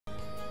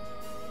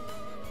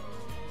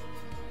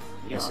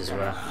This is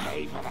where...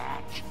 Pay for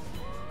that.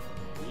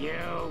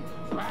 You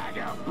bag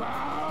of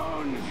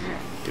bones!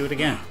 Do it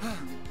again.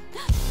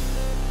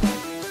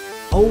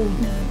 Old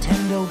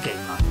Nintendo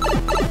Gamer.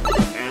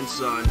 And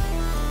son.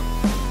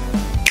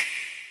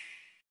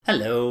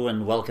 Hello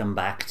and welcome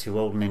back to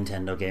Old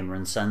Nintendo Gamer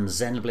and Son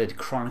Xenoblade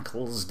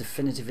Chronicles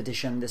Definitive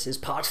Edition. This is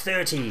part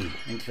 30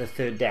 into the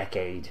third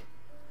decade.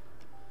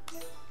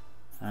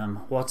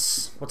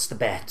 What's the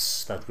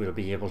bets that we'll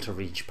be able to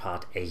reach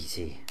part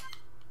 80?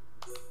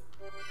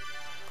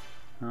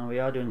 Well, we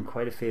are doing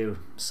quite a few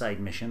side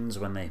missions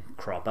when they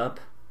crop up,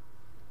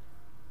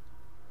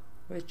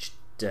 which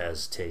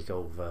does take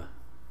over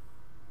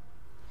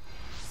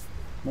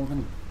more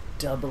than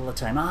double the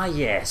time. Ah,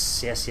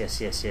 yes.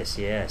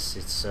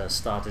 It's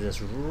started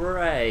us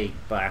right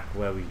back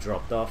where we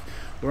dropped off.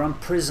 We're on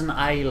Prison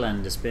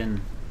Island. It's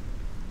been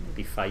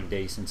maybe 5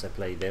 days since I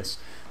played this.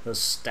 Those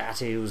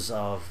statues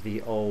of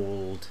the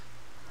old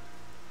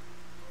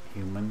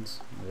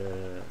humans,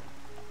 the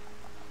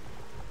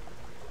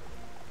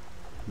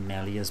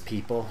Melia's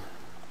people.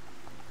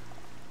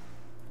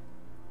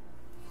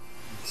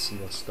 Let's see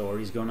what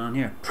story's going on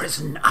here.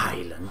 Prison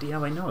Island. Yeah,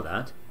 I know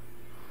that.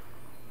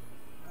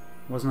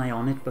 Wasn't I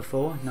on it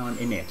before? Now I'm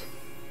in it.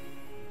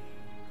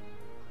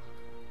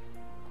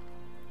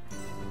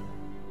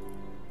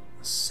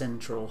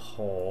 Central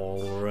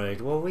Hall.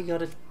 Right, what we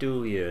gotta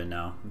do here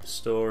now?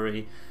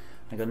 Story.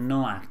 I got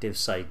no active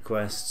side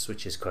quests,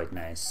 which is quite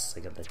nice. I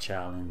got the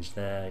challenge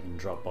there. I can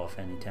drop off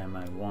anytime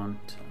I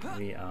want.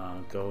 We are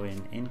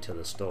going into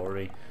the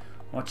story.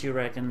 What do you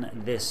reckon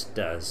this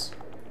does?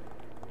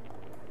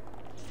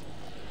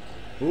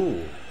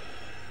 Ooh.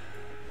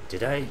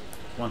 Did I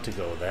want to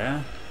go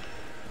there?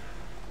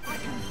 I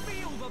can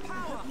feel the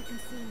power.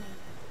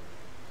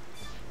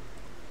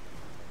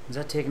 Is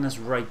that taking us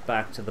right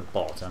back to the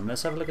bottom?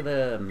 Let's have a look at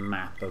the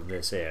map of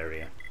this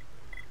area.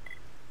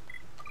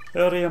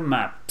 Area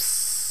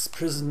maps.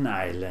 Prison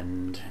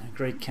Island.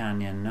 Great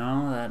Canyon.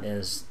 No, that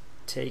is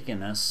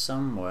taking us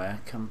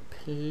somewhere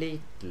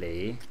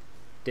completely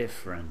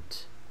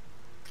different.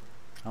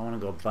 I want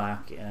to go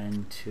back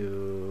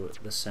into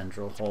the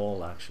Central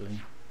Hall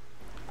actually.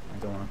 I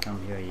don't want to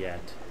come here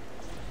yet.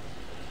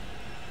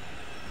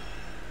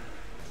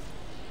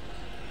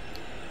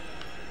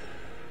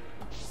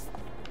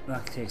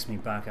 That takes me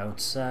back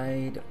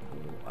outside.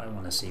 Ooh, I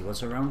want to see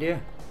what's around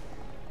here.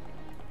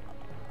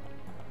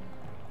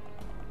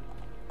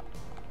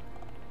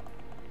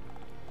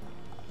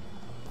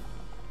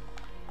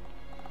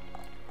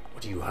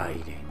 What are you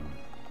hiding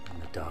in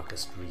the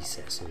darkest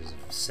recesses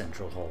of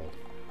Central Hall?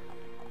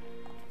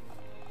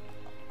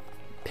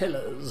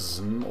 Pillars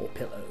and more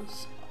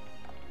pillars.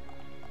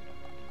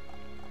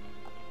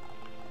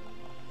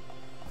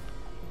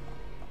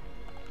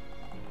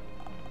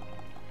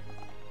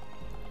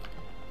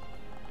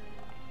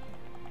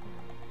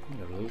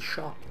 Got a little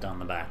shop down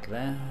the back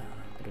there.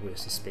 Bit of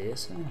waste of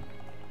space. Eh?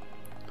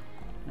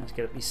 Let's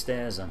get up these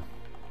stairs then.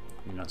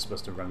 You're not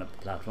supposed to run up the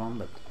platform,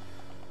 but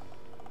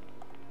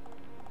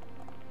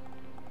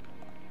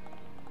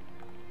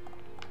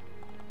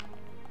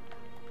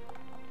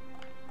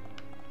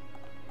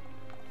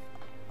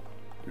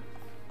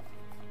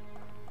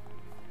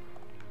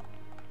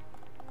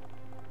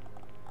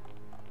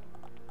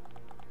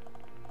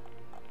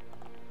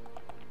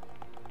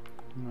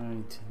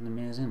right, an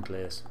amazing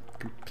place.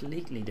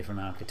 Completely different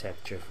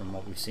architecture from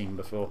what we've seen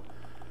before.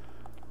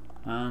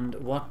 And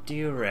what do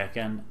you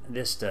reckon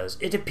this does?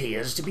 It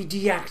appears to be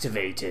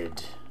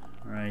deactivated.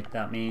 Right,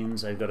 that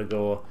means I've got to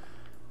go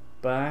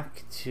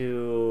back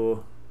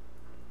to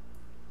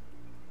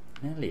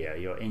Melia,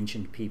 your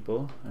ancient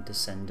people, a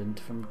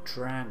descendant from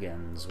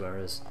dragons,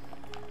 whereas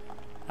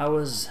I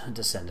was a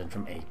descendant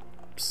from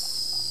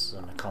apes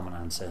and a common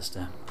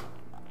ancestor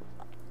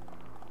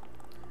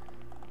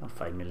about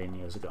 5 million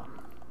years ago.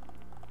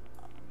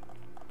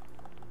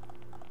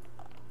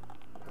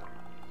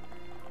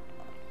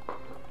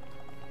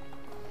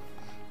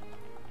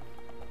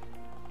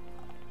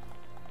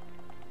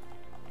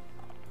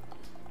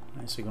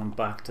 So going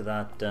back to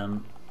that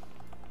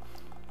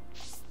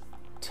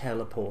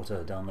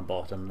teleporter down the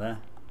bottom there,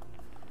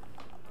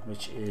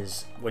 which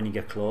is, when you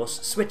get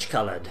close, switch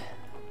coloured.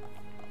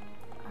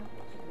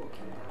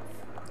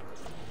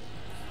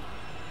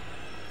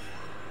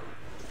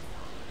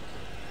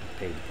 I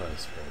paid the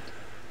price for it.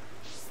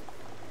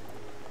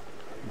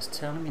 It's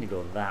telling me to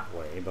go that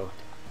way, but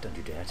don't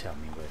you dare tell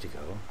me where to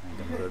go. I'm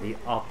going to go the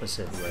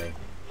opposite way.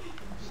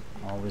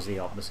 Always the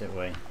opposite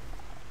way.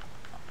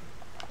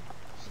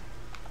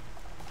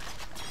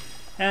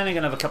 And I'm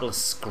going to have a couple of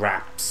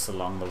scraps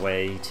along the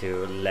way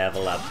to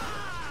level up.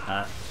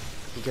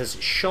 Because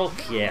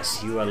Shulk,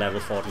 yes, you are level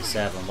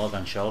 47. Well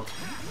done, Shulk.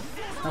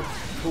 That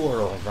poor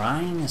old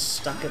Ryan is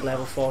stuck at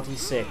level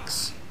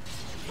 46.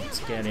 Let's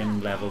get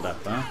him leveled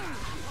up, huh?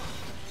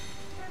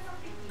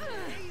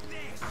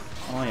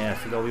 Oh yeah, I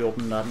forgot we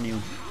opened that new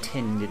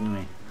tin, didn't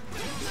we?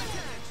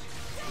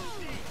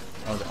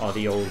 Or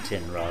the old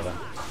tin, rather.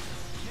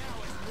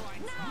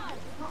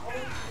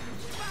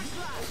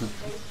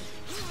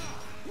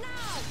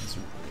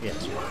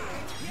 Yes.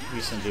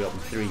 recently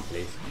opened 3,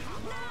 please.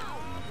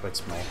 Quite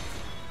small.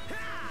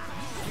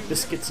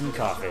 Biscuits and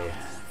coffee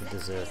for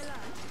dessert.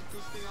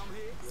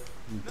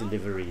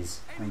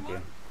 Deliveries. Thank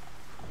you.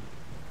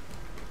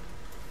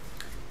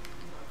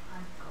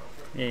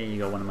 Yeah, you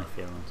got one of my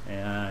feelings.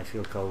 Yeah, I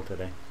feel cold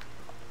today.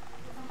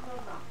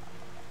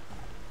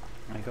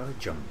 I got a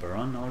jumper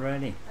on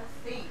already.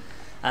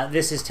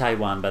 This is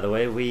Taiwan, by the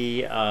way.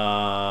 We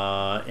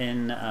are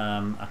in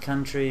a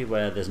country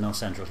where there's no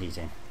central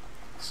heating.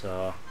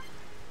 So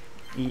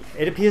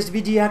it appears to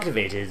be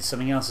deactivated.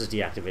 Something else is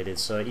deactivated.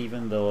 So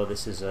even though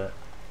this is a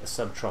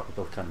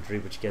subtropical country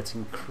which gets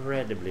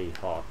incredibly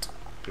hot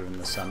during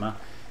the summer,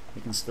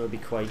 it can still be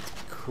quite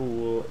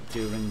cool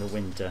during the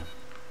winter.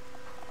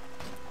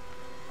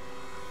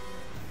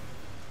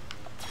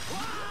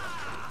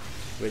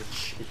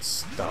 Which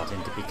it's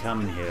starting to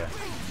become here.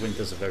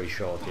 Winters are very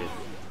short here.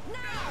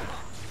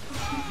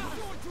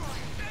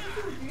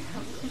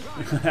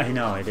 I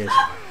know it is.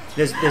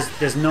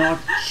 There's no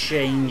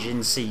change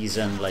in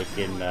season like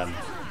in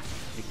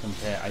you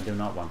compare. I do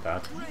not want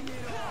that.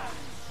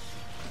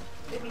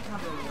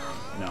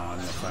 No, I'm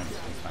not fine.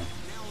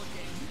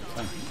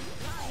 I'm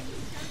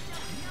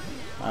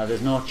fine.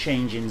 There's no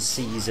change in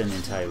season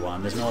in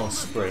Taiwan. There's no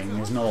spring.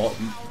 There's no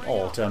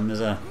autumn. There's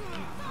a.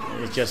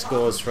 It just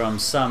goes from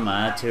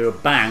summer to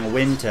bang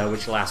winter,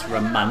 which lasts for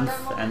a month,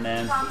 and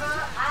then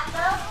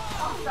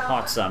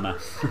hot summer.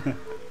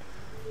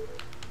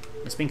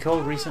 It's been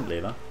cold recently,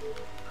 though.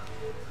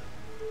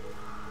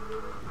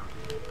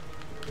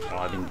 Oh,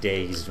 I've been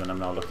dazed when I'm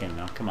not looking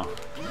now. Come on,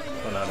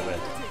 pull out of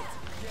it.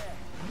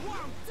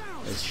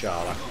 There's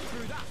Charlotte.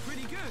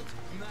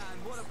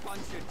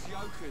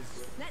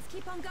 Let's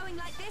keep on going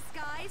like this,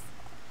 guys.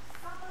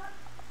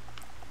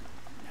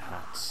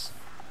 Hats.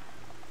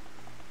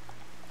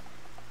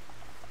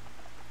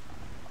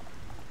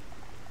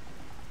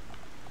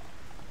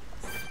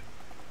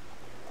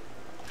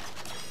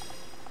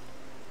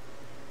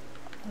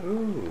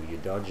 Ooh, you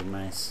dodged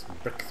my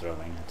brick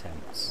throwing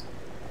attempts.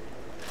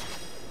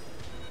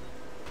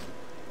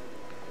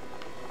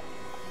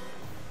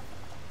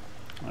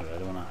 I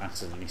don't want to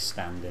accidentally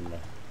stand in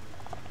there.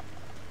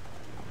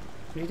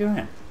 What are you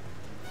doing?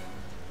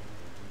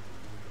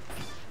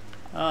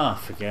 Ah, oh,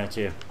 forget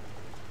you.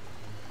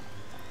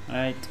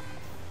 Right.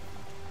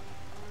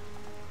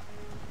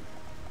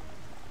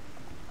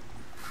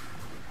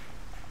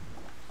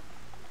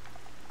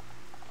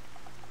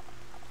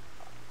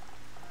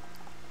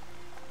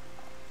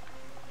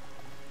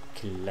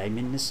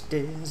 Climbing the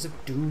stairs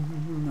of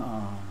doom.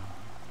 Oh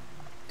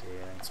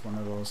dear, it's one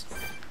of those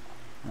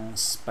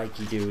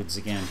spiky dudes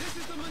again. This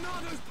is the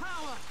Monado's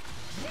power.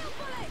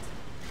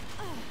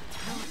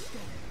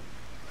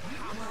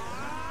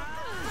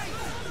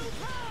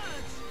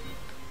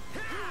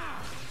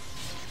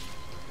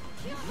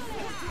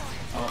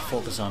 I'll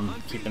focus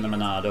on keeping the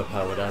Monado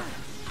powered up.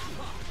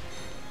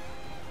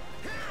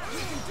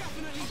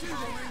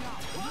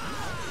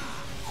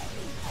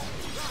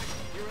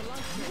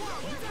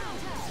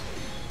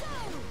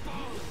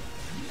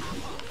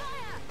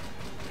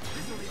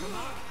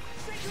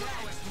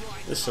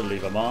 This will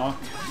leave a mark.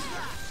 I'm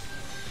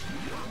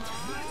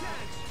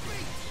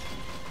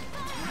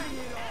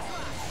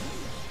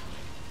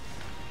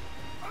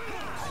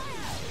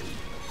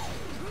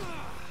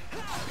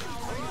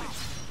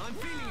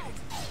feeling it.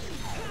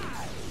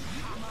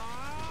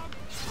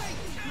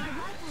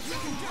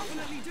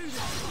 Definitely do this.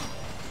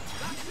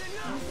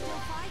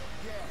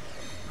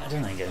 I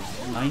don't think I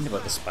mind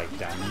about the spike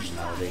damage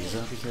nowadays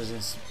though,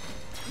 because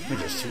we're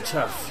just too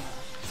tough.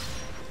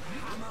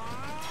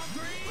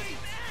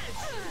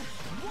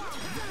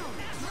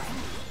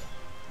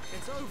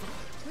 It's over.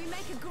 We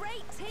make a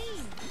great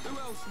team. Who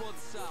else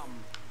wants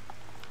some?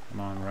 Come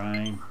on,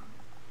 Ryan.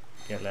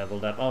 Get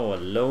leveled up. Oh, a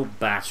low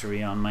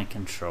battery on my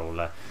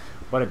controller.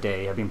 What a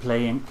day. I've been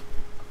playing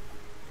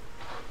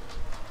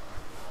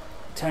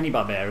Tiny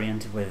Barbarian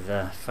with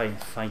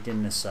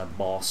fighting this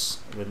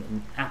boss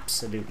with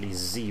absolutely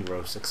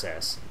zero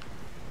success.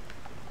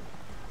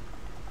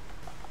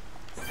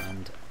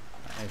 And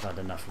I've had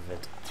enough of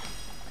it.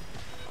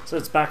 So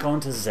it's back on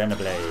to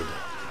Xenoblade.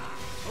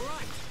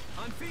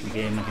 A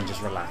game I can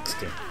just relax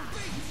to.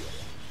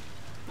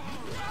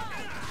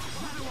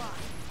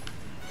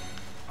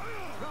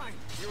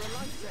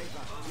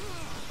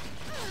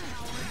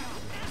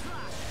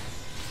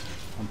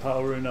 I'm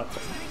powering up.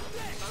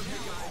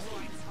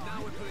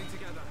 Now we're pulling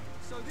together.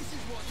 So this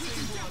is what we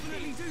can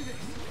definitely do this.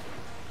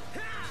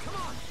 Come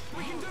on,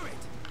 we can do it.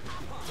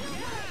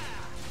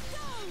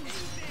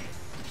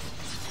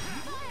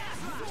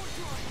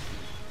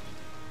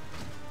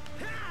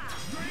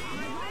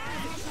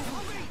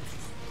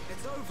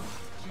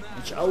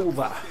 It's over. It's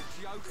over.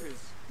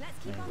 Let's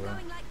keep on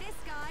going like this,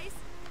 guys.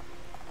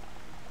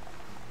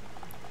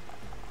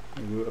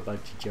 I wrote about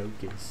your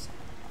jokers.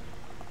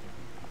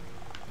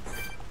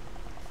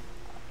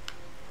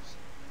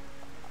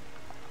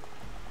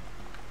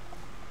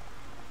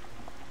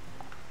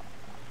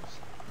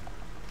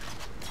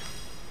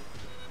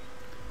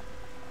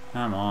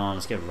 Come on,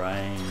 let's get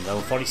rain.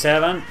 Level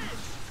 47.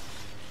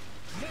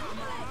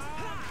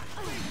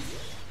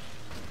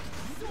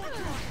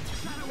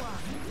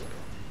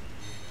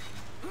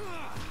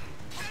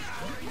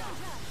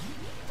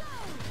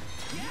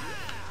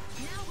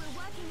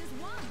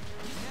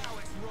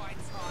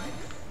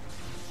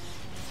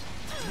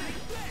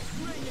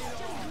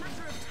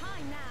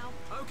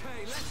 Okay,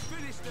 let's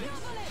finish this.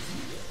 Double it.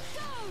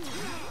 Go!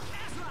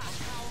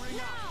 Powering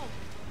up.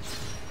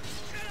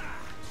 Now!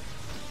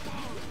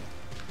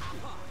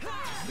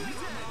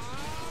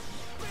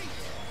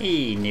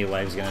 He knew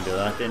I was going to do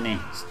that, didn't he?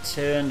 Just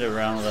turned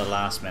around at the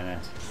last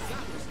minute.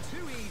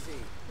 Too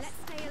easy. Let's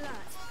stay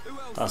alert. Who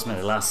else? Last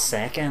minute, last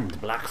second.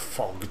 Black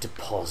fog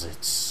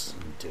deposits.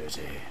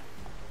 Dirty.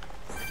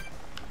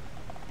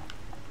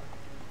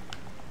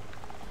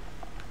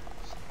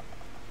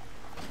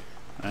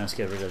 Let's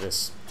get rid of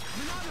this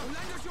Monado, lend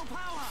us your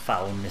power.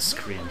 foul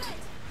miscreant. Now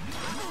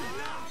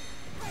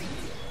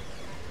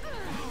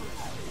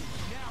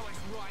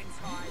it's right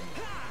time.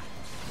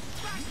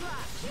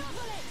 Backslash!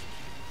 Double it!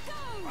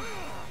 Go!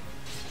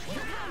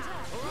 Counter!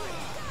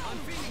 I'm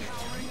feeling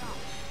powering up.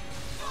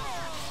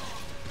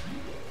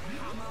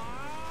 Come on.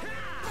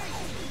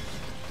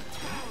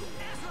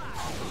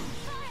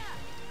 Fire!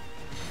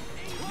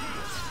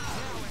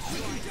 We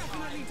can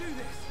definitely do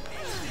this.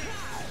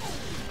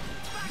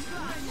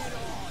 Bring it on. Come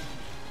on.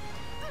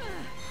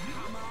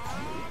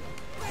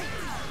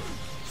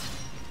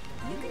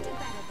 You can do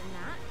better than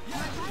that. My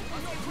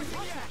rifle's getting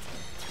hotter.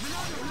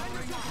 Monado, lend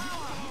us your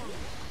power.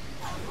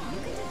 You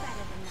can do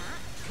better than that.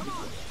 Come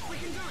on, we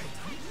can do it.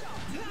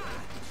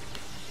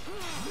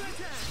 Split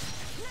it.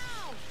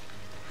 Now!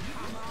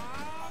 Come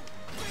on.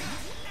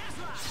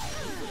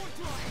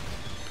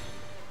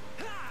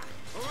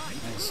 All right.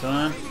 Nice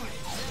one.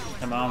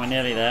 Come on, we're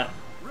nearly there.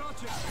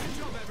 Roger. Good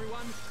job,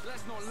 everyone.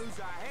 Let's not lose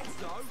our heads,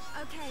 though.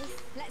 Okay,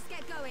 let's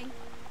get going.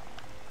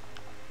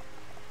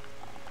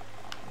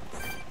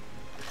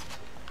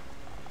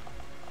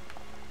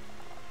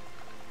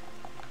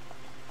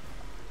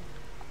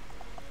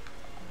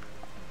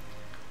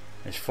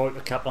 There's fight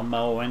a couple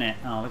more in it.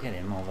 Oh, look at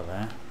him over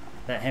there.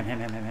 Him.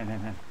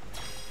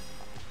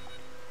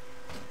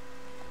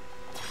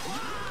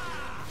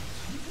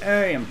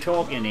 Hey, I'm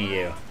talking to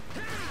you.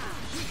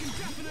 We can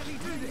definitely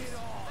do this.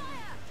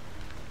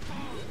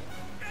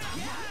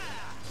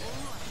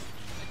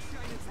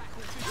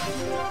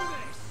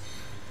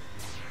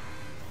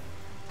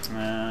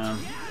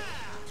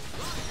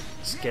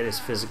 Let's get his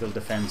physical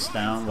defense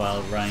down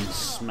while Ryan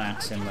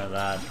smacks him with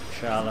that.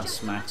 Charlotte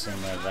smacks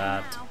him with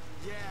that.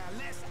 Yeah,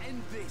 let's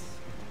end this.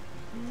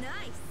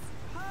 Nice!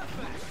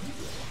 Perfect.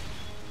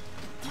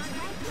 My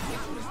That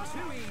rifle's was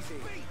too easy.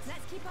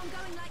 Let's keep on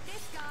going like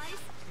this, guys.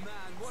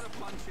 Man, what a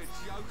bunch of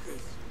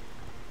jokers.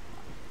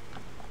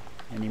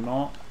 Any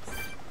more?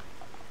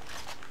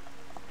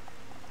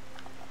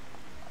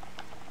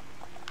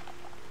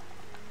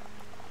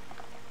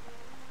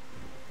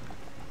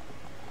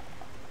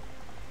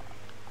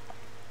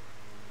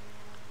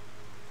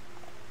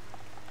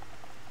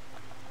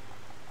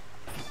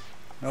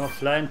 Oh,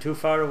 flying too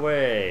far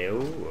away.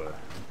 Ooh,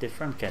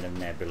 different kind of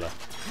nebula.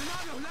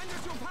 Monado, lend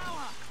us your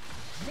power.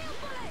 Steel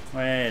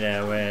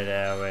bullet!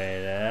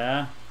 Wait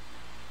there.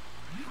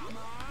 Come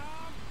on.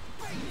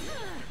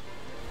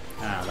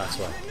 Ah, that's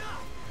why.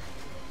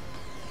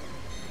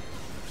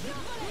 Steel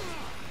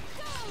bullet!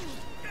 Go!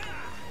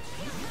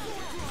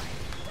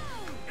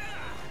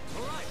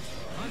 All right,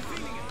 I'm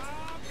feeling it.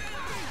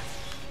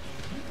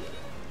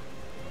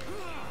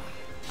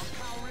 I'm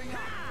powering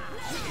up.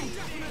 We can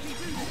definitely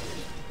do this.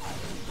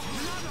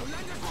 Monado,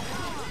 lend us your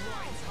power.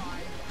 Right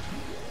time.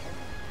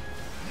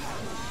 Come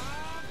on.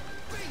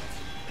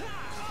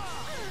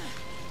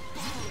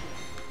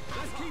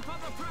 Let's keep up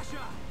the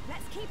pressure.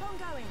 Let's keep on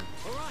going.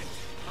 All right.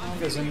 Oh,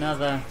 there's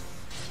another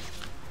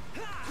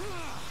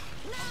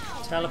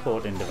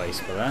teleporting device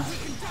for that. We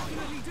can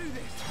definitely do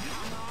this.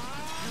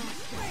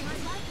 My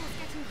rifle's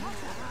getting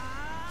hotter.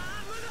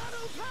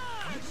 Monado,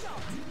 punch!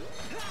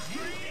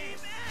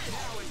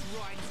 Now it's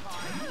right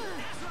time.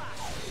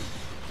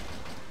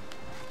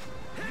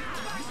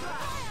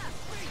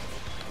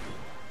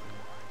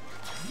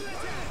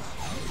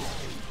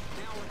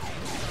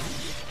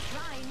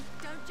 Ryan,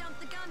 don't jump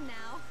the gun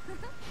now.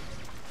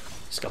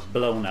 Just got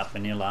blown up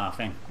and you're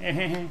laughing.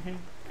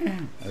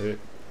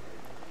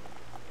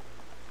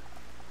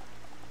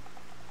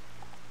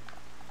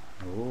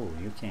 Oh,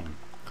 you came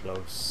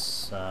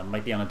close.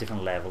 Might be on a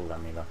different level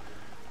than me though.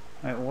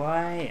 Right,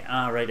 why?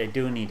 Ah, right, I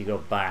do need to go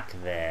back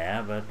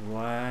there, but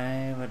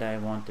why would I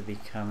want to be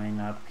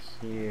coming up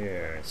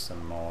here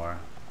some more?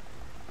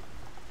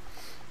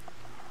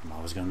 I'm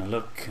always gonna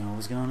look,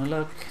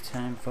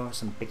 Time for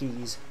some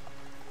biggies.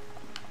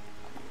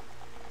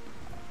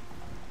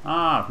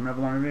 Ah,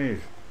 another one of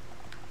these.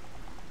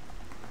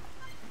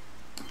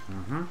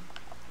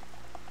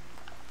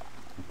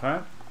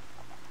 Okay.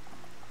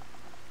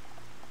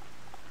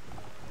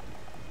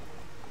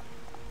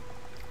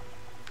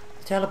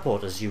 The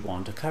teleporters you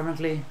want are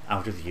currently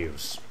out of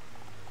use.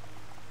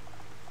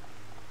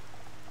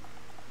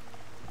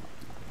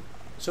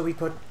 So we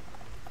put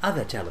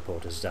other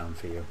teleporters down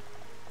for you.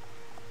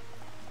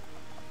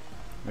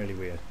 Really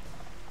weird.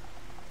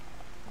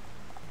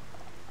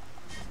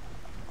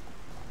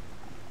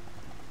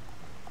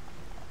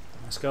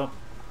 Let's go.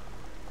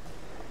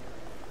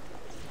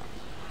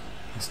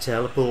 Let's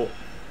teleport.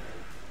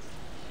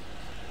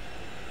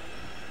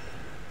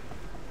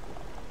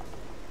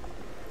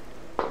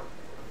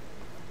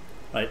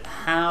 Right,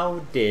 how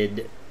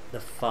did the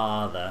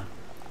father...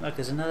 Look,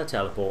 there's another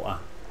teleporter,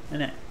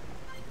 isn't it?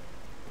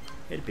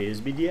 It appears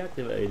to be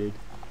deactivated.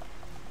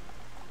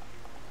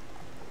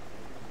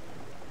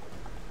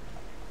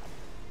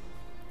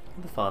 How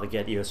did the father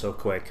get here so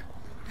quick?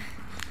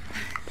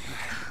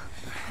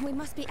 We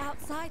must be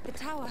outside the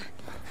tower.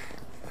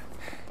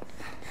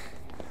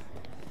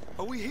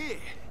 Are we here?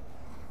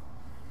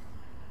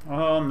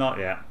 Oh, not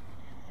yet.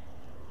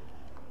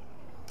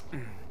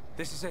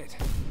 This is it.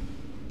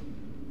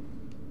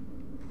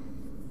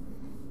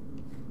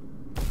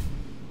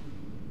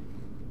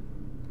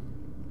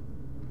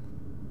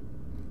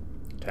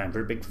 Time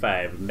for a big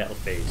five, metal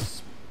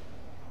face.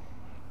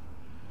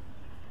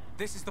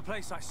 This is the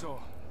place I saw.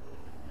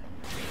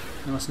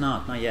 No, it's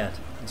not yet.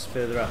 It's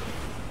further up.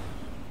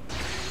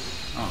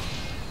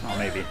 Oh,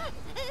 maybe.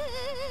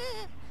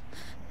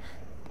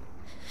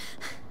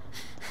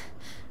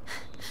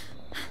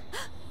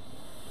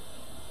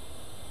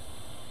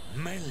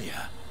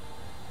 Melia.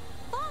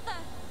 Father!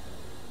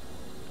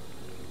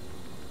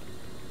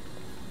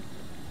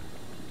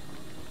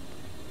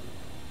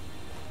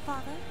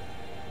 Father?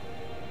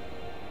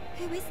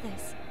 Who is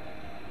this?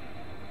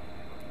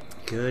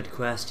 Good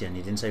question.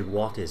 He didn't say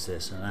what is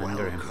this, and I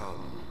anger him.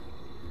 Welcome,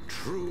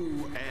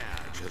 true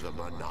heir to the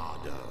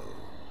Monado.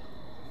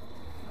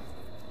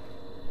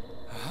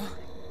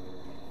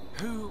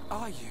 Who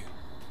are you?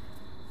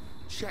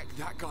 Check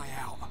that guy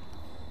out.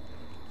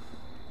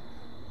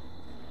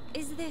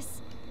 Is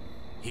this...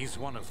 He's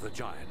one of the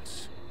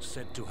giants,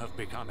 said to have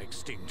become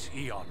extinct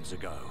eons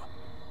ago.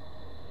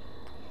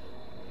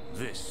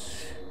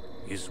 This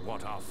is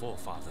what our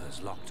forefathers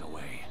locked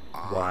away.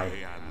 Why?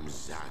 I am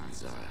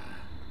Zanza,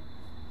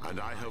 and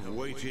I have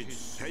waited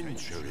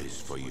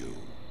centuries for you.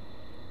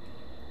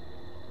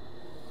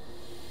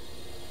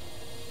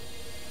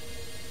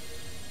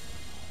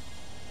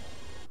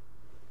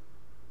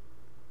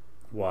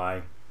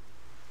 Why?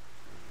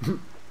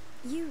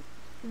 You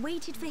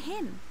waited for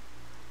him?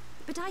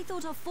 But I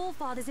thought our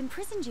forefathers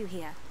imprisoned you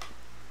here.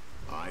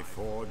 I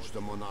forged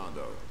the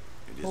Monado.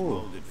 It is Oh.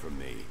 molded from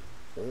me.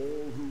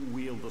 All who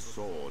wield the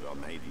sword are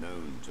made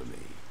known to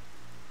me.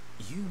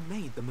 You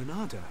made the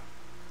Monado.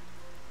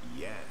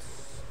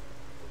 Yes.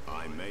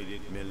 I made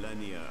it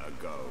millennia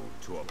ago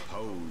to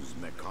oppose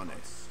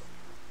Mechonis.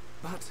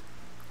 But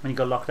When you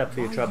got locked up for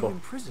why your are trouble. you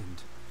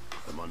imprisoned?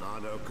 The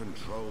Monado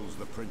controls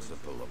the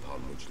principle upon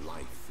which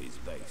life is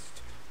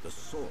based. The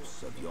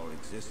source of your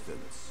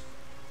existence.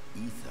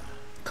 Ether.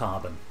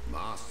 Carbon.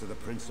 Master the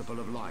principle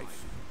of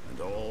life, and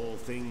all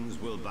things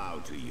will bow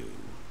to you.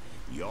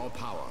 Your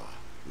power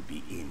will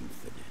be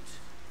infinite.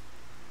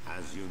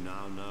 As you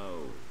now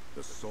know,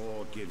 the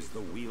sword gives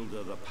the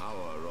wielder the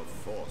power of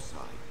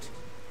foresight.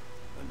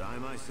 And I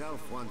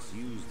myself once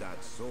used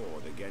that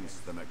sword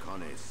against the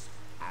Mechonis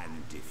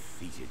and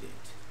defeated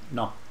it.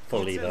 Not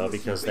fully You're though, telling us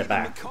because you they're beat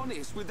back. the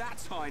Mechonis with that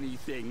tiny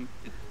thing.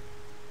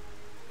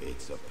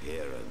 Its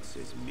appearance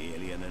is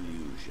merely an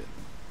illusion.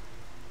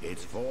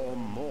 Its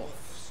form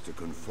morphs to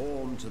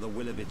conform to the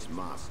will of its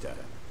master.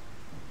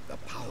 The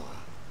power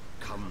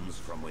comes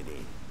from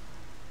within.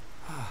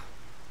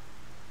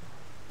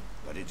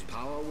 But its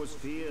power was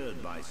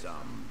feared by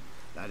some.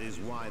 That is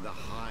why the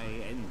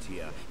High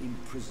Entia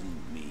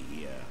imprisoned me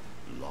here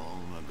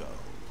long ago.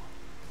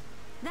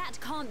 That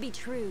can't be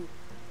true.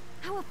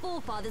 Our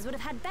forefathers would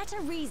have had better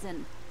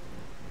reason.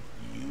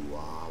 You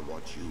are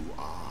what you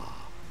are.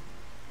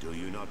 Do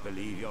you not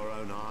believe your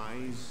own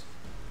eyes?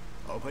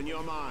 Open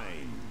your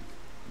mind,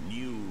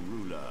 new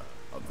ruler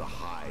of the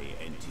High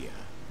Entia.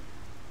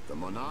 The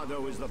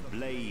Monado is the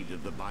blade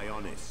of the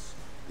Bionis,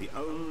 the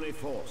only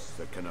force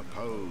that can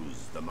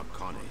oppose the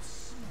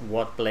Mechonis.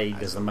 What blade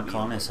does As the the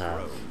Mechonis wielder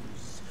have?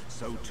 grows,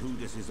 so too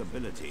does his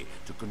ability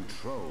to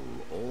control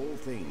all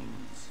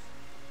things.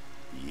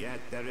 Yet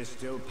there is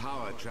still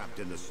power trapped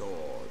in the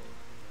sword.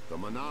 The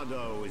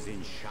Monado is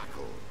in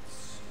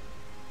shackles.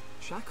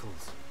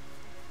 Shackles?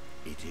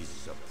 It is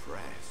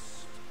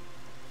suppressed.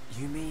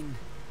 You mean...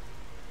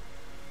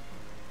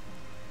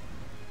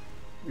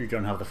 You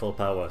don't have the full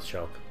power,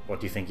 Shock. What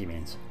do you think he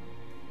means?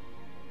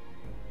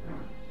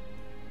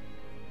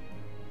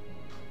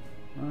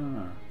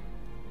 Ah.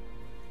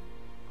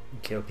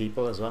 Kill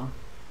people as well?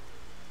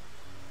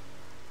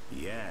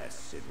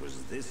 Yes, it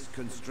was this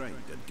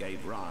constraint that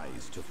gave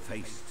rise to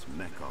Faced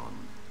Mechon.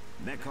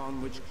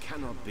 Mechon which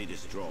cannot be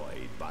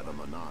destroyed by the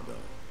Monado.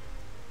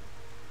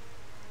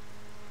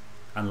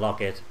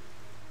 Unlock it.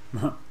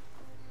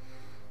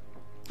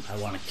 I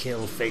want to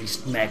kill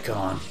Faced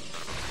Mechon.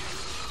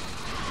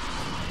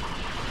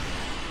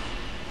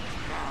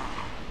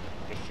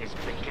 This is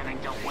beginning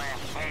to wear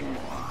thin.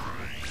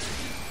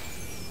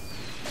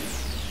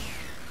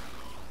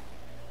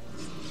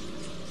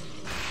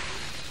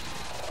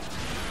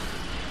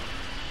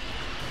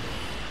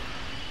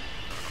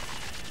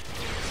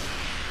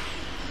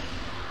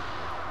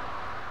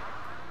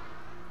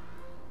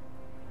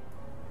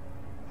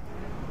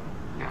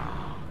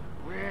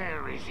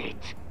 Where is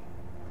it?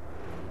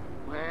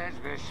 Where's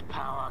this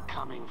power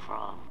coming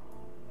from?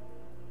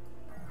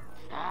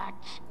 That?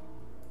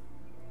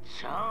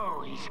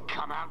 So he's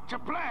come out to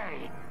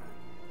play.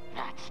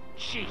 That's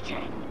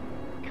cheating.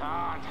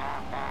 Can't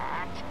have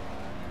that.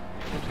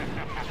 This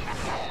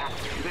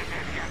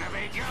is gonna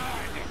be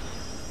good.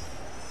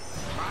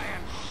 Try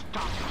and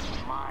stop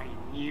my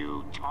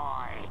new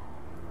toy.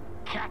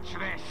 Catch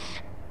this,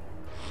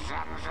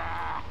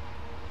 Zanza.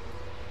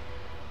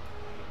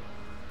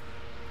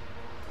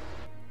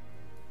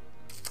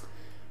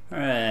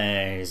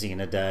 Alright, is he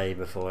gonna die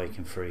before I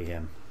can free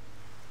him?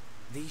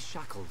 These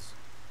shackles.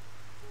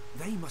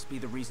 They must be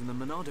the reason the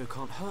Monado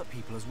can't hurt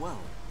people as well.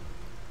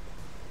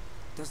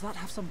 Does that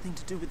have something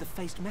to do with the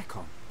faced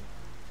Mechon?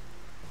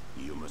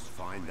 You must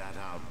find that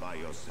out by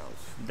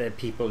yourself. They're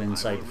people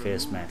inside I will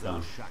Face remove Mechon.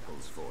 those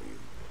shackles for you,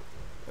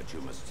 but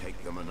you must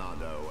take the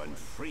Monado and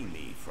free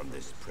me from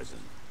this prison.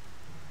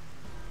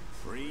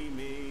 Free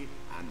me,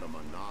 and the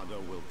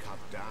Monado will cut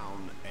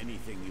down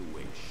anything you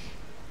wish.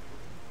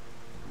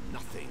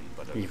 Nothing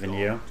but a Even god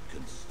you?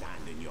 can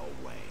stand in your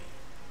way.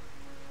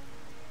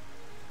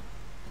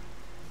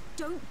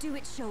 Don't do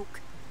it, Shulk.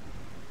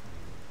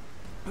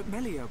 But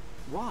Melia,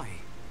 why?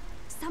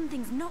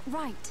 Something's not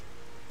right.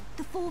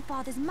 The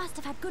forefathers must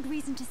have had good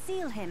reason to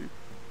seal him.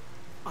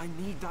 I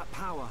need that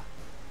power.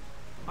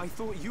 I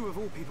thought you of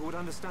all people would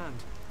understand.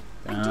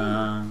 I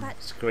do, but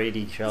It's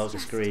greedy, Charles,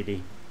 it's just-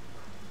 greedy.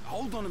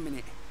 Hold on a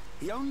minute.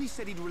 He only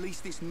said he'd release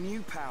this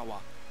new power.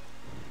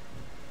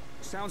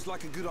 Sounds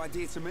like a good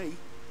idea to me.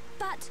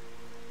 But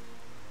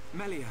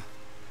Melia,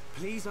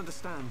 please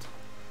understand.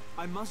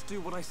 I must do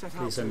what I set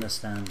out Please to.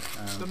 understand.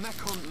 The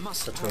Mechon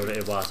must Satoru pay.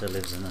 Iwata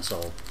lives in us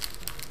all.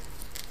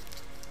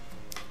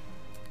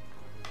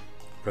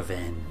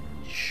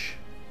 Revenge.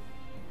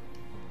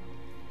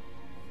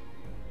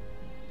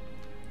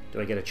 Do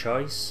I get a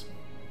choice?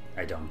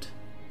 I don't.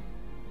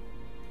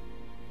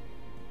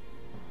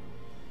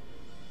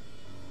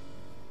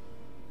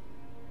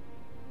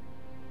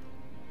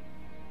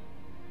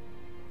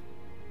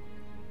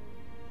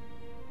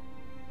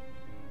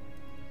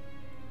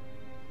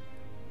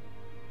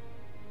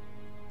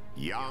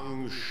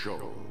 Young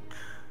Shulk,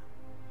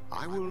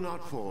 I will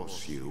not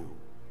force you.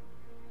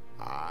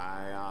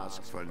 I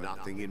ask for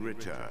nothing in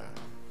return.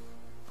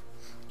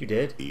 You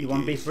did? You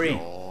want to be free?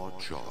 Your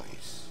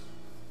choice.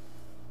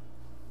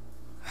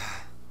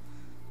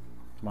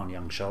 Come on,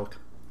 young Shulk.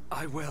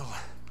 I will.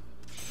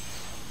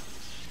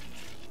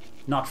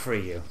 Not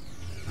free you.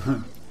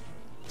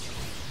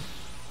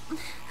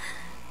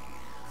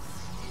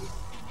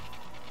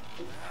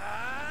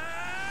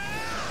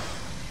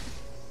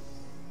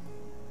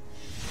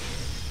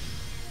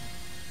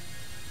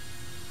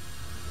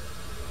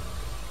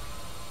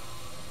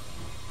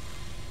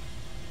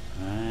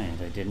 Right,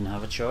 I didn't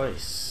have a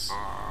choice.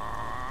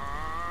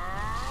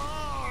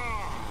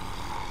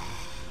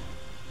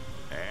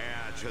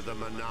 Heir to the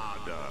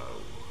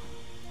Monado.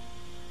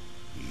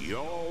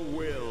 Your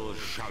will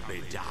shall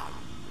be done.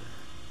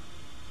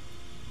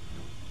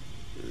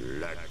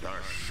 Let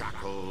the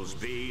shackles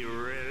be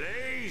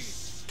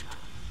released.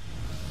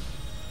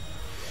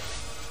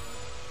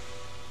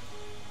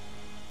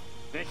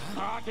 This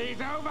party's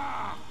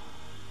over.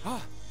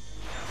 Oh!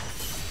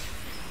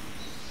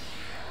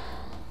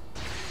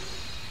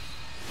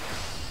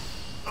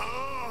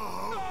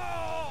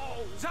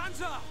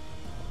 Zanza!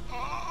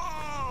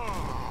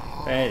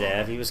 Hey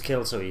there, if he was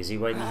killed so easy,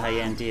 why didn't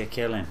Hyentia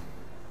kill him?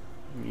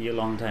 A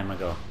long time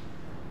ago.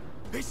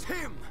 It's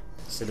him!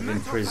 Instead of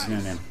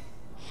imprisoning him.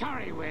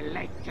 Sorry we're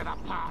late to the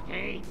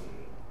party.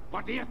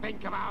 What do you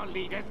think of our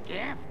leader's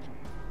gift?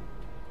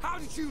 How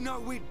did you know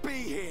we'd be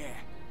here?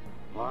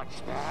 What's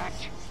that?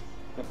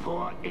 The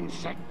poor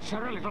insects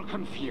are a little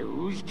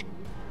confused.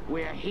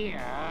 We're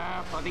here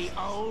for the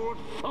old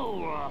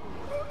fool.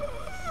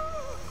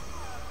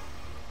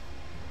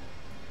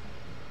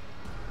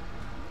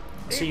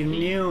 So you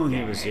knew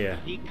he was here.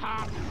 He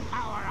can't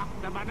power up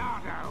the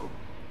Monado.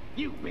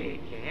 You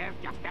being here's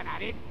just an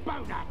added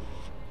bonus.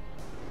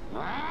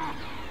 Huh?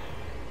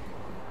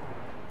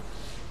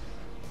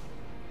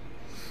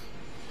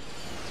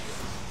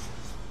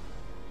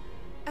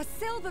 A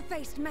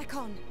silver-faced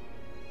Mechon.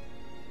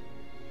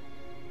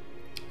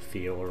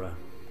 Fiora.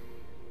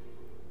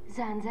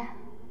 Zanza.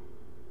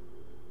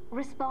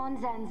 Respond,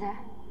 Zanza.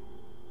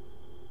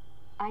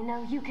 I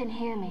know you can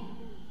hear me.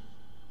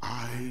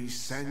 I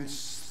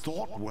sense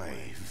thought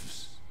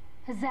waves.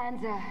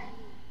 Zanza,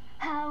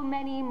 how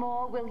many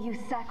more will you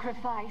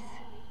sacrifice?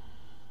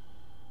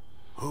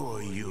 Who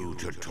are you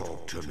to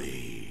talk to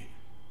me?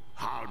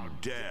 How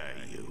dare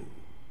you?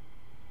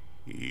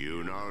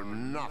 You know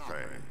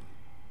nothing.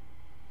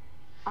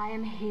 I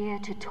am here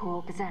to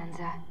talk,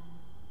 Zanza.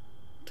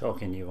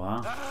 Talking you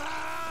are.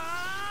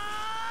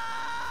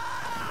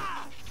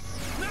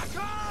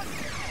 Mechon!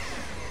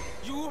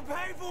 You will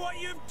pay for what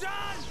you've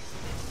done!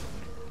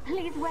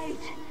 Please wait.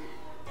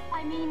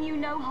 I mean you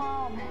no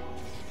harm.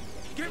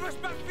 Give us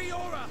back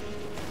Fiora!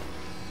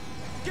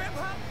 Give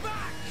her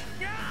back!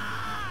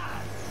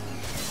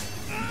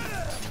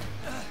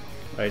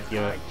 Right,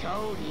 you're... I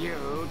told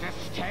you to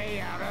stay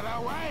out of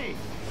the way,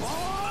 boy!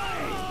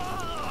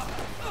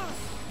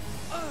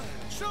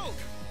 Shulk!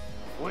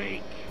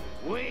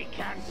 Weak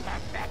and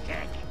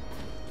pathetic.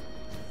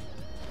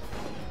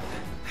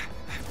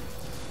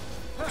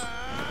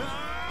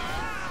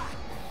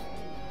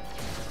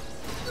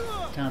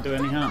 Can't do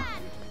any harm.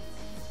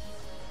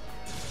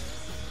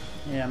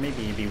 Yeah,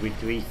 maybe you'd be weak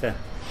to ether.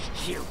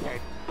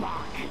 Stupid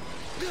bug!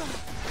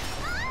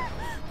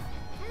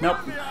 Nope.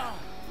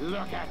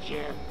 Look at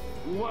you,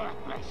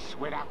 worthless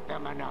without the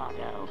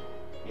Monado.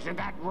 Isn't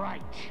that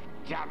right,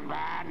 young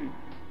man?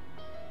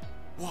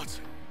 What?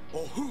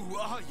 Or who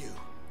are you?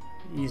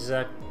 He's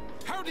a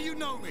How do you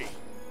know me?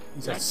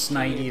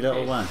 snidey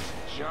little one.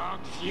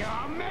 Jogs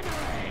your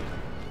memory!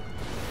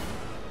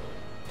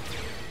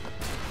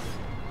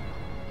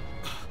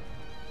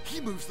 He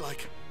moves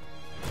like...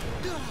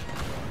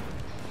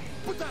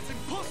 But that's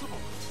impossible!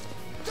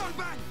 Don't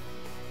bang!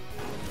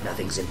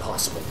 Nothing's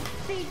impossible.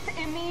 Cease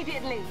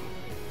immediately.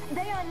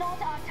 They are not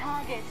our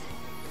target.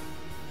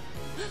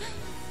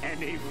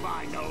 Any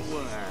final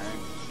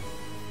words?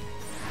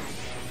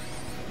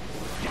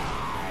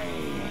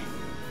 Die!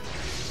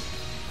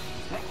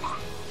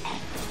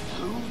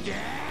 Who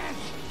dares?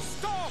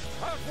 Stop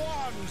at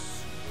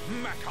once,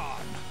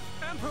 Mechon!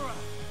 Emperor!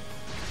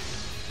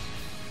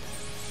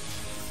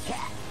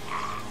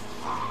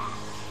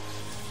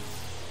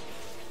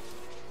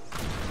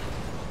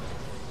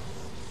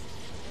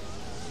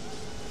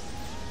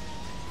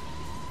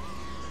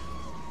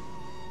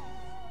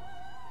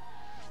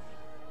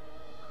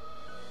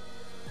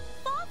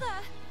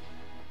 Father!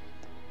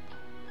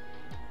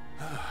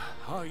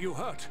 Are you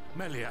hurt,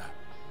 Melia?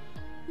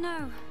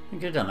 No, You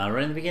could have done that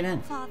right in the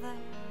beginning. Father.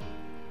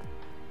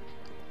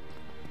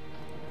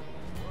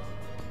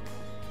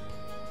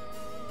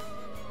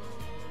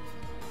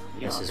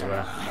 This is You're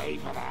where. gonna pay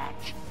for that.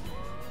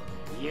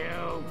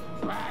 You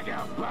bag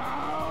of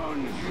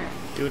bones!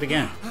 Do it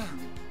again.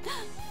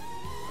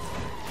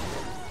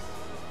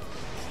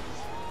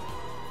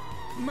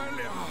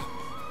 Melia!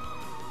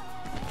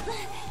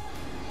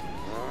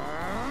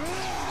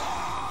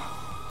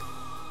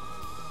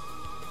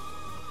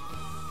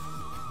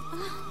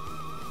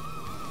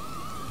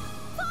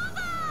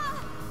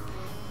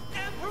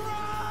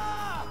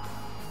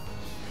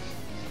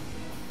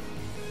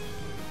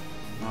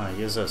 Oh,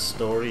 here's a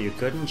story you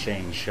couldn't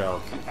change,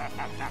 Shulk.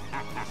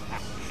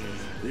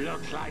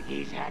 Looks like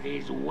he's had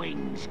his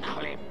wings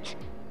clipped.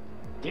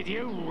 Did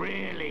you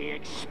really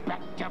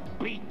expect to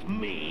beat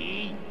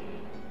me?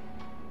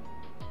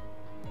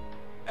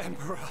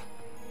 Emperor,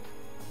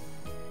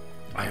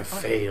 I have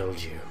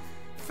failed you.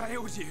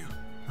 failed you.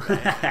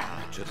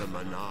 To the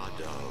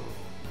Monado.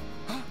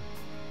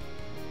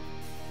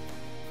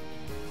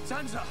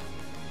 Zanza,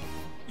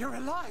 you're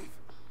alive.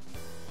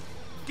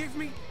 Give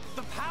me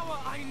the power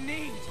I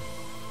need.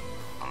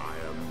 I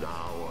am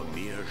now a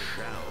mere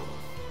shell.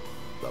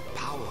 The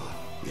power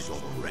is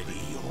already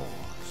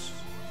yours.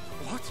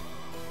 What?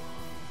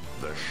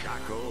 The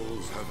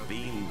shackles have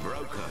been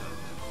broken.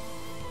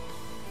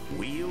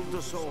 Wield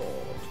the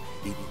sword.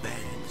 It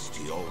bends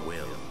to your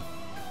will.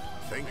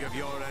 Think of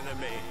your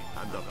enemy,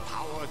 and the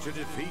power to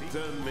defeat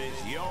them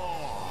is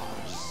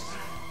yours.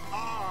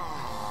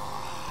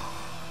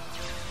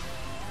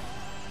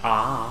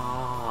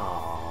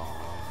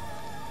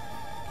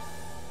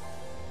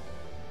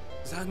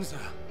 Zanza,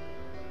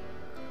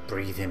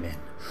 Breathe him in.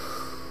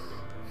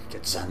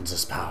 Get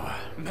Zanza's power.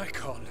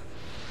 Mechon.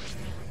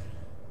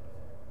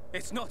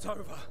 It's not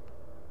over.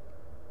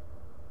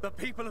 The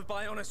people of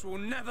Bionis will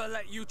never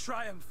let you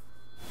triumph.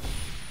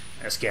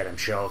 Let's get him,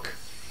 Shulk.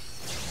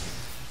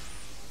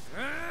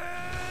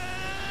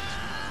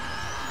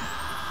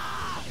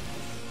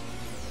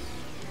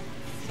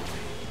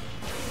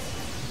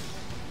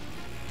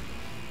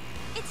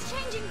 It's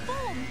changing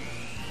form!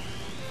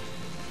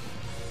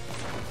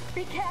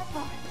 Be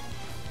careful.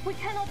 We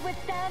cannot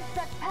withstand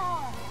such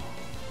power.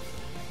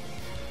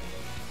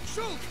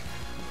 Shulk!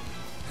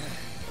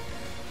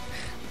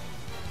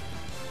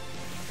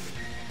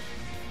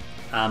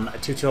 A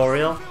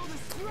tutorial?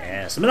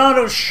 Yes, the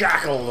Monado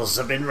shackles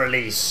have been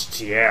released,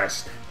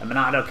 yes. The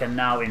Monado can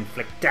now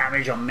inflict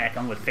damage on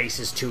Mechon with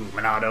Faces 2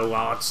 Monado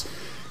arts.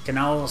 Can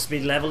also be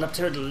leveled up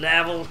to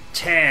level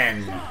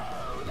 10.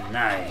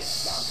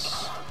 Nice.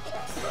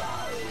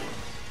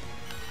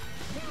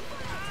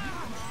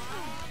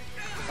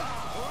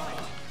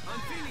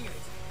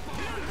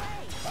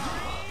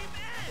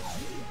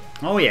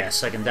 Oh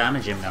yes, I can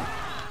damage him now.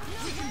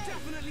 We can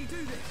definitely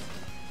do this!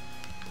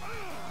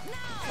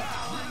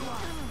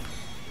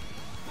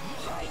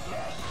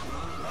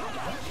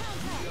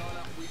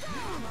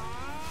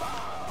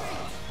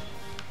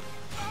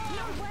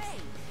 No way!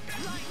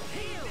 Light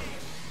heal!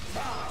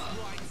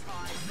 Right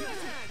time!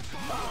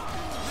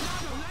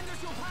 Monado, lend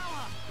us your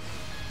power!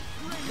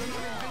 Bring the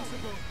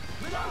invincible!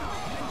 Monado,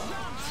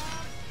 enchant!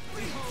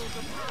 Behold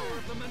the power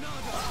of the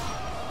Monado!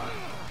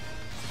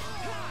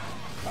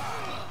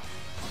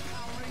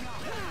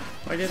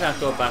 Why did that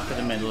go back to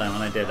the middle then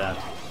when I did that?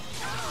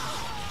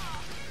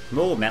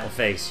 Oh, metal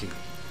face, you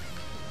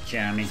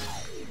jammy.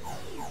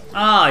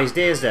 Ah, he's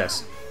dazed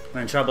us.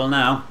 We're in trouble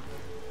now.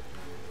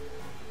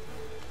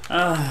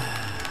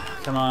 Ah,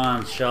 come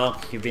on,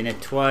 Shulk. You've been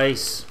hit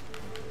twice.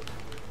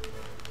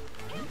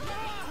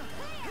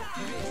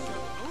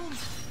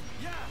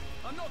 Yeah,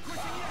 I'm not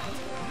quitting yet!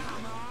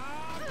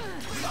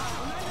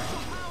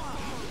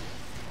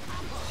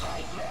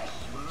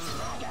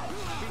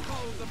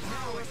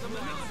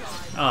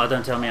 Oh,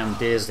 don't tell me I'm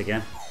dazed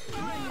again.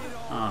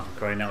 Oh,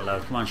 crying out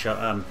loud. Come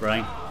on,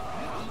 Brian.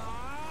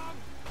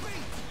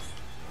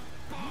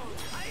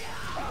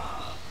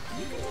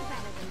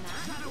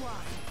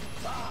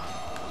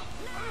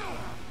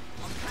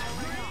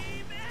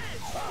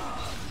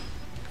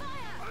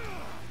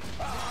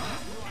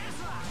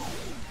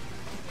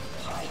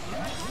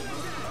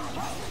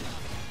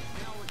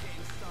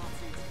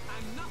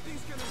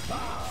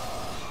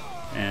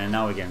 And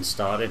now we're getting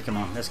started. Come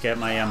on, let's get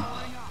my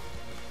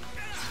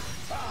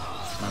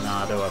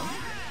Monado up.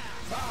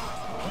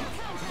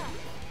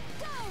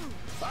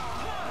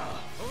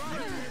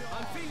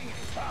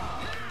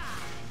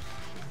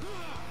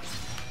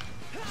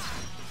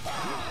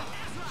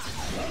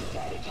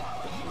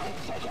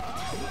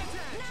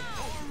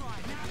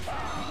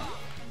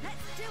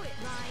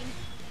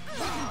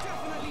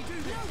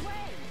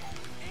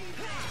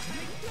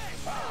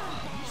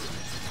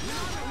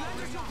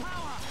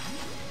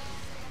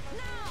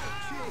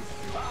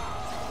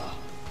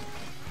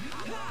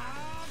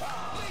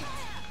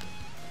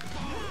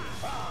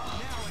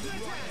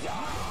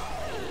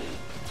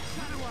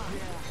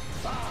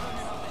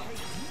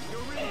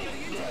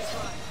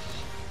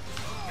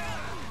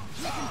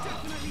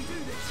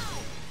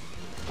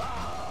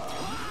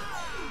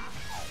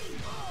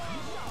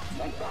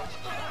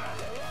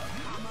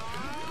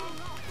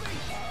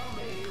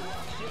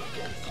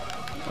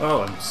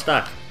 Oh, I'm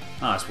stuck.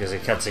 Oh, it's because the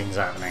cutscene's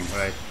happening,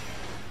 right?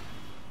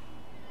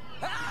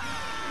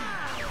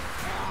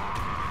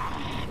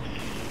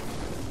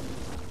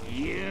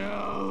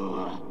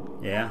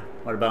 Yeah?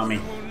 What about me?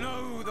 You will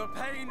know the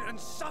pain and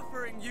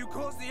suffering you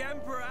caused the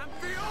Emperor and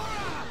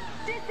Fiora!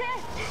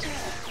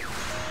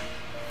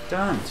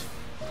 Don't.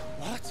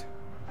 What?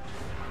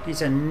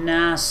 He's a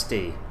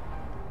nasty,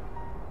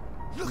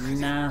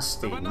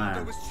 Nasty man.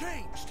 Monado was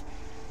changed.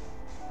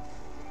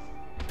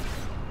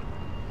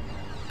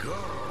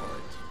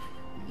 Good.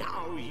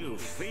 Now you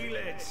feel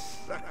it.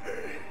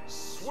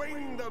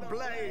 Swing the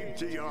blade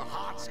to your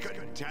heart's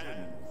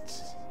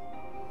content.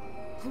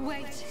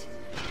 Wait.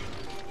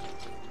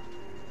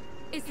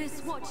 Is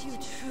this what you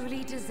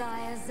truly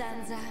desire,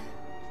 Zanza?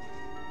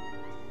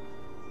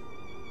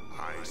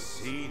 I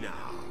see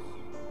now.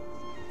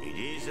 It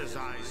is as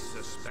I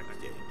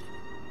suspected.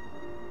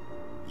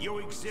 You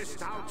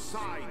exist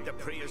outside the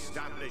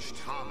pre-established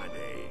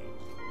harmony.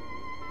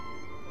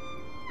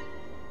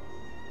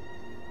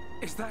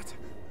 Is that...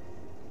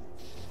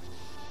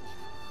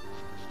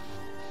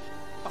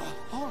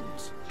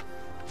 Hans?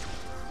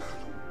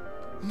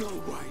 No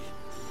way.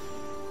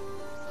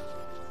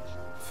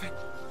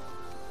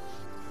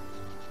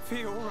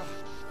 Fiora.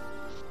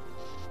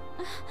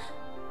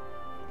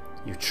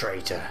 You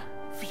traitor.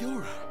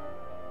 Fiora.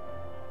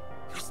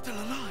 You're still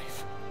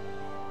alive.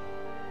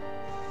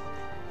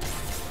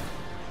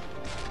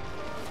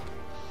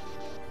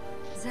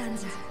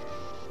 Zanza,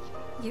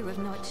 you have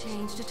not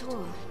changed at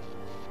all.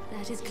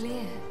 That is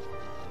clear.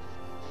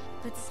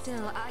 But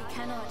still, I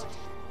cannot...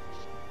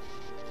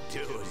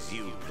 Do as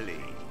you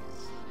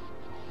please.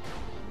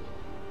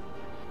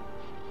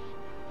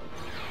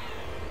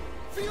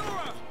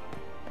 Fiora!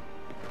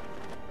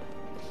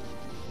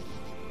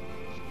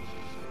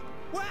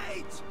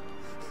 Wait!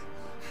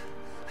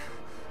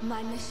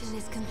 My mission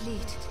is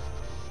complete.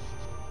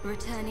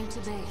 Returning to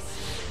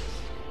base.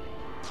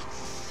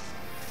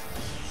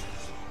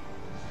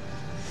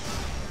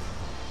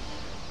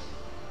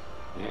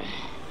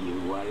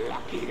 You were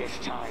lucky this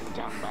time,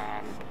 dumb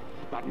man.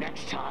 But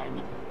next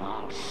time,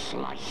 I'll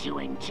slice you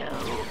in two.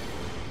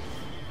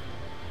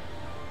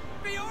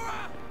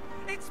 Fiora!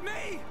 It's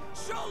me!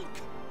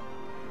 Shulk!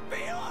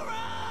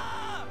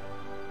 Fiora!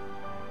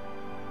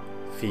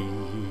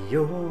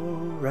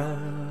 Fiora.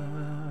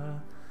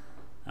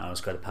 That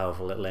was quite a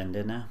powerful little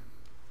ending now.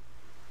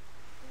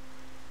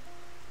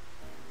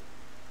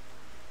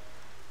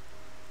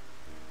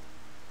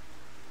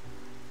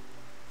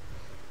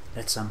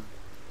 Let's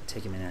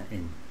take him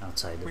in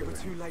outside of the We were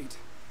room. too late.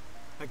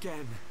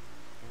 Again.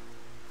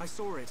 I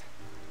saw it.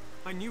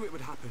 I knew it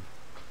would happen.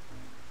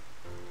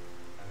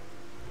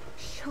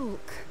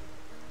 Shulk.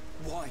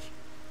 Why?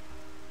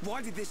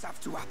 Why did this have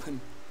to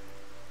happen?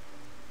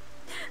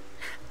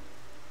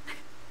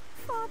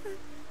 Father.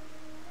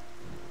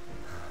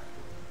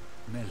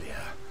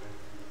 Melia,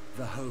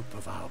 the hope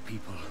of our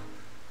people.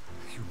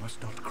 You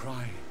must not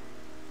cry.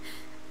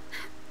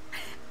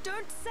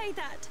 Don't say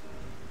that.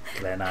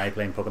 Glenn I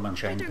playing Pokemon I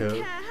Shiny don't Pearl.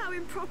 care how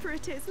improper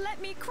it is.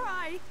 Let me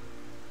cry.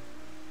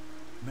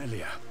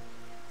 Melia.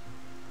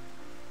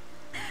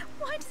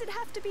 Why does it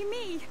have to be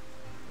me?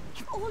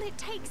 If all it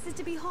takes is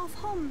to be half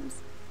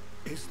Homs.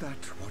 Is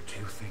that what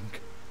you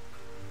think?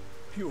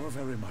 You are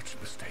very much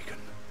mistaken.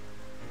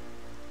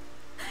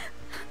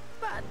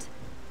 But...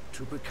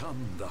 To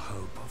become the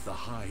hope of the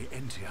High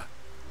Entia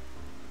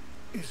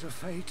is a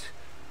fate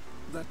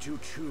that you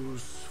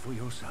choose for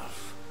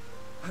yourself.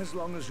 As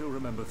long as you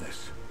remember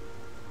this,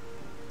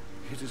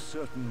 it is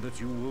certain that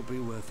you will be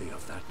worthy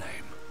of that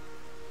name.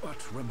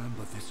 But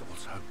remember this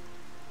also.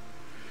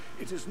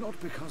 It is not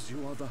because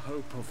you are the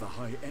hope of the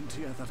High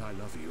Entia that I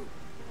love you.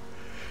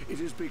 It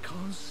is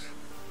because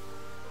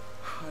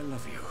I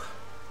love you.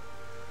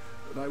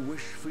 And I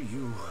wish for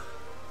you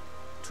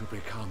to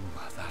become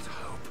that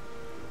hope.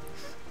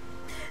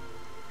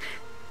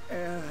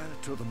 Heir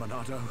to the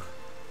Monado,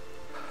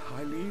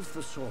 I leave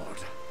the sword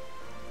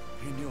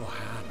in your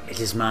hand. It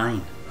is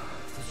mine.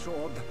 The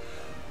sword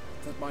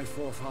that my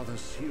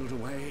forefathers sealed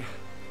away.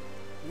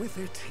 With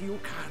it, you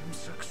can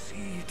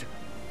succeed.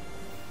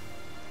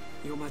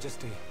 Your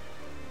Majesty.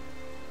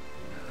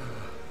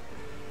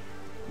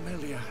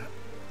 Melia,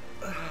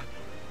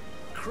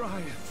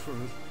 cry for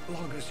as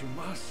long as you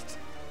must.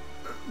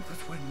 But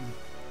when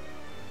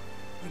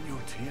your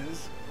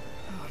tears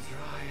are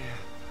dry...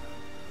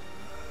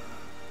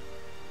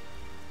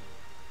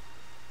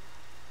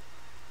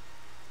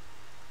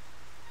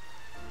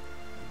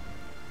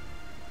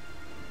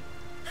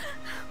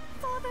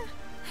 Father,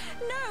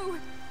 no!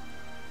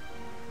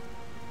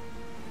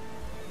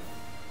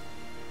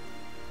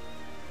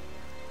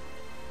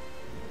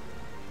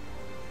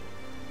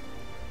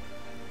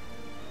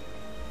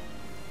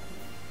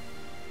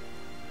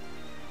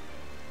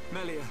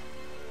 Melia,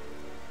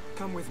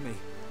 come with me.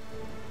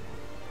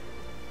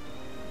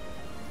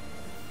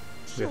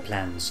 We have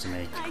plans to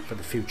make for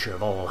the future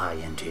of all High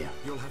Entia.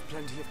 You'll have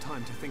plenty of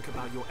time to think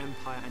about your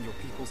empire and your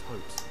people's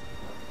hopes.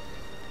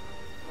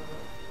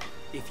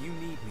 If you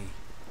need me,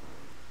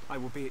 I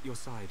will be at your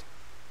side.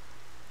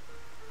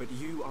 But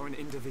you are an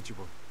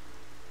individual.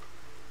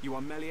 You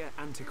are Melia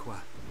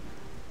Antiqua.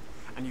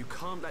 And you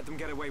can't let them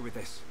get away with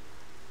this.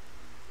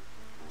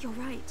 You're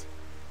right.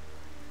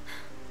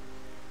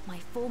 My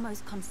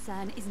foremost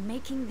concern is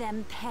making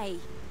them pay.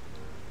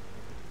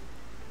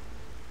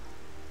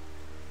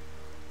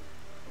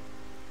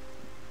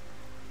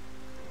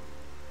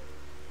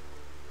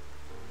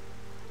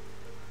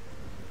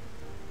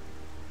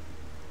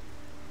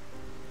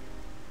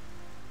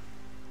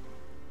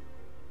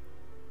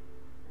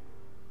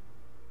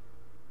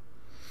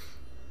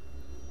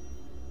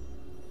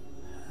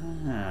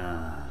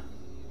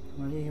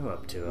 What are you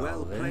up to,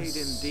 Well Elvis? played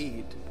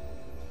indeed,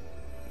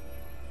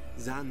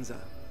 Zanza.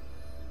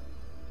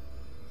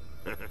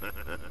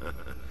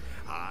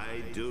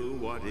 I do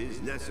what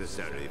is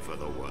necessary for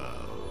the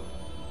world.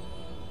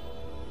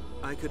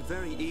 I could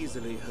very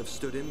easily have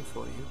stood in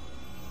for you.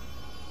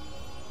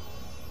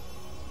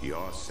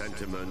 Your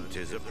sentiment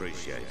is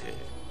appreciated.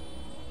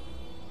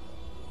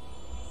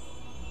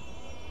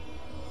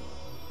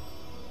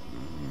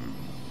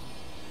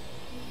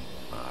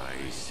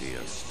 I see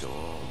a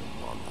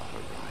storm on the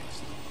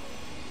horizon.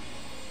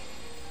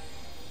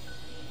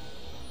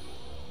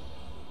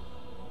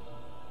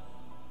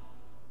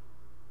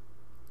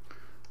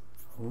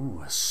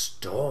 Ooh, a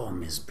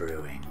storm is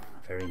brewing.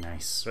 Very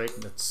nice. Right,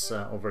 let's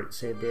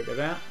save data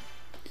there.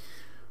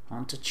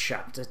 On to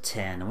chapter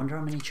 10. I wonder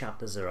how many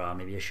chapters there are.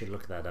 Maybe I should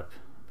look that up.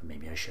 But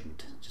maybe I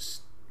shouldn't.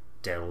 Just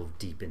delve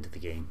deep into the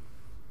game.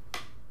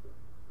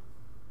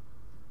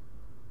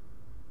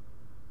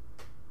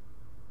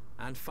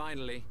 And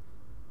finally,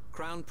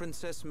 Crown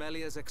Princess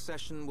Melia's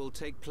accession will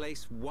take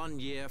place 1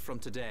 year from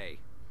today.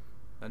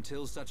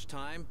 Until such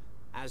time,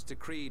 as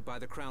decreed by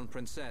the Crown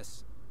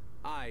Princess,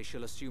 I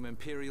shall assume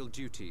imperial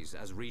duties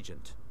as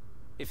regent.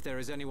 If there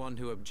is anyone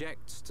who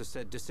objects to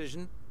said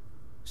decision,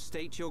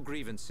 state your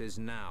grievances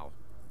now.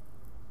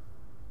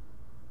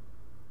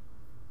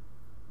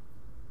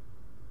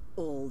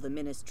 All the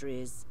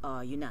ministries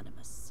are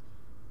unanimous.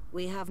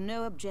 We have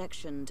no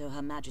objection to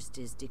Her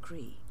Majesty's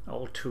decree.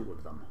 All 2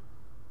 of them.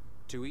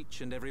 To each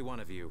and every one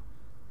of you,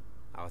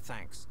 our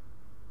thanks.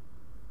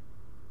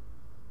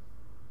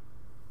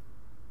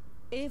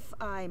 If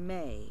I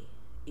may,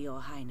 Your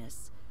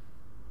Highness,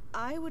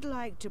 I would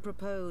like to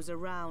propose a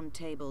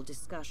round-table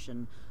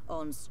discussion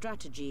on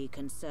strategy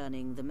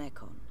concerning the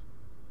Mekon.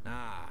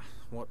 Ah,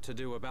 what to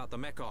do about the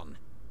Mekon?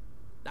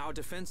 Our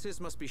defenses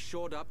must be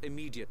shored up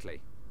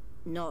immediately.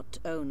 Not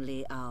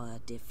only our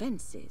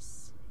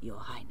defenses, Your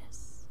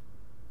Highness.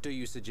 Do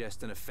you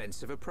suggest an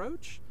offensive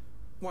approach,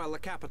 while the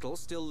capital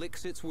still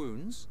licks its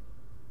wounds?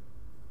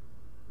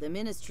 The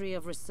Ministry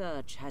of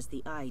Research has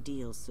the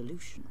ideal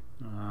solution.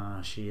 Ah,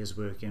 she is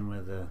working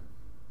with a...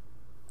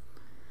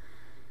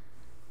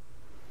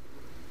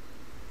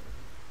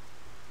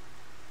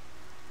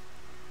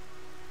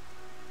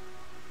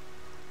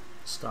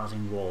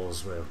 starting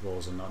walls where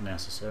walls are not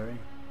necessary.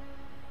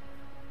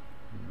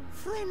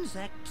 Friends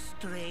act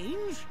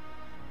strange.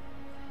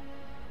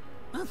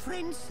 A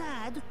friend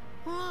sad?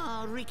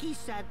 Ah, Ricky's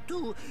sad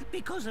too,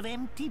 because of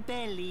empty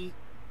belly.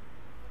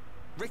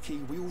 Ricky,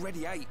 we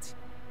already ate.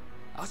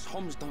 Us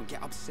Homs don't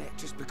get upset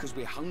just because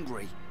we're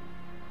hungry.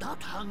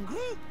 Not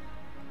hungry?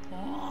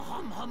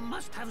 Oh, Hom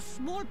must have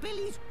small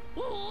bellies.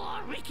 Oh,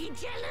 are Ricky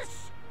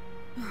jealous?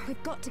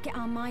 We've got to get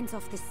our minds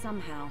off this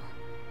somehow.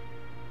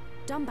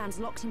 Dunban's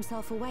locked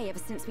himself away ever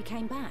since we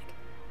came back.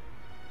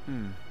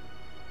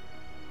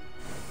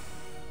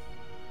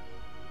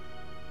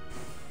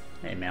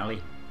 Hey,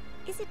 Melly.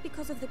 Is it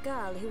because of the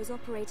girl who was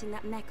operating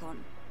that Mekon?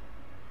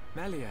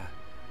 Melia,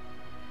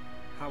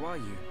 how are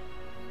you?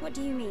 What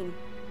do you mean?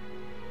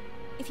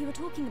 If you were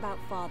talking about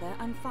father,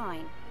 I'm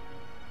fine.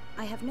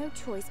 I have no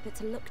choice but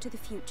to look to the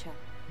future.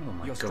 Oh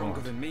my You're God.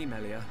 stronger than me,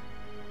 Melia.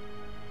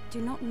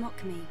 Do not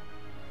mock me.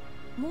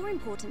 More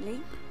importantly,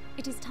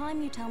 it is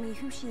time you tell me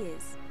who she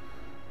is.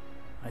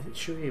 I'm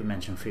sure you've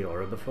mentioned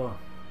Fiora before.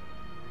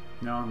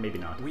 No, maybe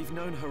not. We've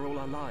known her all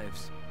our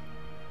lives.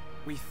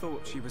 We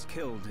thought she was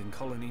killed in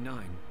Colony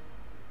 9.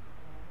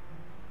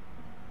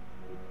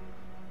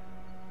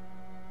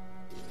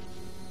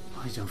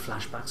 Oh, he's doing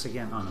flashbacks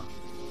again? Oh no.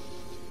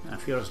 Yeah,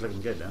 Fiora's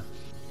looking good though.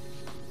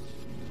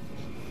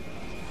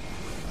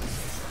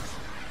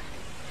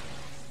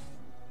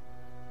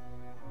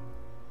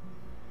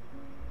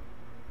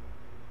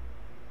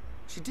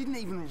 She didn't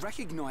even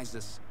recognize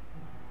us.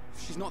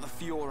 She's not the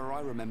Fiora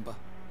I remember.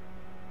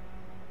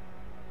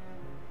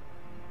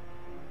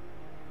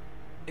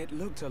 It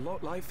looked a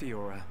lot like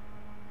Fiora.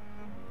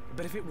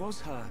 But if it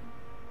was her,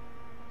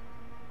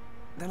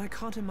 then I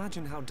can't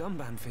imagine how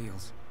Dunban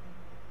feels.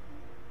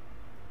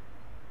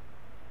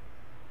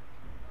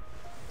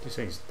 You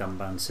say it's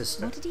Dunban's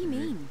sister. What did he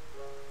mean?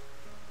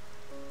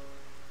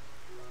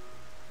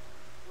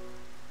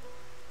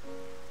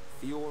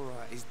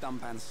 Fiora is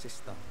Dunban's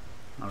sister.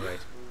 Alright.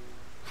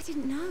 I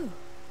didn't know.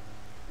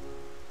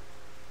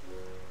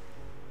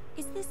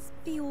 Is this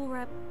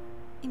Fiora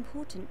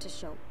important to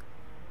Shulk?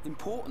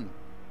 Important?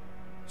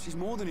 She's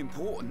more than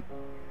important.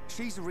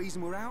 She's the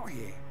reason we're out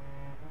here.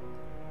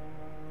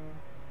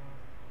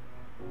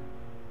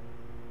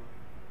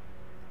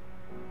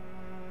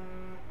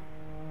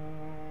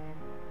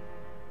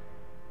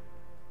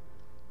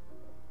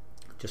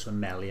 Just when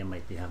Melia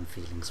might be having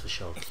feelings for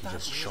Shulk, If he that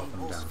just shot really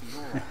him was down.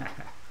 Fiora,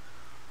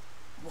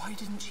 why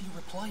didn't she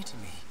reply to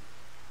me?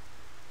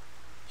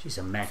 She's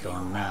a mech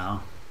on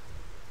now.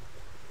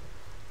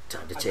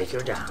 Time to take her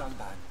Talk to down.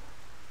 Dunban.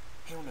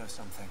 He'll know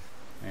something.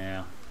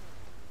 Yeah.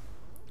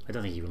 I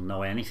don't think he will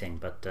know anything,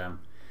 but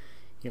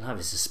he'll have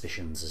his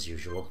suspicions as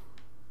usual.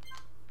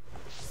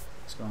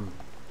 Let's go and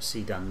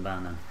see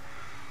Dunban and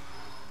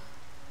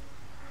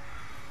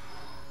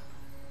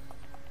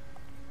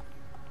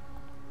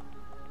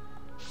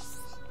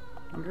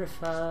wonder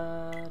if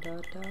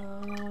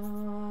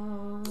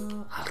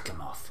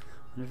Alchemoth.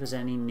 Wonder if there's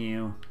any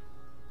new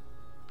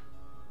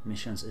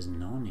missions. Is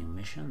no new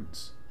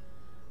missions,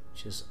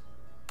 which is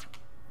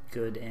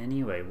good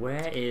anyway.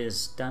 Where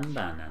is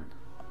Dunban then?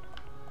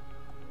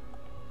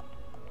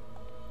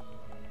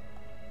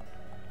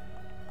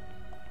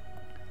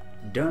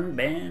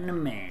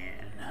 Dunban man.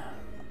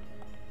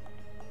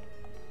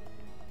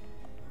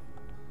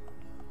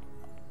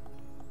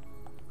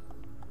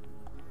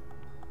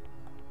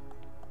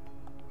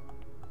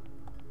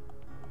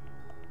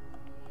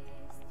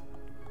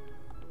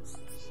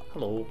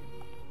 Hello.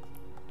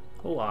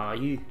 Who are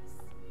you?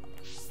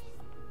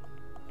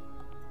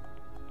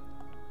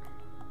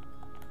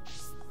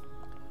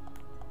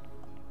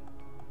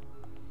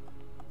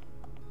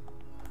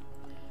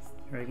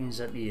 I reckon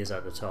that he is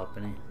at the top,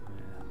 isn't he?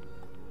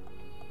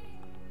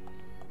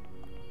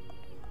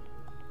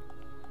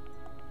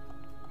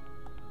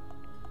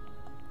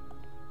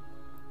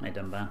 Yeah. Hey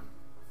Dunban.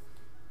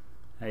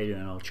 How you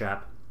doing, old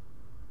chap?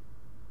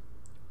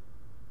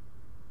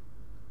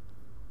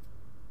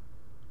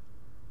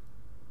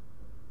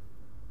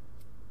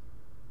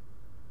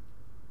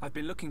 I've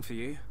been looking for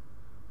you.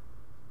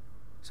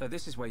 So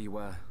this is where you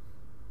were.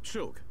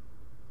 Shulk.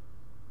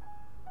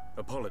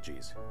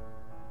 Apologies.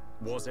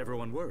 Was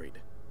everyone worried?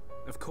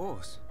 Of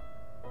course.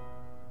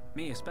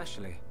 Me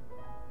especially.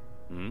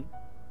 Hmm?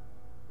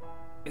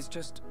 It's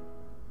just...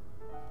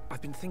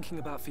 I've been thinking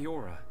about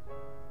Fiora.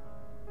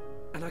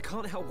 And I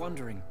can't help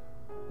wondering.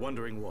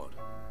 Wondering what?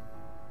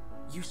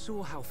 You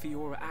saw how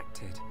Fiora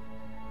acted.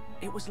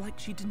 It was like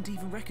she didn't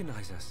even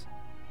recognize us.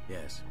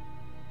 Yes.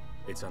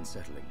 It's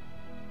unsettling.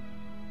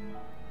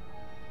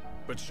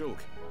 But Shulk,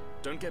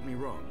 don't get me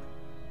wrong.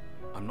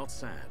 I'm not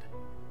sad.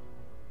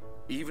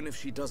 Even if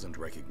she doesn't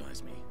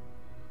recognize me,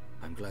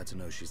 I'm glad to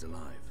know she's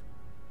alive.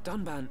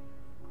 Dunban...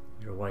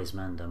 You're a wise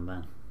man,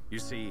 Dunban. You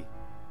see,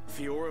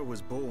 Fiora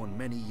was born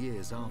many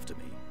years after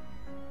me.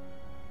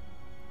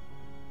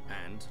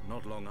 And,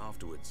 not long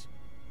afterwards,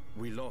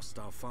 we lost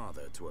our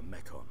father to a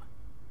Mechon.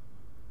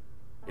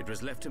 It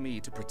was left to me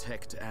to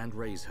protect and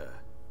raise her,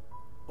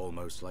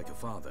 almost like a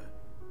father.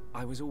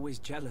 I was always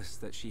jealous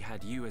that she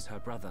had you as her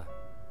brother.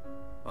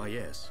 Ah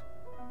yes.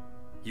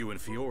 You and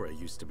Fiora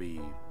used to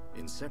be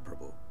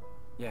inseparable.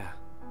 Yeah.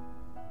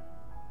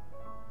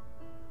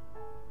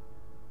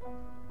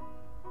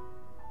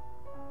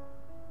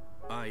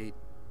 I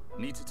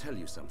need to tell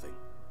you something.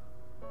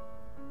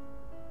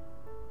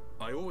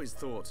 I always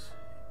thought,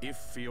 if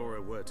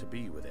Fiora were to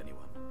be with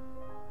anyone,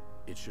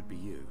 it should be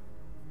you.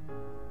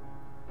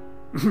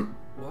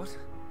 What?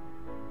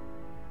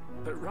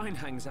 But Ryan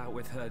hangs out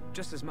with her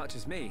just as much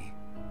as me.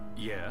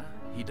 Yeah,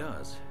 he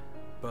does.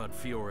 But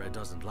Fiora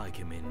doesn't like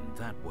him in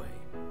that way.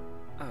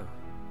 Oh.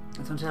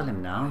 Don't tell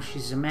him now,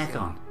 she's a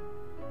Mechon.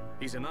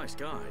 He's a nice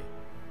guy.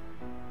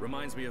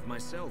 Reminds me of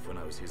myself when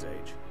I was his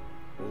age.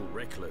 All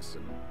reckless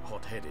and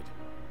hot-headed.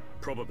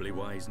 Probably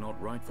why he's not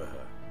right for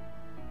her.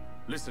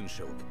 Listen,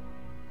 Shulk.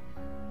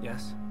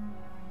 Yes?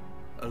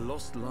 A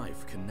lost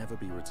life can never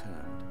be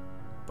returned.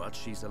 But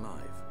she's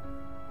alive.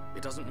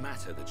 It doesn't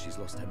matter that she's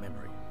lost her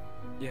memory.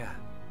 Yeah.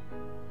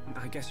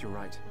 I guess you're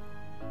right.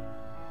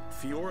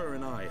 Fiora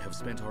and I have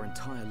spent our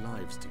entire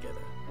lives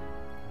together.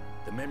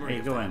 The memory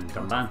of that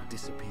can't have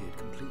disappeared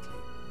completely.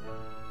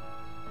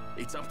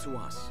 It's up to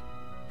us.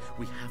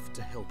 We have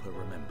to help her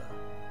remember.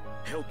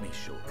 Help me,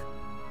 Shulk.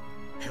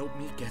 Help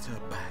me get her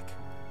back.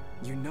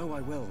 You know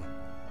I will.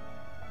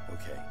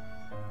 Okay.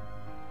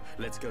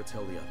 Let's go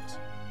tell the others.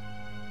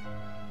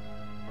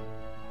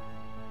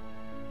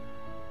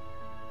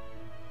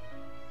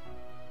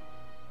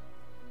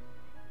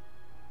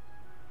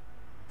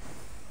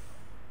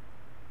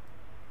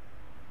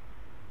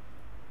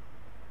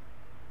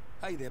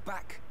 Hey, they're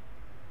back.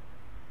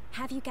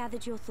 Have you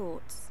gathered your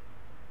thoughts?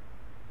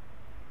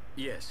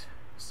 Yes.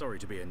 Sorry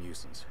to be a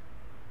nuisance.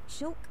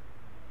 Shulk?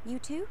 You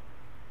too?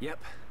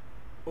 Yep.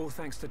 All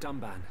thanks to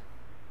Dunban.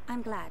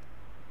 I'm glad.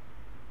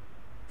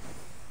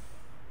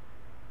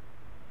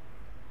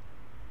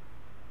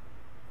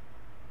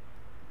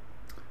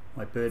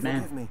 White Bird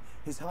Man. Forgive me.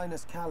 His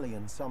Highness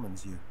Callian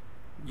summons you.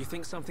 You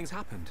think something's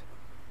happened?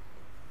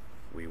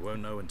 We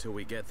won't know until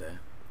we get there.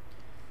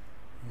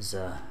 His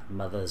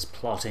mother's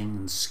plotting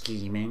and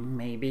scheming,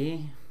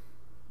 maybe?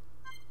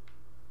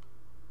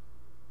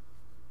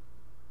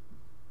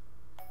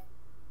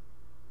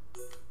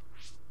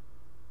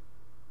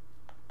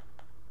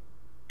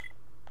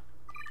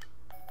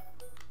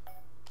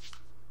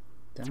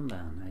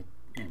 Dunban,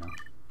 you know,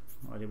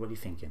 what are you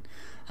thinking?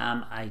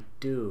 I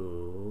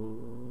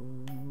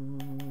do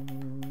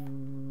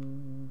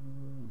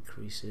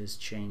increases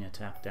chain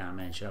attack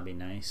damage. That'll be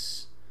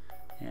nice.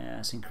 Yeah,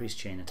 let's increase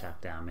chain attack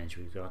damage.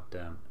 We've got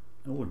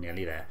oh,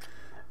 nearly there.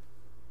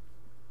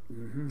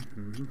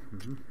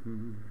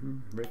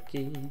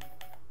 Ricky,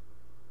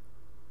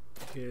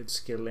 good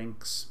skill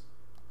links.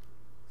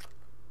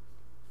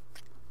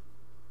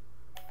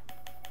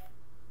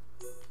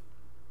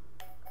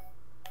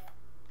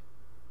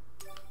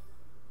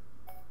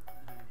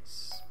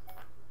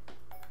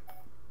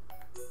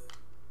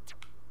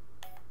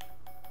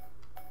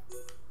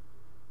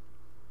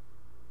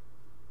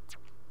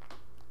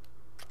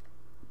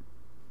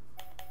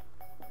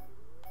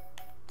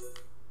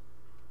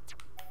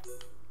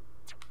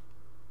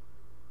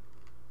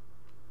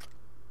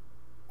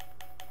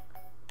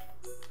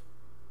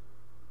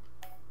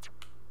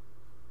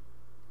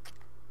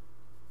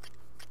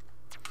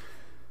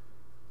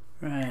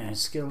 Right,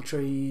 skill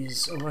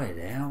trees. Oh, wait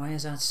there. Why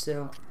is that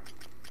still?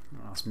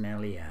 Oh, it's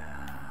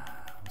Melia.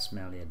 What's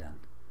Melia done?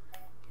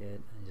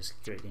 Good. And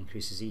just greatly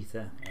increases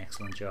ether.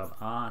 Excellent job.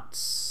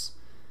 Arts.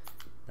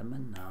 The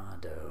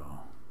Monado.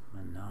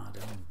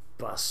 Monado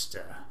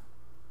Buster.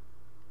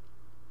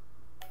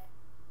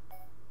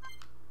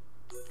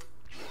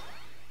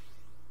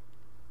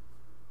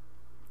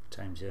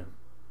 Time to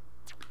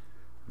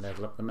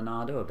level up the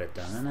Monado a bit,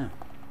 don't I know?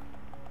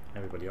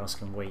 Everybody else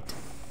can wait.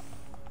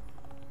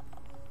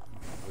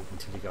 Wait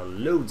until you got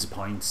loads of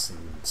points and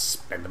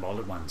spend them all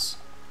at once.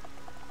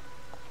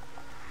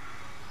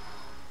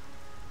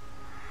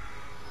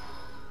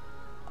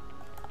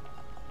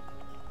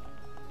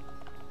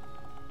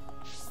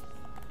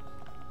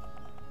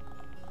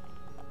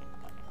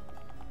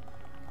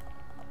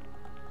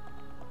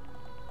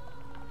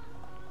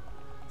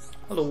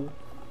 Hello.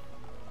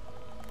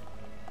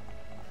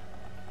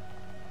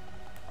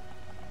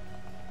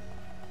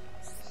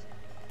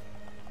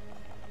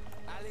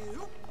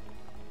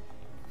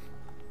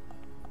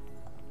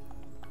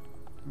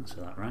 So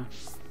that right.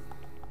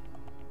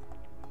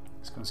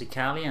 Let's go and see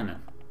Callian.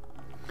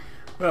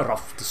 We're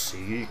off to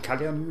see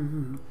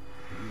Callian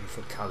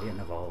for Callian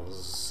of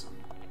Oz.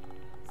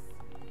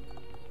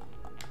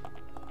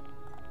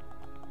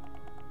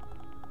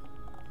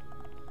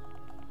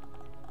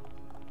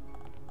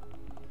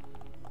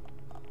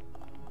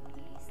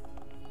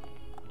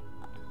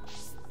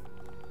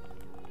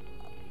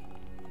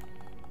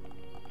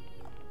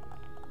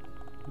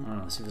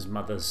 Oh, let's see if his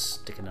mother's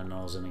sticking her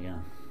nose in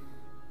again.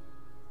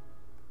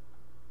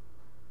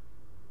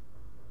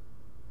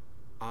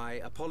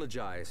 I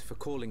apologize for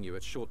calling you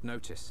at short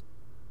notice.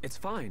 It's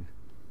fine.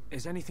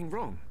 Is anything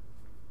wrong?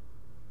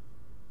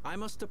 I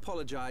must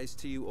apologize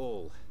to you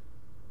all.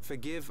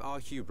 Forgive our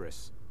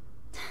hubris.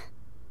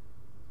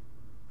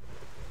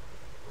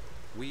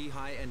 We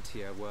High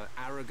Entia were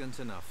arrogant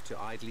enough to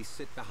idly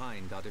sit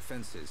behind our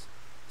defenses,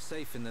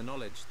 safe in the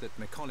knowledge that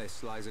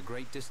Mechonis lies a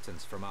great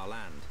distance from our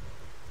land,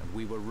 and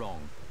we were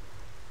wrong.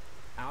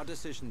 Our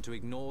decision to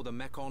ignore the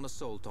Mechon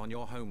assault on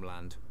your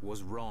homeland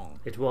was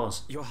wrong. It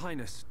was. Your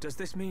Highness, does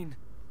this mean...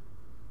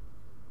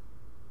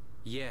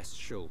 Yes,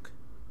 Shulk.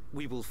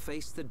 We will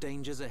face the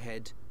dangers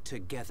ahead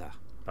together.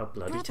 About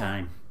bloody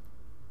time.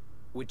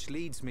 Which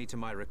leads me to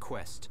my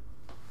request.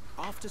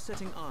 After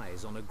setting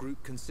eyes on a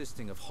group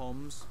consisting of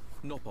Homs,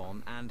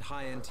 Nopon, and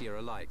High Entia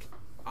alike,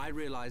 I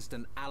realized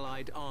an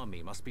allied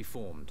army must be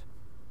formed.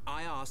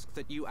 I ask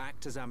that you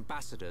act as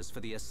ambassadors for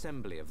the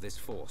assembly of this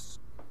force.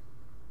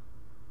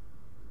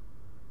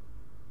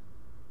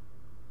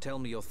 Tell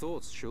me your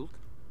thoughts, Shulk.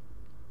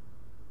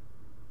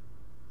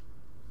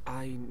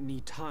 I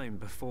need time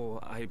before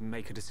I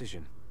make a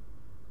decision.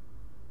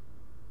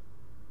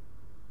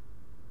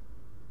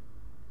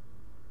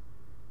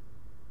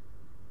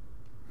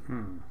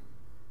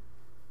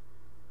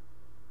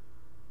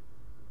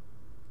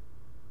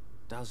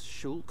 Does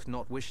Shulk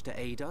not wish to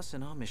aid us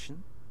in our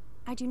mission?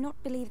 I do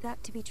not believe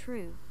that to be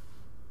true.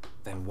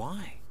 Then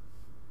why?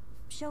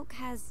 Shulk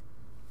has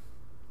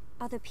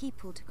other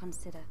people to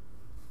consider.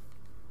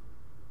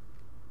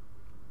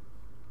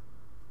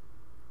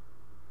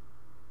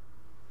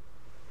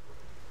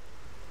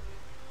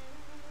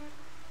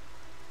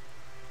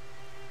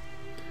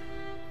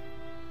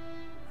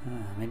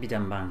 Maybe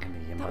Dunban can be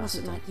the ambassador. That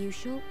wasn't like you,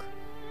 Shulk.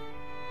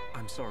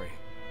 I'm sorry.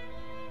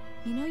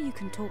 You know you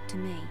can talk to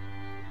me.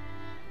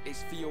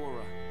 It's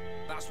Fiora.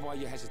 That's why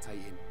you're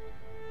hesitating.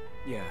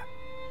 Yeah.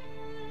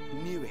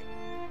 Knew it.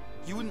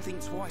 You wouldn't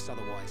think twice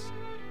otherwise.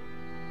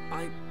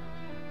 I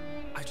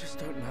just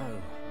don't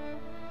know.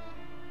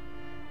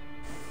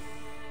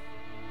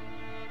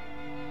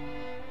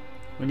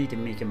 We need to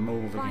make a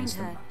move Find against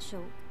her, them.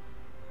 Shulk.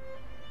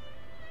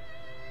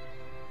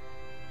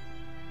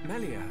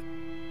 Melia,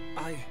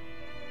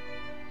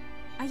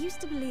 I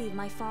used to believe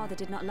my father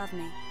did not love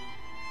me.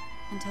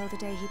 Until the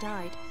day he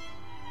died.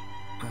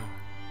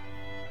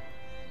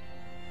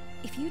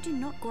 If you do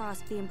not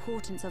grasp the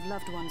importance of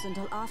loved ones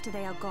until after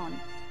they are gone,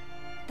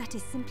 that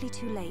is simply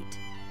too late.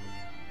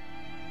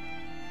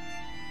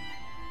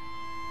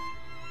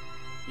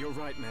 You're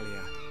right,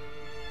 Melia.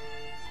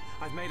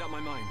 I've made up my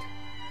mind.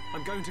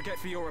 I'm going to get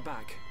Fiora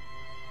back.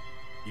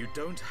 You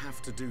don't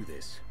have to do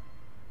this.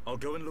 I'll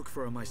go and look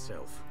for her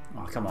myself.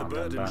 Oh, come on, the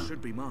burden Dunban.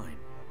 should be mine.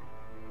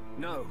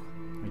 No.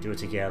 We do it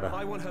together.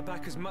 I want her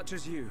back as much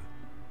as you.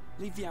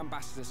 Leave the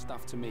ambassador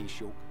stuff to me,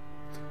 Shulk.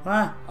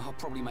 What? I'll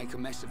probably make a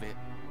mess of it.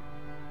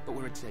 But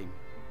we're a team.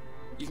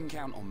 You can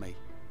count on me.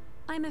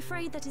 I'm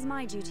afraid that is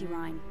my duty,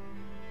 Rein.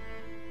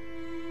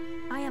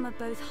 I am of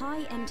both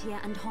High Entia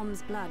and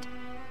Hom's blood.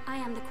 I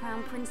am the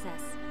Crown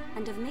Princess,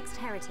 and of mixed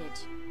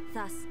heritage.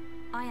 Thus,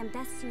 I am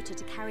best suited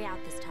to carry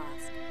out this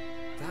task.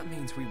 That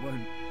means we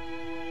won't...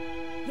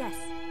 Yes.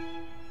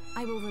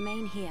 I will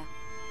remain here.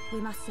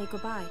 We must say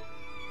goodbye.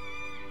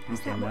 Is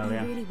Okay, that what you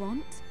Melia. really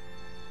want?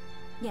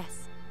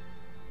 Yes.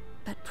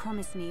 But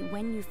promise me,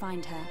 when you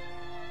find her,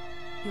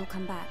 you'll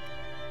come back.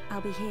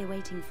 I'll be here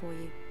waiting for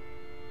you.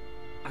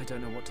 I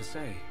don't know what to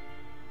say.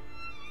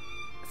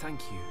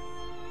 Thank you.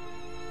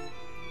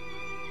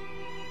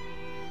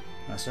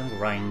 I think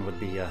Ryan would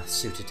be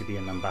suited to be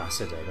an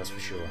ambassador, that's for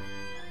sure.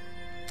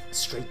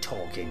 Straight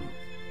talking,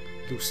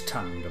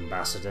 loose-tongued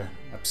ambassador,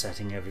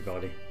 upsetting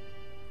everybody.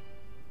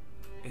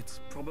 It's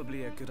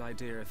probably a good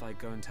idea if I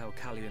go and tell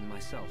Callian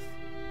myself.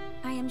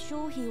 I am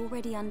sure he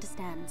already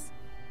understands.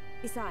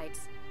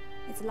 Besides,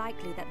 it's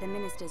likely that the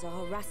ministers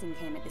are harassing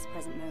him at this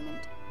present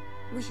moment.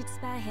 We should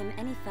spare him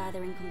any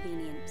further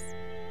inconvenience.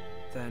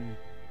 Then...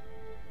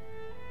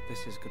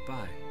 this is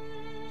goodbye.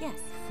 Yes.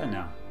 For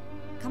now.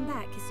 Come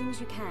back as soon as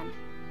you can.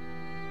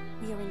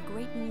 We are in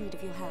great need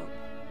of your help.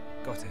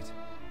 Got it.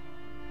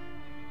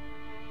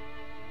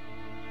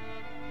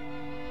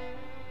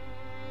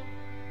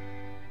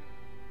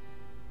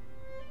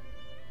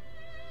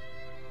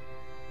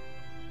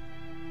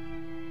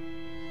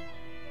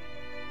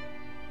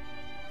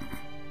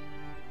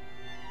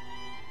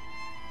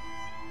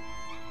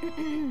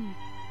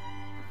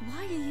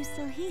 Why are you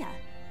still here?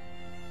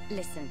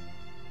 Listen,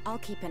 I'll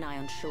keep an eye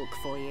on Shulk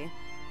for you.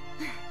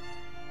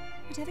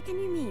 Whatever can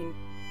you mean?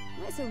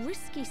 Well, it's a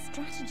risky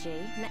strategy,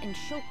 letting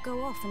Shulk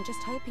go off and just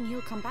hoping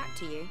he'll come back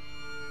to you.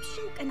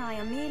 Shulk and I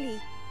are merely...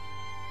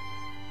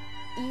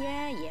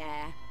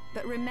 Yeah.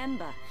 But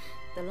remember,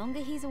 the longer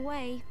he's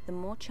away, the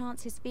more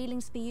chance his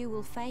feelings for you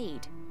will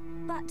fade.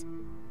 But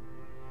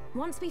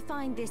once we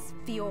find this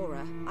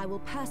Fiora, I will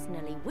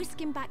personally whisk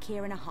him back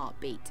here in a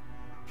heartbeat.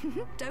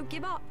 Don't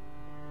give up.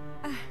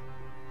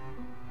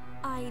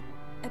 I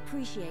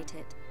appreciate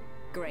it.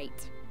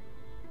 Great.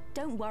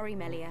 Don't worry,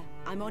 Melia.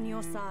 I'm on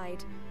your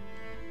side.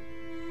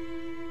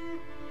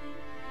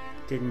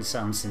 Didn't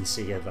sound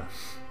sincere, though.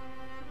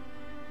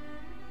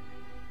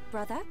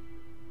 Brother?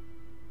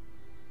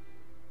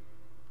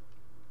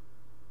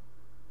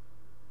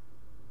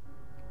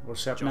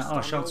 What's up Just now? Oh,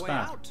 on your Shulk's way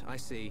back. out, I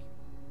see.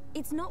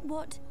 It's not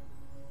what...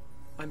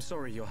 I'm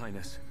sorry, Your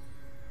Highness.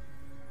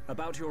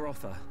 About your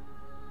offer.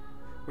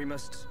 We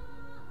must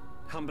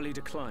humbly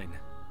decline.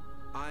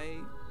 I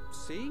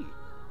see.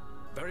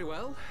 Very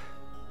well.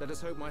 Let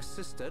us hope my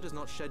sister does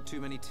not shed too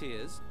many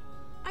tears.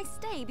 I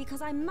stay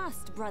because I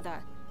must,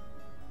 brother.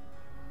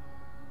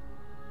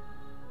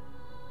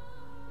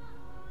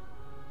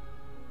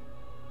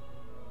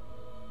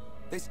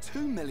 There's 2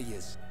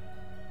 Melias.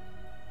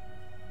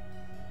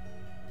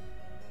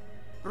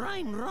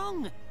 Rein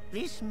wrong.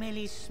 This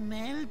Melie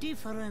smell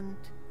different.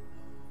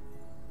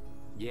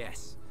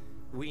 Yes.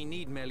 We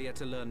need Melia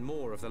to learn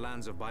more of the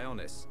lands of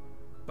Bionis.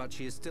 But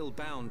she is still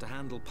bound to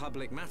handle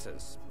public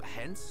matters.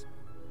 Hence,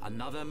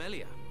 another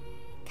Melia.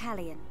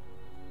 Callian.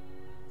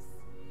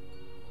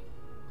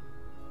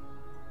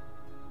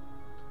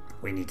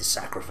 We need to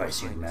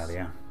sacrifice you,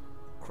 Melia.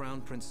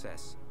 Crown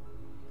Princess.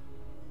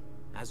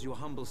 As your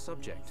humble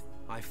subject,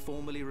 I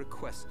formally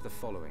request the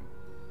following.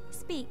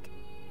 Speak.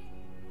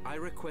 I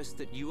request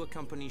that you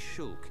accompany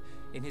Shulk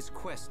in his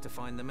quest to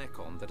find the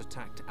Mechon that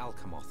attacked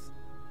Alcamoth.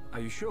 Are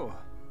you sure?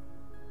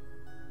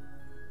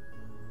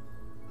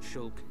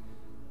 Shulk,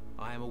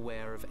 I am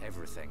aware of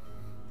everything.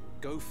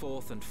 Go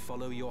forth and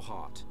follow your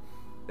heart.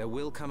 There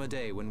will come a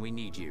day when we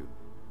need you,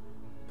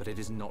 but it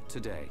is not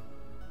today.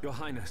 Your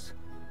Highness,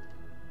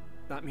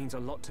 that means a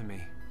lot to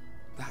me.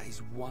 That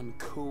is one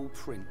cool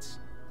prince.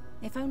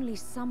 If only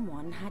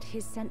someone had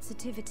his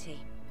sensitivity.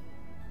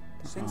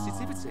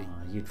 Sensitivity?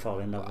 Oh, you'd fall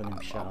in love with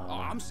him, Charlotte.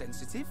 I'm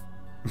sensitive.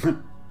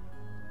 The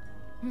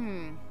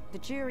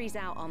jury's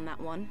out on that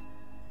one.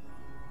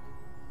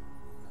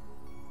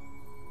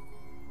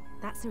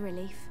 That's a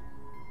relief.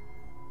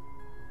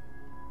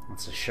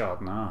 That's a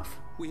shot and a half.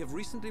 We have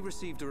recently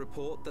received a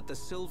report that the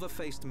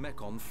silver-faced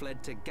Mechon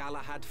fled to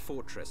Galahad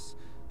Fortress,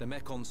 the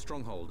Mechon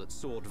stronghold at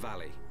Sword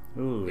Valley.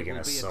 Ooh, we it got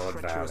will a be Sword a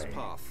treacherous Valley.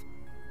 path.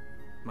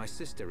 My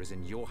sister is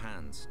in your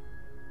hands.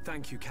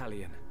 Thank you,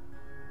 Callian.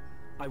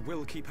 I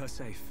will keep her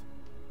safe.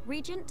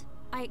 Regent,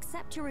 I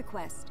accept your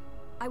request.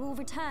 I will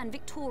return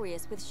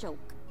victorious with Shulk.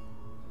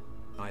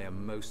 I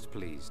am most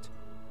pleased.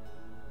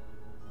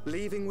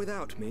 Leaving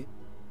without me?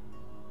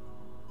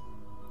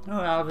 Oh,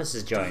 Alvis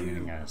is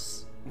joining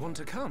us. Want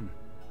to come?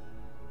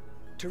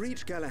 To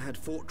reach Galahad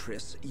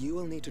Fortress, you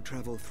will need to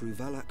travel through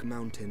Valak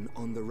Mountain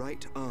on the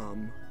right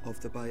arm of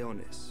the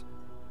Bionis.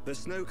 The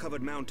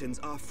snow-covered mountains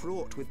are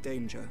fraught with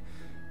danger.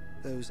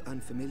 Those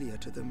unfamiliar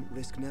to them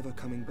risk never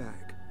coming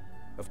back.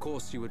 Of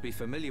course you would be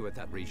familiar with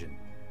that region.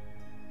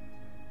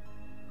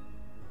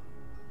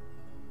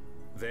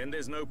 Then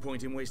there's no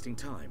point in wasting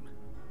time.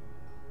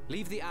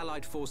 Leave the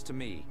Allied force to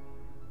me.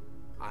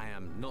 I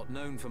am not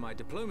known for my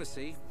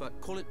diplomacy, but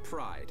call it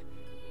pride.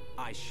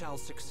 I shall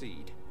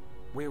succeed.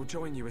 We'll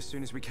join you as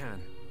soon as we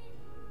can.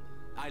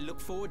 I look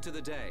forward to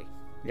the day.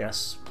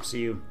 Yes, see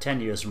you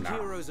 10 years from now.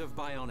 Heroes of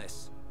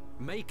Bionis,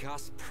 make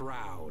us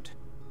proud.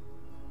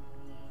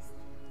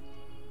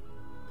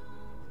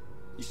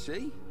 You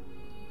see?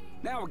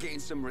 Now we're getting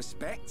some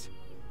respect.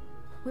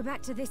 We're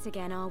back to this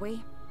again, are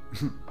we?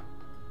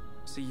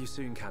 See you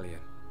soon, Callian.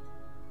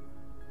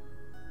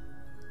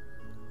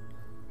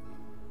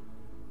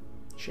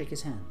 Shake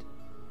his hand.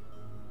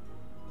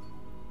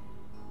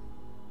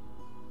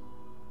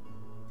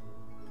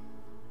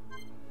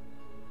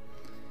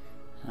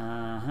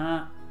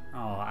 Uh-huh.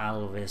 Oh,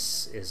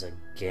 Alvis is a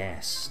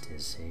guest,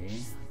 is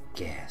he?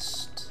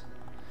 Guest.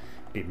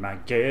 Be my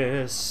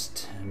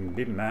guest,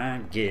 be my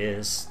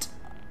guest.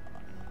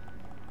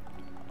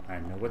 I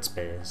know what's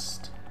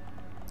best.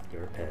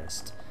 You're a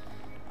pest.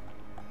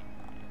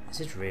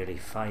 Is it really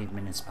 5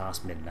 minutes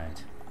past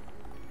midnight?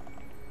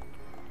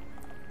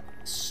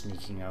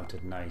 Sneaking out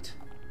at night.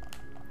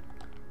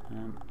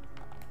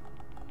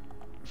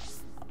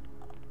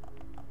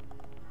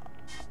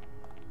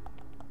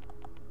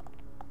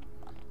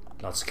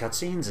 Lots of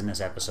cutscenes in this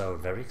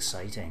episode. Very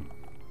exciting.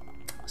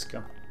 Let's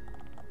go.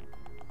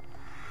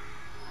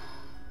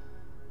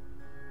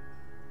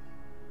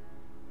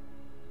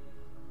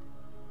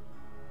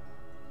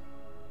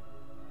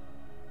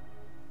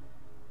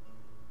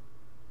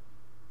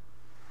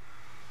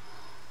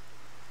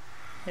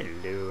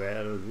 Hello,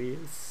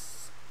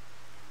 Elvis.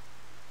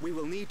 We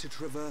will need to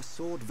traverse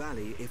Sword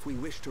Valley if we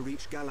wish to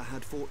reach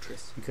Galahad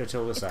Fortress. You could have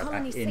told us If that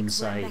Colony 6 were in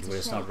inside better where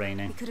it's not shape,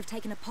 raining. We could have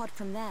taken a pod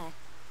from there.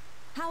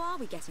 How are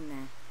we getting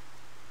there?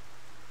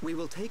 We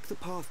will take the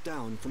path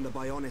down from the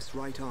Bionis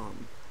right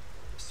arm.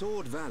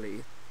 Sword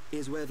Valley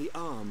is where the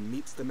arm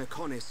meets the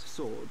Mechonis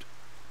sword.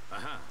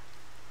 Aha.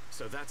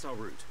 So that's our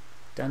route.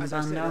 Done As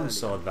I said down earlier,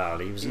 Sword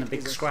Valley. He was in a it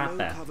big is scrap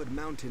there. snow-covered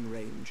mountain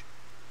range,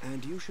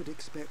 and you should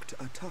expect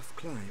a tough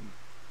climb.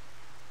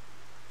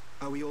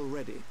 Are we all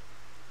ready?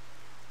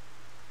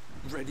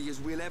 Ready as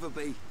we'll ever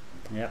be.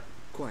 Yep.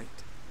 Quite.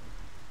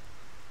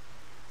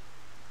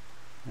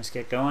 Let's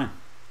get going.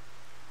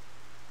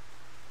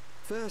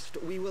 First,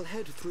 we will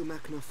head through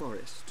Machna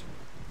Forest.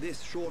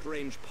 This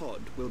short-range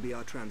pod will be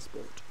our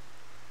transport.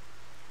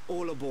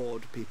 All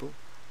aboard, people.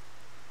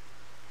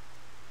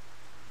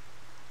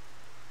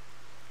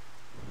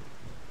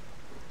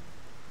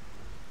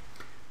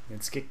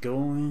 Let's get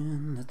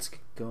going, let's get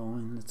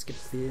going, let's get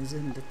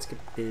busy, let's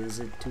get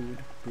busy, to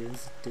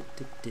the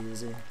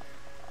busy.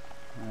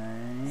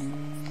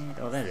 Right.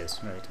 Oh, that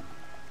is, right.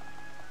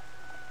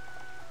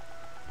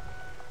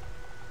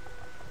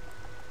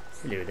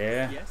 Hello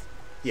there. Yes?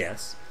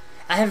 Yes.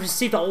 I have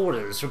received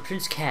orders from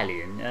Prince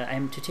Callian. I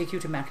am to take you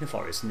to Machna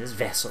Forest in this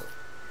vessel.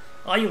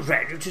 Are you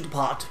ready to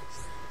depart?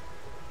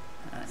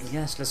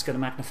 Yes, let's go to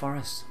Machna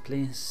Forest,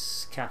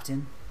 please,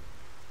 Captain.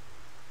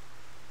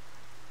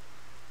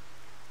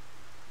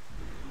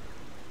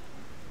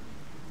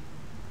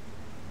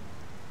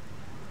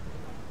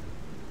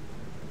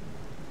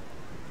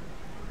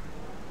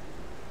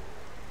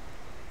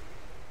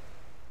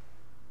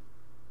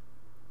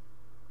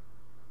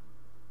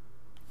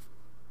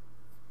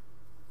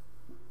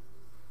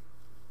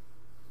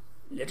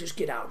 Let us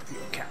get out of here,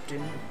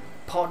 Captain.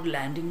 Pod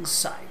landing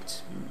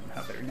site.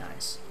 How very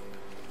nice.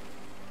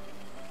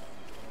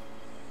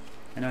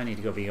 I know I need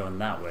to go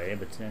beyond that way,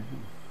 but...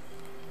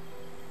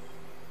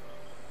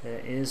 There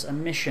is a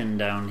mission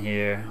down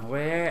here.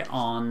 Where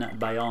on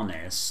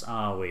Bionis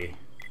are we?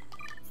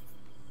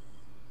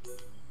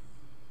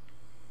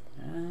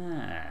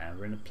 Ah,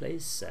 we're in a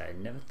place I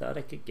never thought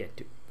I could get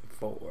to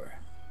before.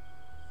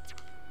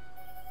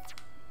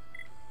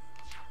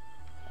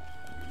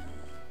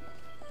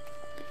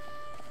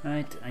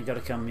 Right, I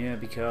gotta come here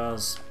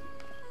because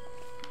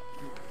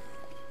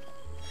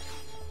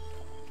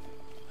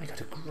I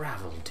got a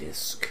gravel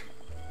disc.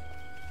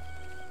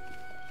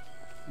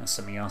 That's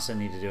something else I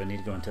need to do. I need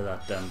to go into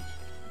that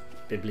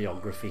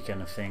bibliography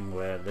kind of thing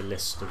where the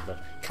list of the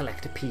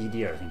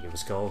Collectopedia, I think it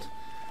was called.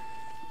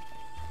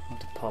 I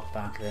want to pop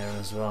back there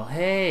as well.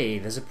 Hey,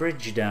 there's a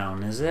bridge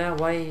down, is there?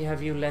 Why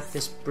have you let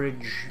this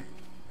bridge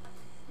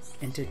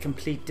into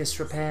complete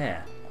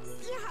disrepair?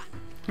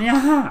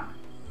 Yeah.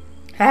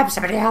 Help,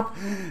 somebody help!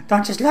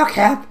 Don't just look,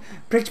 help!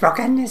 Bridge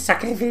broken, it's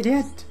okay,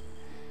 idiot!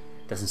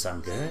 Doesn't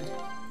sound good.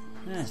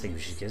 I think we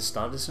should get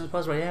started as soon as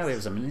possible. Yeah, we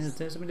have something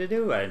to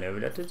do. I know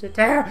that to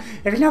there.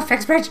 If you know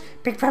fix bridge,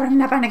 big problem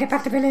not trying to get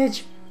back to the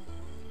village.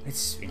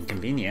 It's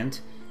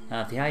inconvenient.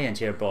 If the high end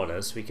here brought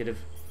us, we couldn't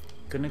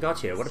have got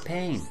here. What a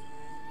pain.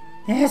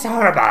 It's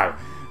horrible.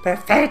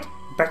 But fate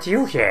brought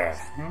you here.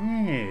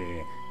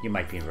 You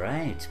might be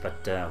right,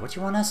 but what do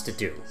you want us to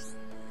do?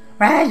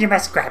 Well, you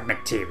must grab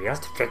materials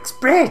to fix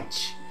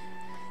bridge.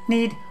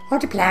 Need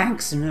wood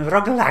planks and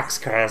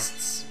rogalax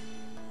crests.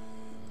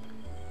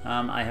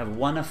 I have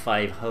 1 of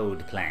 5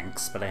 hoed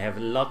planks, but I have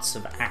lots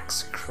of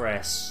axe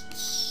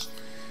crests.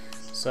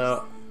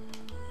 So,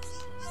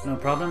 no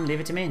problem, leave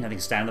it to me. Nothing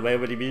can stand in the way.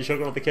 Would you be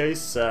sugar of the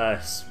case?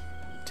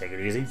 Take it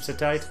easy, sit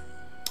tight.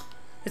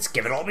 Let's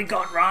give it all we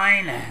got,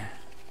 Ryan.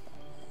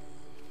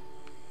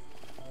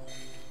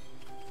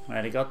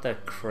 Right, I got the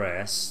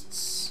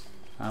crests.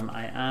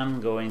 I am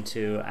going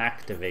to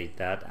activate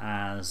that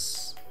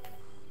as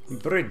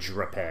bridge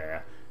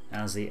repair,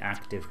 as the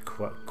active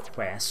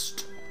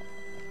quest.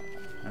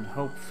 And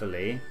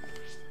hopefully,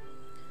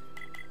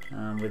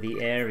 with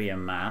the area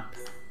map,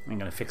 I'm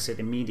going to fix it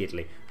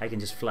immediately. I can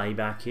just fly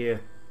back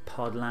here.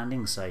 Pod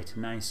landing site.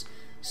 Nice.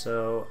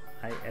 So,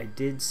 I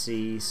did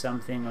see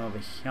something over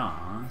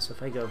here. So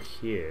if I go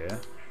here,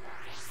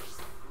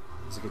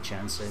 there's a good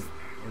chance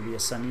it'll be a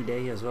sunny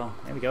day as well.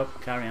 There we go.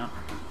 Carry on.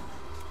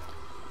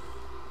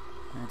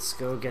 Let's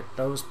go get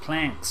those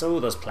planks. Oh,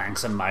 those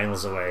planks are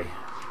miles away.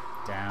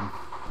 Damn.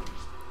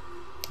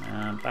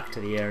 Back to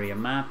the area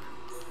map.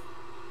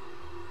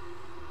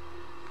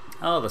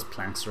 Oh, those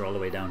planks are all the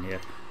way down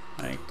here.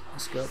 Right,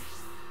 let's go.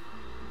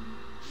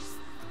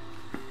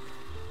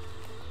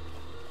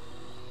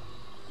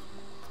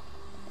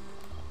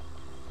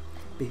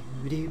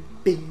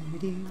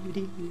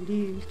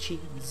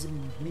 Cheese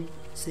and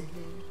music.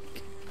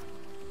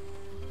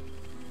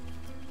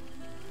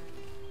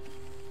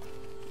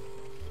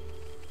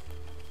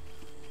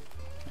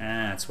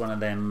 Ah, it's one of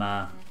them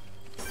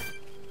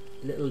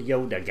little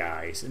Yoda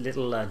guys,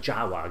 little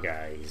Jawa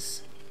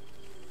guys.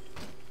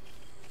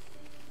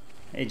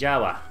 Hey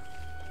Jawa,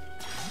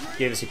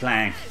 give us your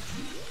plank.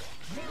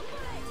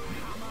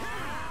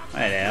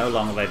 Right, how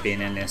long have I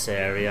been in this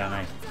area?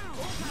 And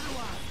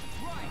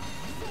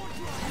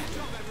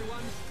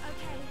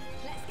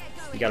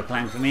you got a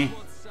plank for me?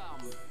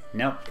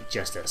 Nope,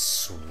 just a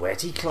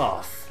sweaty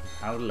cloth.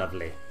 How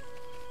lovely.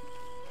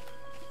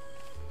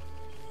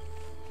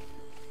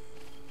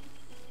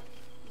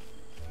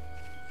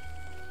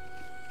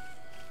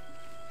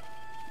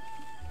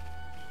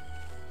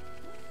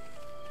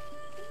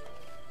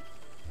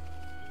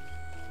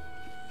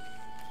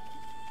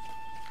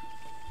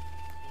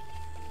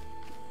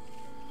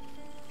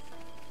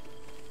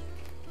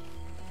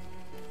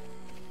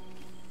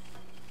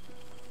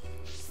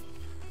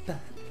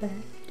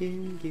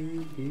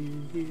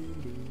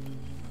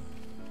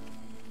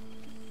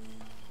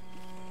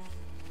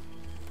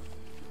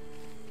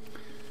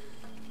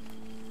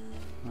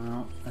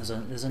 Well,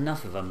 there's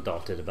enough of them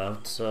dotted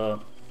about,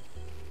 so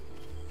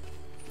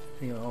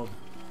you know,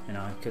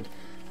 I could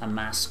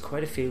amass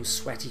quite a few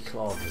sweaty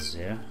cloths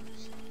here.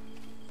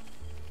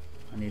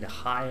 I need a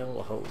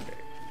Heil holder.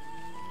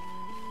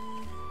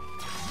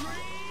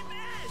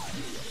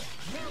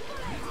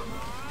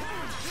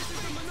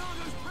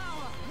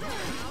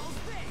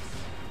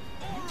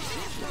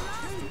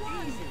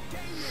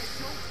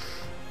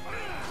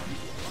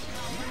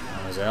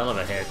 That was a hell of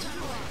a hit.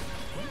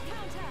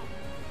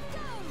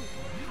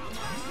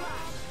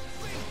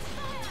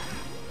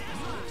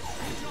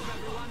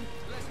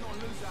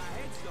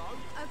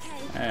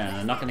 And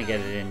I'm not going to get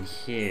it in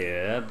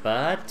here,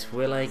 but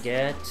will I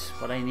get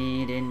what I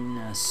need in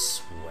a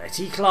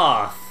sweaty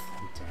cloth?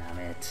 Damn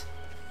it.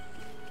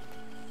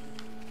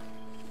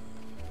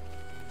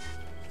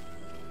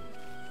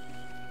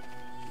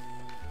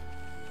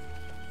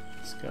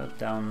 Let's go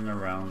down and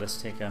around.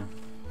 Let's take a...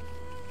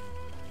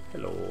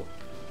 Hello.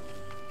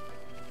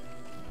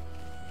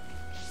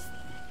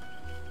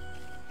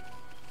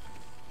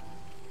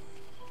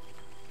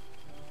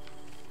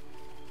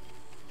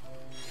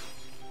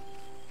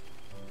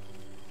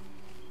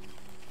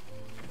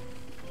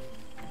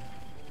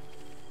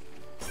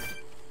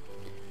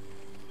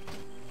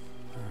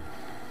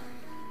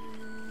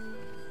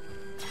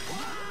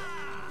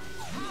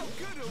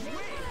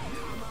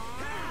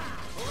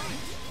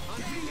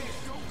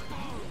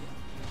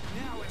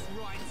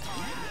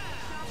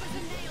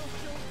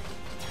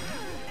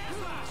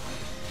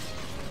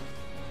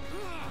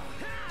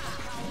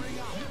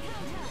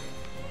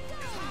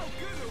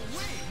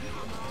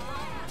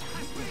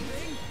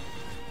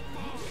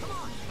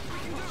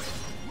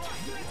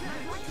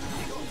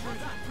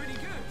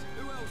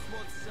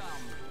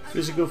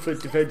 Physical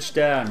foot defense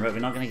down. Right, we're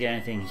not going to get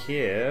anything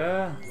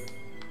here.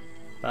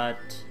 But...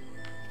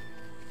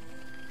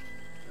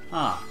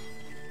 ah.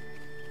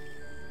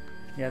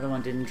 The other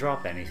one didn't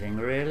drop anything,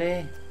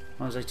 really?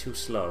 Or was I too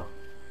slow?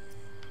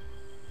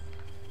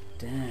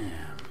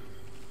 Damn.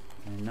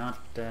 I'm not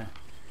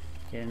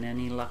getting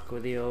any luck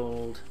with the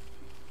old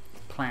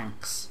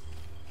planks.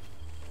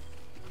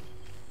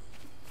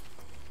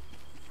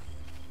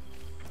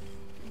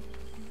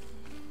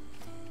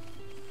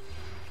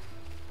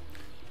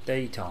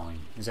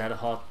 Daytime. Is that a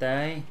hot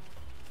day?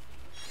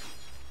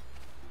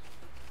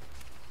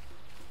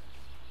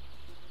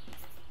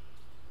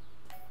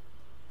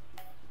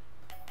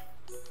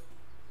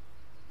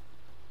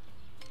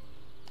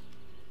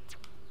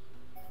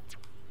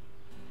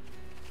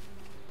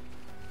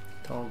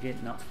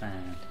 Target not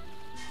found.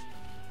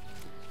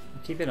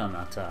 I'll keep it on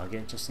that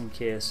target just in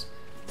case,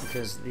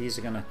 because these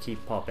are gonna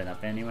keep popping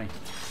up anyway.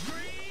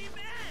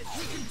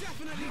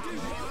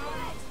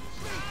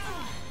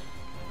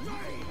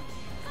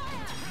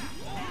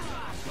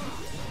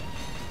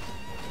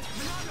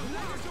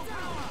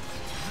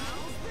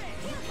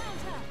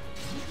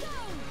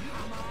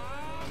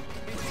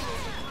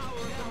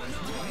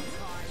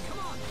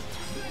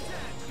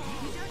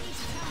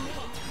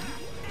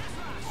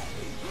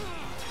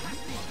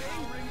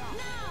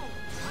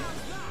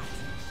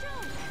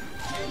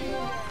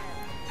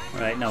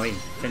 Right, now we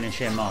finish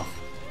him off.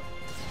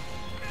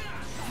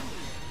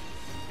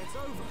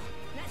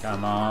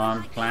 Come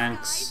on,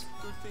 planks.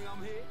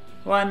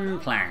 1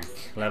 plank.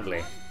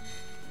 Lovely.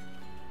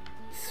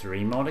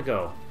 3 more to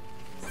go.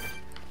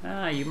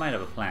 Ah, you might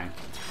have a plank.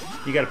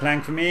 You got a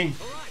plank for me?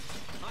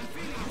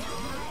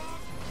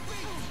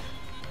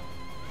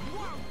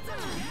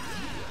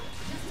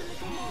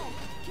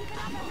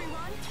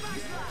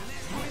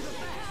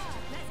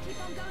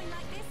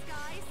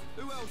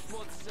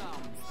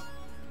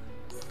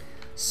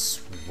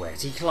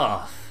 Sweaty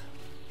cloth.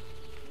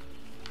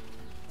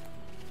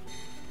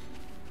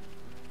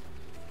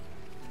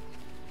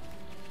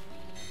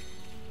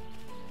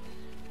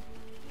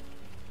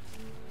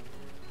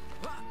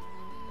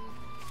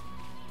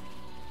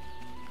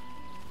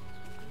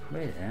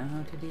 Wait,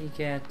 how did he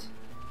get...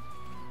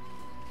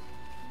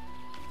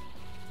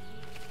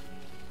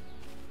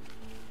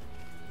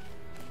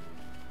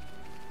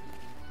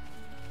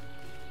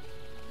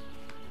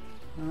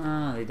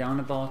 ah, they're down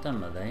the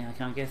bottom, are they? I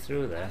can't get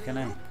through there, can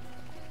I?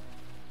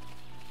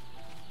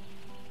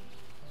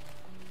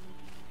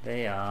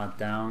 They are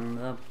down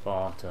the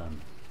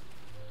bottom.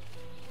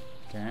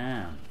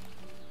 Damn.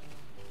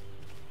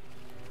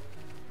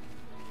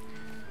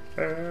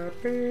 I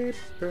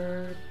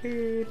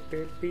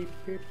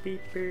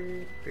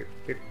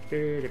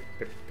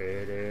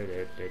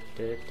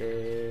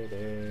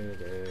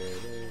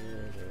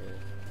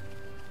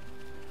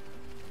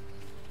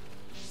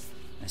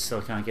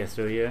still can't get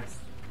through here.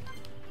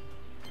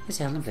 It's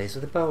held in place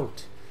with a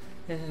bolt.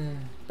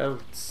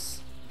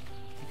 Bolts.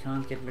 You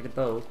can't get rid of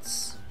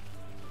bolts.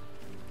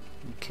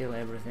 And kill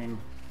everything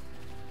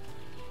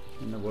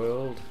in the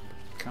world,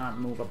 but can't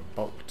move a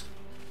bolt.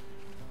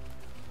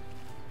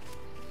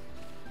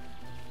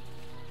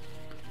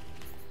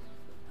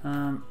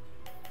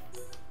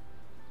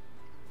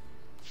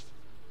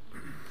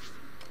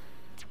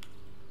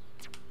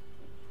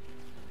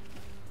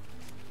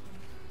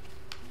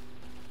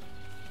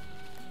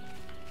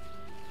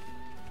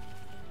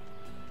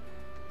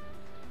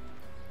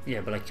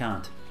 Yeah, but I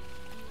can't.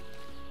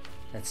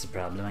 That's the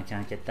problem, I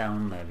can't get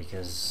down there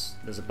because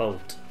there's a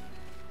bolt.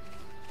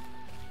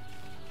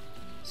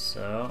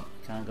 So,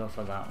 can't go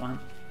for that one.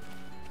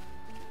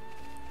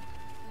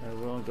 I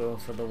will go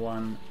for the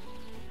one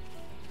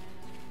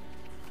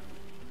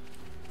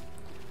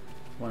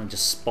that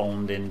just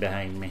spawned in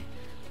behind me.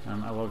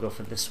 I will go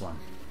for this one.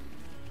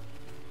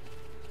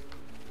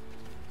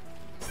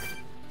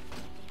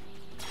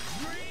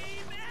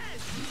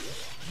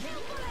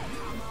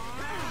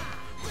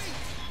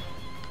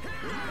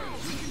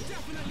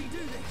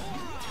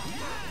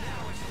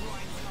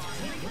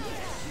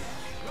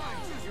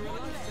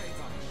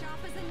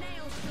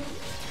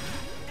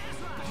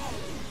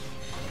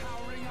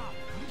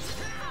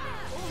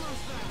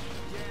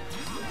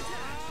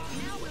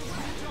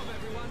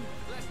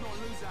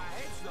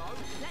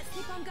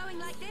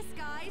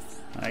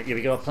 Alright, here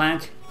we go, a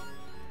plank.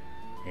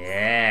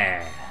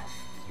 Yeah,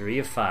 3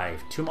 of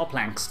 5. 2 more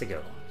planks to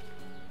go.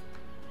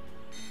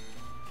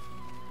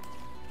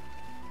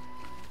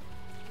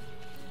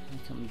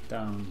 Come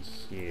down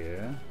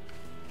here.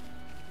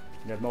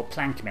 We have more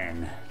plank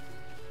men.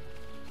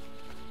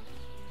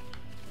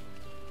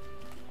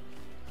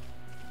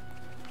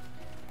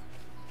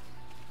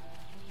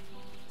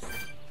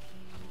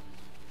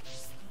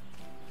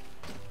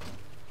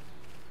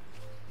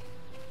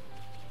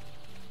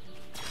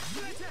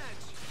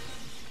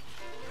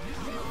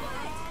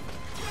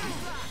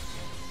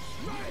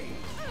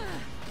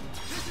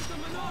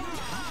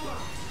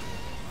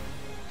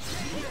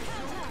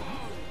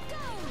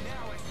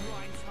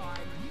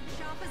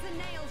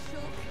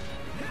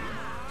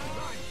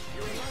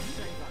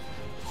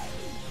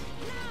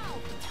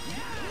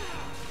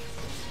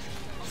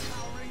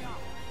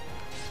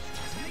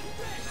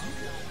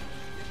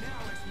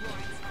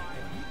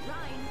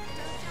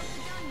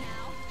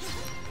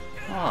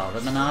 Oh,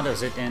 the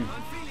Monado's it in.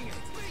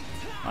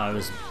 I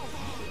was...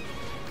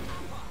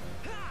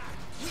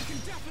 We can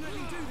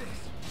definitely do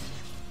this.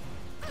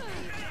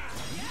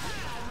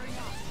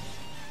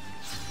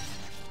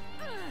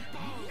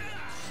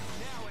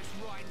 Now it's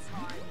right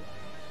time.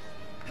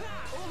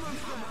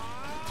 Almost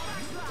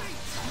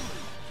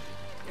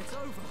it's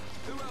over.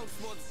 Who else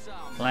wants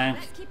some? Plank.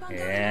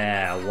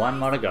 Yeah, one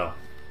more to go.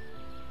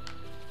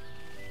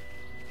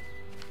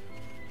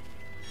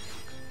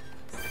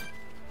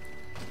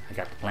 I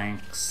got the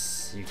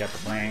planks. You got the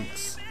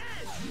planks.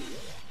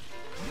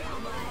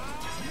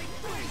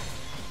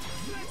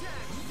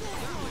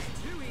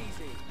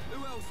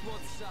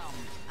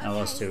 That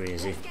was too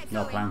easy.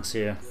 No planks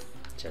here.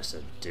 Just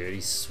a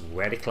dirty,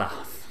 sweaty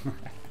cloth.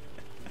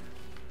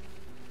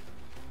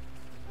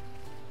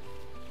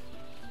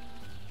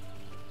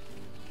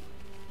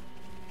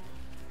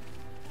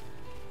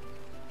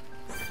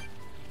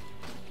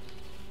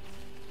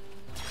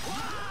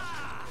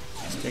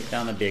 Let's take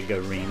down a big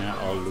arena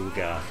or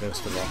Lugar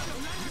first of all.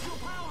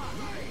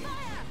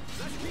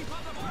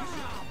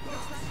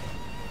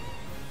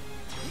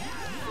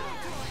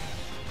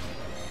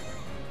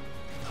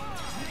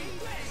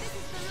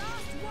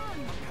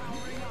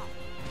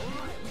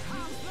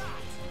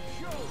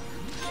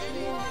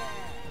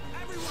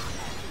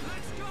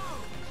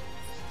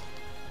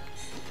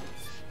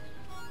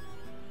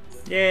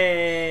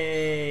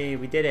 Yay!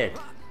 We did it!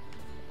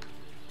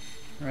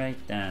 Right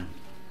then.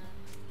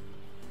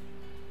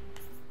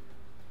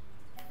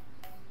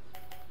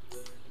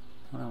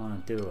 What I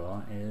want to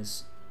do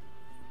is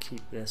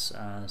keep this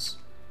as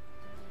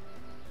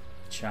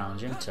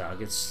challenging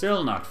target.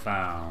 Still not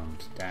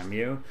found, damn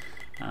you.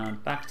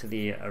 Back to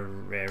the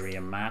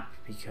area map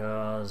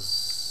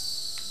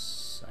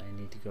because I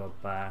need to go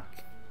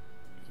back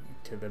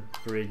to the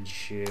bridge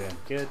here.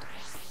 Good.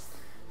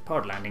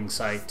 Port landing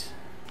site.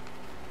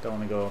 Don't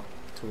want to go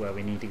to where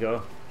we need to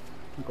go.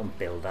 I'm going to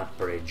build that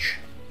bridge.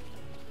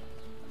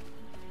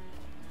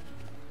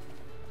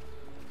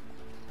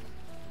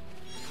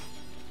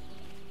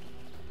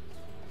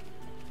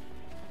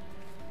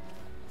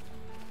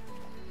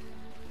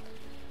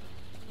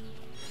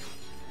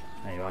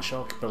 There you are,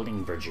 Shulk,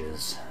 building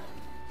bridges.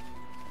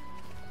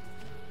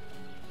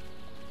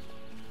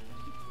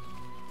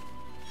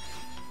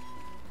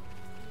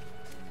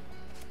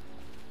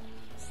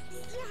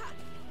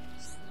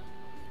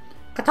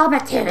 Got all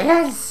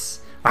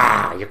materials!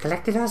 Wow, you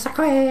collected those so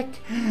quick!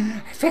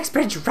 Fix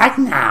bridge right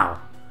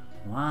now!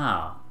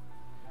 Wow.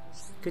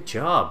 Good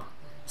job.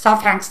 So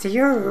thanks to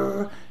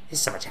you!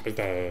 It's so much happy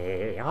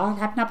day. All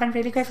happened up and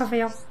really grateful for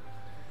you.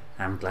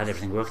 I'm glad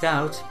everything worked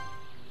out.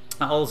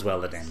 All's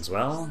well that ends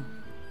well.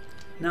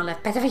 No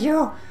left better for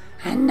you.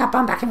 And up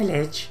on back in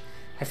village.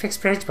 I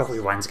fixed bridge, but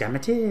we once got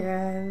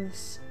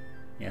materials.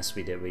 Yes,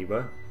 we did, we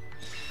were.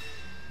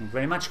 Thank you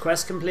very much.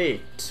 Quest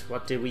complete.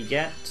 What did we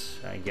get?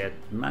 I get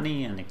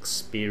money and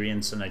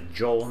experience and a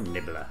jaw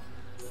nibbler.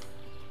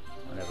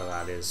 Whatever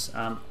that is.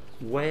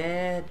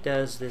 Where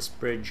does this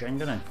bridge... I'm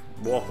gonna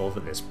walk over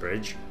this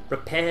bridge.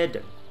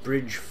 Repaired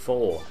bridge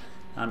 4.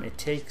 It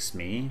takes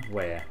me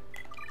where?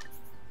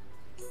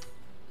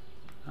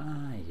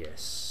 Ah,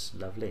 yes.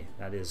 Lovely.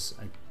 That is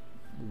a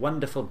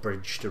wonderful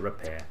bridge to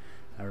repair.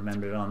 I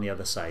remember it on the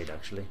other side,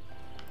 actually.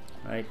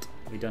 Right.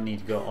 We don't need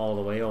to go all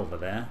the way over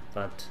there,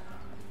 but...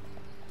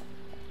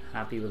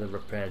 happy with a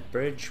repaired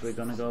bridge. We're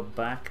gonna go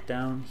back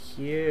down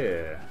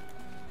here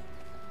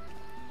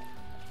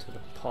to the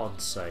pod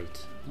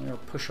site. We'll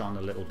push on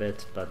a little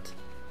bit, but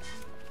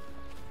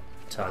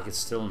target's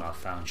still not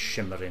found.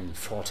 Shimmering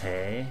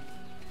Forte.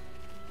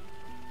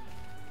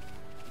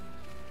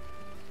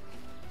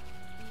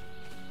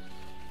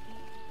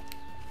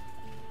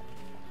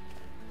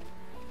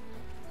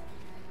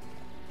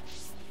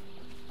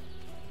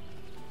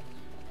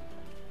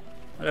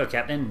 Hello,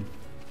 Captain.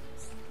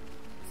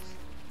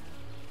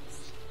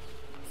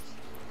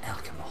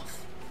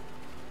 Alchemoth.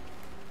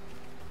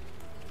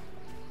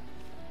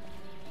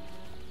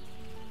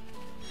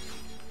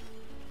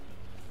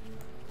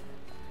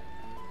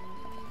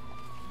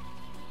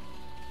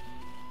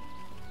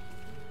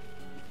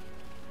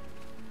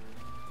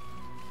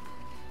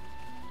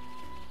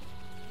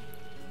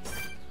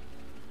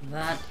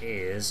 That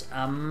is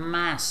a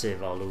massive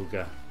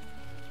Oluga.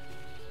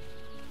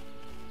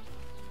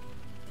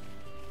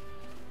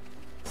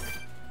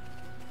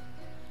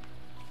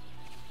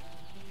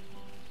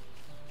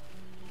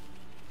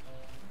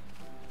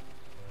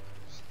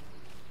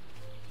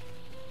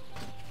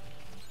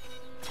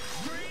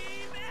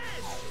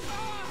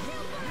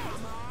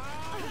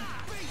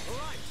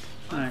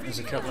 Alright, there's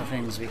a couple of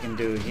things we can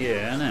do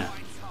here, isn't it?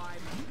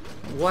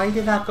 Why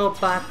did that go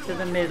back to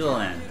the middle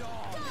then?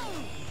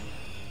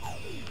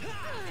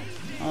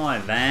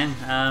 Alright then,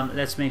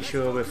 let's make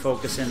sure we're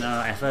focusing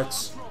our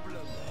efforts.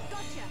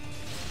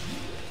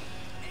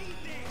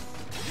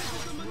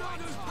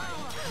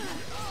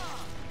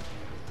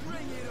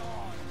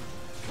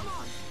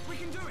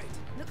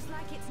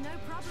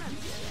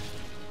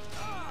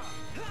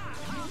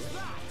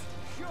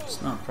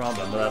 It's not a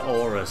problem, but that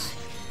aura's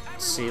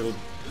sealed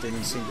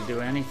didn't seem to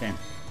do anything.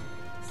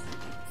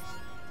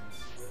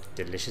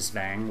 Delicious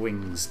Vang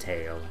Wings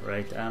tail.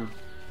 Right,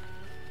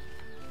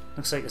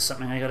 looks like there's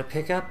something I gotta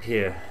pick up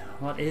here.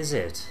 What is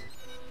it?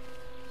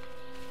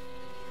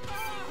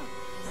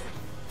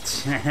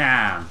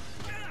 Damn.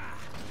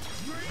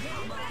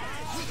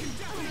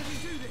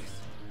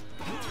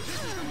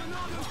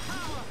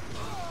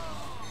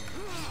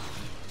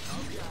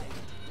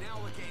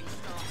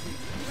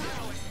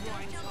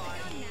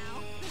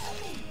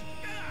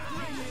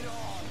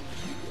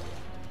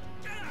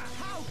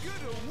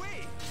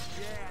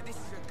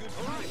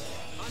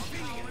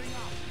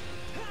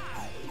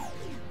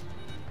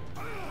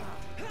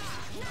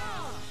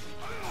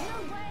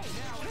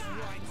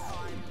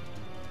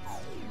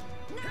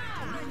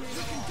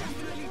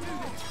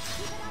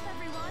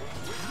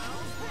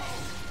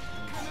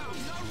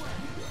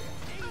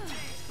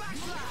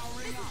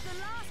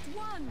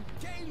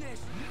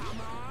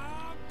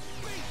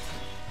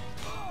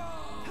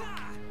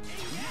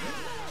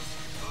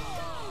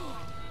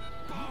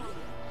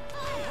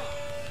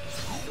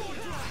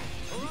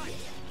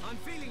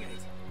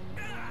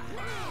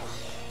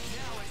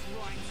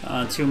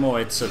 Two more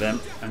hits of him,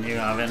 and you're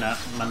having a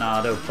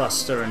Monado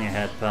buster in your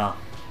head, pal.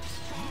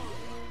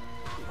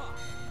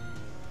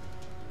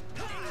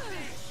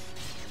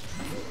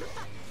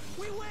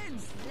 We win.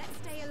 Let's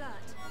stay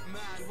alert.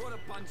 Man, what a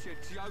bunch of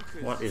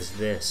jokers. What is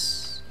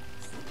this?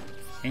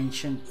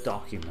 Ancient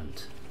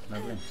document.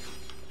 Lovely.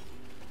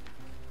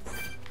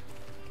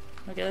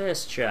 Look at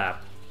this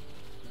chap.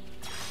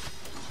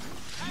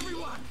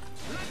 Everyone,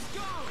 let's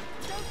go.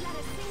 Don't let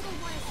a single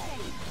one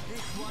escape.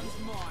 This one's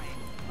mine.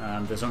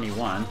 There's only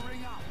one.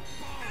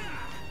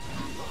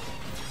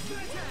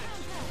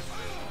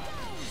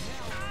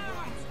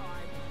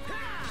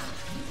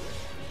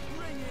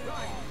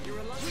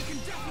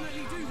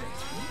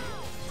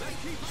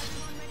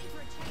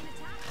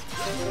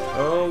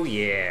 Oh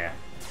yeah.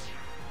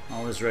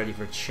 Always ready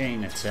for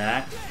chain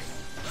attack.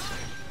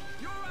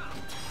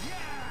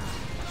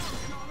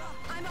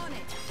 I'm on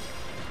it.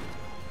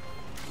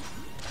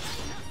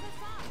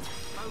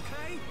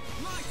 Okay,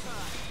 my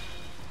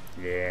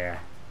turn. Yeah.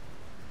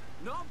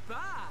 Not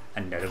bad.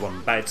 Another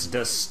one bites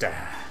dust.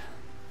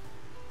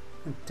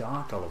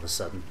 Dark all of a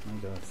sudden. Oh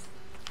my god.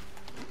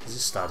 Because it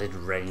started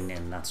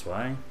raining, that's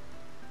why.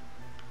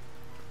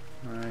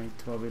 Right,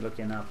 what are we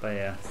looking at by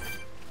here?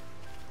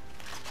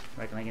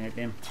 Reckon I can hit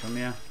him from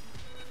here.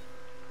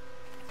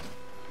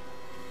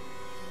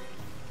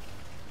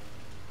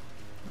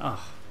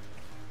 Oh,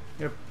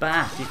 you're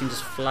back. You can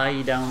just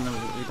fly down the. You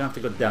don't have to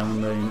go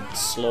down the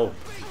slope.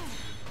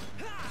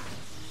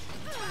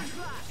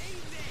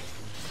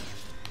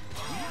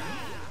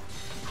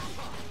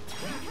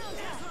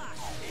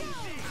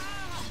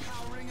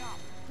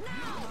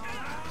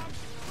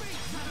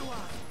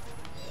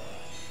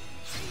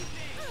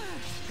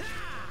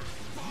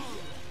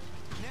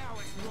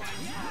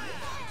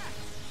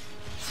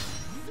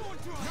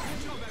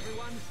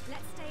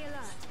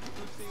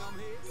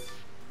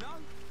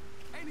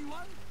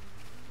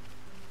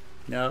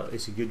 No,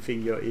 it's a good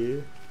thing you're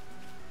here.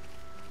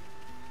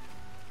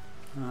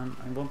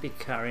 I won't be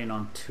carrying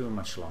on too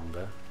much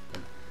longer,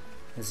 but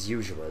as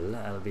usual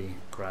I'll be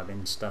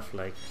grabbing stuff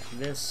like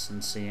this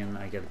and seeing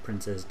I get a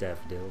Princess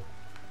Daffodil.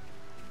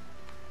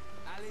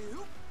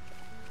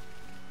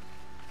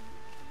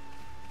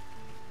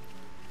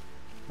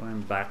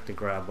 Going back to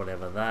grab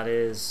whatever that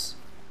is.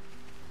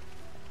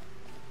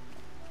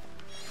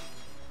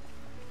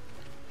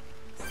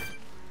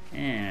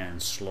 And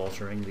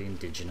slaughtering the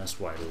indigenous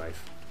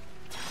wildlife.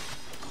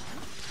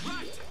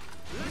 Right,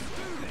 let's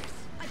do this.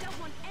 I don't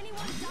want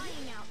anyone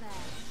dying out there.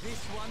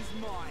 This one's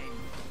mine.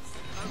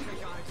 Okay,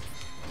 guys,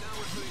 now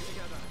we're pulling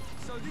together.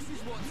 So this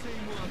is what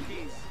teamwork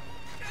is.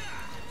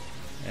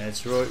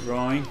 That's right,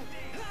 Ryan.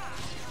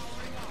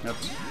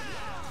 Oops.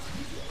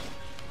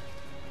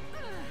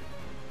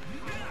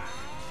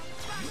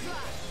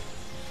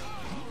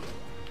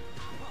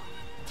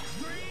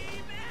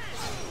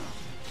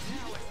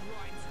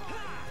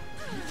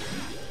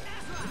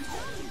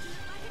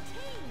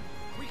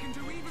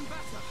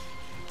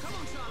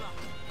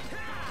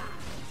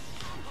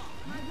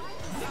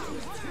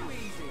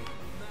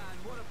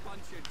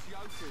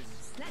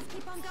 Let's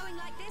keep on going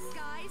like this,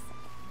 guys.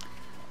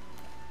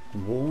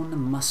 Worn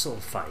muscle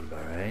fiber,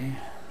 eh?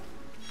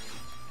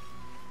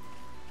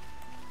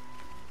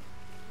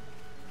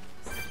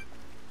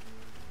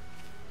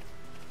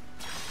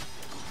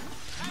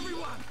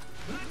 Everyone,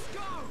 let's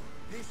go.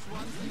 This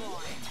one's mine.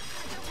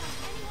 I don't want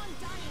anyone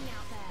dying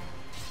out there.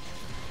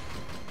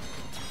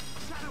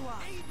 Shadow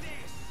up. Eat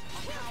this.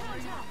 I'm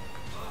powering up.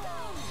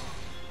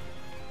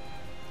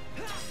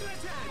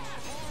 Split edge.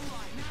 All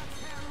right, now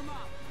tear them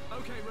up.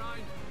 Okay,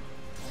 Ryan.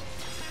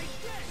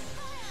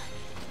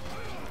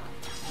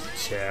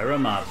 Tear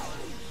him up.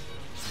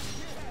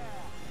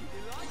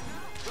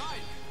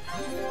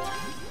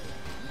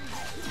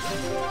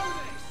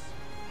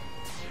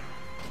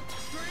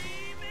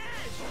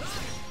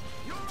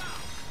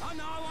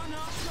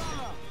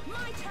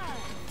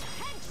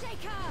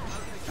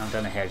 I've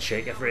done a head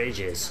shaker for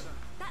ages.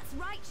 That's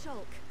right,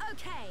 Shulk.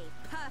 Okay,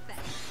 perfect.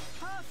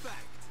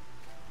 Perfect.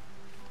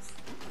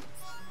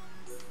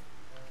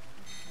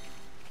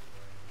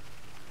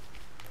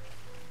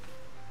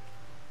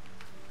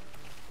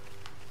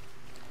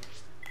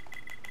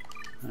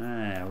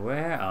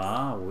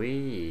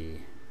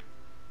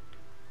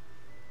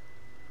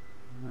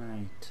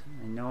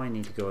 might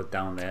need to go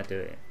down there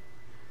to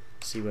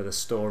see where the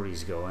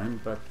story's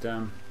going, but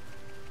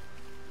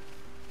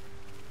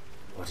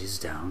what is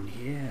down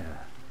here?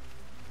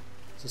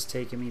 This is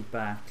taking me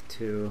back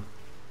to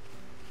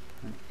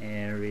an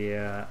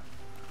area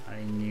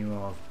I knew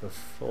of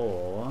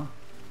before.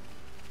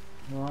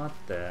 What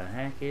the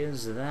heck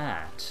is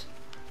that?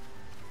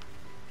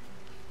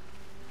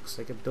 Looks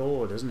like a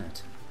door, doesn't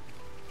it?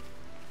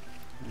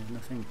 There's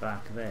nothing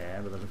back there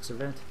by the looks of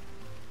it.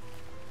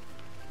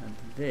 And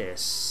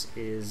this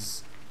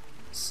is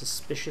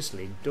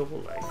suspiciously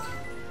door-like.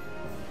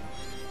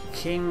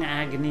 King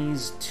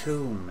Agni's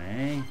tomb,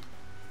 eh?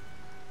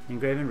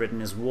 Engraving written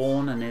is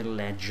worn and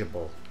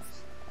illegible.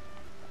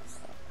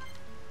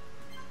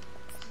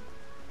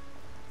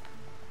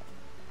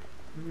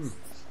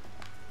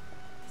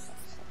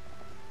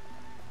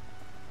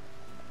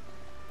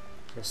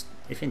 Just,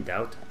 if in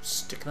doubt,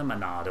 stick the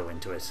Monado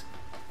into it.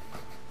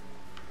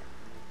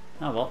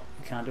 Oh well,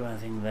 can't do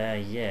anything there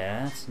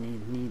yet.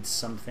 Need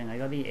something. I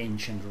got the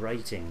ancient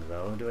writing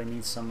though. Do I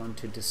need someone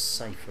to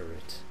decipher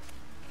it?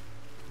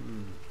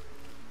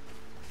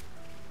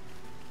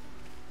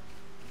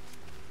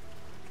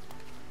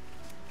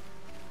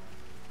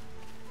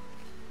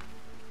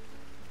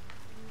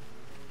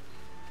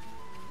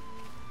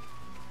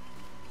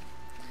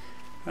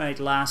 Right,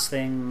 last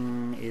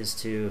thing is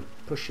to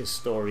push his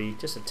story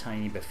just a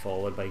tiny bit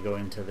forward by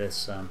going to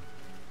this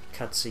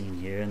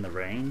cutscene here in the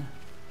rain.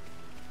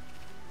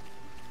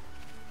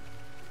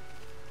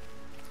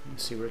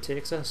 Let's see where it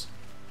takes us.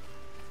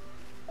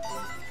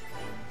 Oh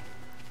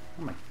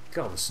my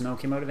god, the snow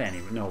came out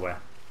of nowhere.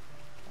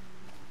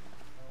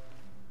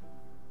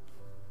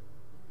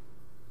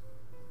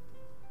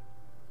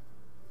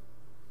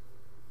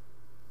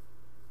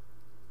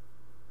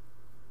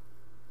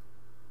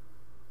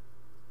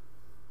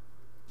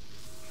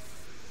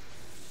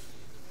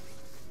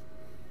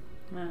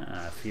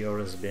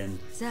 Fiora's been...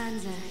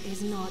 Zanza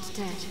is not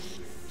dead.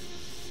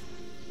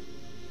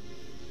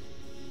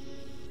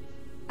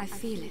 I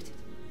feel it.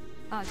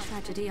 Our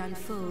tragedy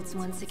unfolds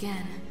once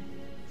again.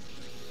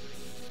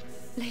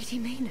 Lady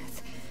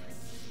Maynard.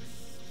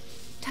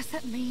 Does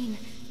that mean...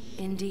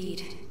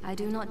 Indeed. I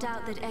do not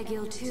doubt that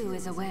Egil too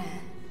is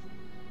aware.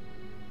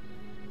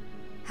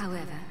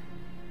 However,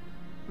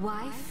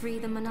 why free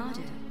the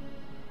Monado?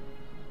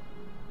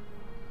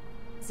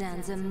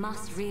 Zanza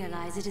must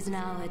realize it is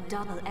now a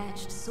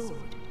double-edged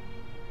sword.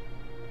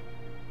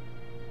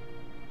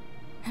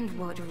 And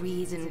what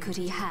reason could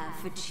he have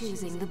for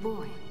choosing the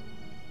boy?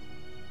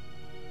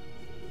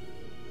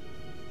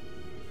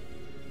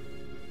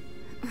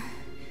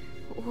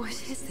 What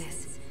is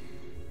this?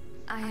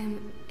 I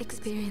am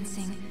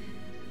experiencing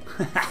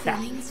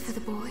feelings for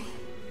the boy.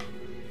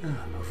 Oh,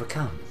 I'm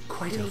overcome.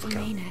 Quite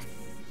overcome.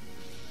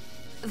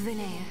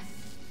 Vinaya,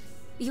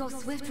 your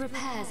swift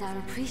repairs are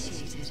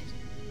appreciated.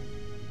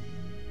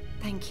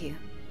 Thank you.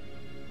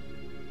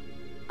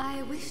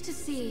 I wish to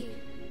see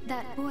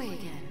that boy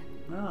again.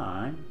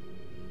 Alright.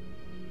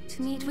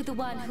 To meet with the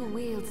one who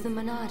wields the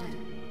Monado.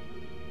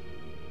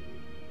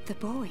 The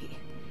boy?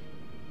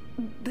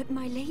 But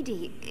my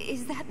lady,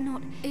 is that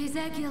not... Is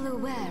Egil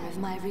aware of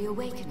my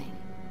reawakening?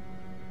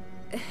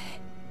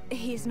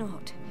 He is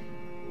not.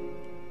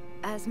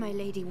 As my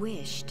lady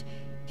wished,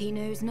 he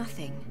knows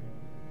nothing.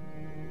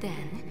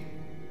 Then,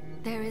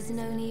 there is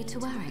no need to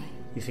worry.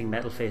 You think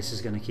Metalface is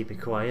going to keep it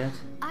quiet?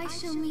 I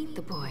shall meet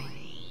the boy.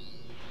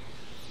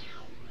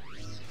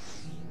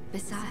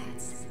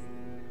 Besides,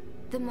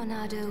 the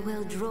Monado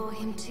will draw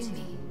him to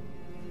me.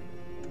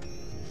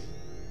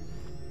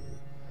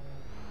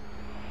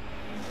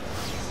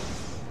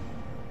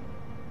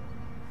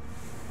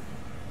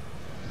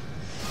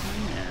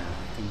 Yeah,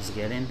 things are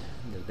getting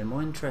a little bit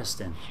more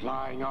interesting.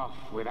 Flying off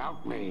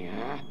without me,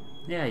 huh?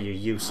 Yeah, you're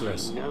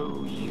useless. I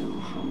know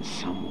you from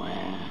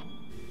somewhere.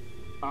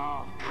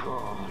 Of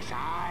course,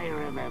 I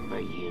remember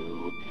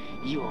you.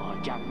 You're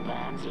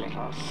Junburn's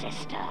little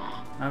sister.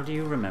 How do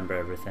you remember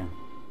everything?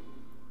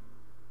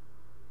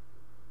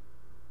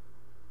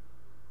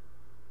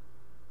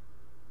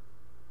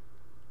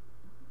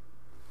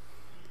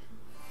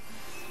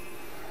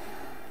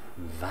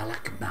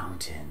 Valak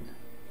Mountain.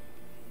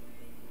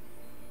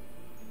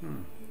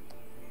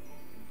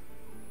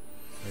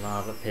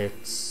 Lava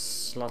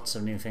pits, lots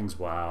of new things.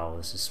 Wow,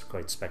 this is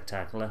quite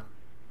spectacular.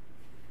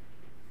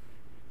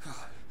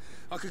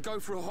 I could go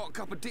for a hot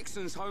cup of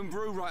Dixon's home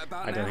brew right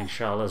about now. I don't think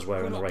Charlotte's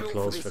wearing the right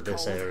clothes for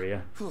this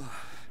area.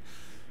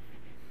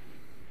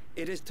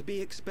 It is to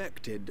be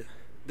expected.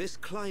 This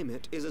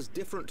climate is as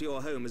different to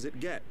your home as it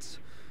gets.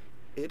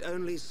 It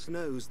only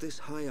snows this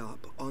high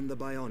up on the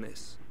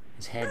Bionis.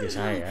 His head is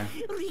higher.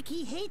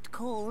 Ricky hate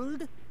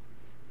cold.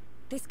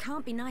 This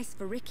can't be nice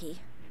for Ricky.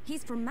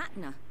 He's from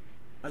Matna.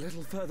 A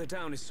little further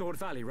down is Sword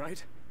Valley,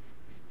 right?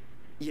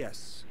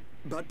 Yes.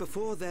 But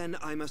before then,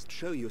 I must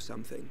show you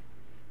something.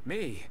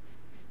 Me?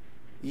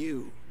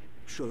 You,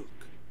 Shulk.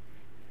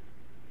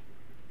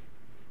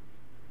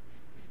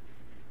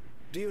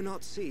 Do you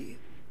not see?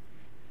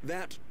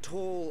 That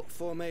tall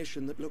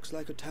formation that looks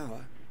like a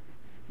tower?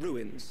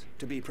 Ruins,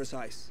 to be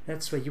precise.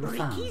 That's where you were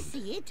found. Ricky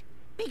see it.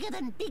 bigger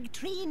than Big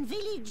Tree in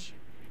Village.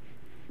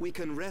 We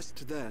can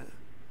rest there.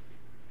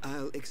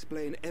 I'll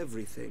explain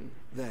everything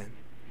then.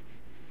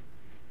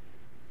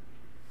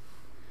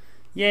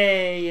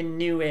 Yay, a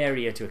new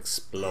area to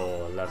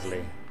explore.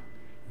 Lovely.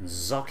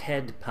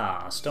 Zockhead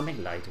Pass. Don't make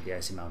light of the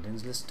icy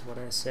mountains. Listen to what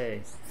I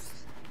say.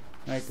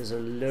 Right, there's a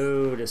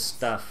load of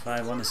stuff.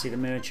 I want to see the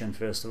merchant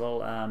first of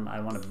all. I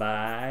want to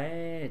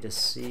buy to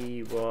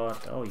see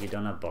what... Oh, you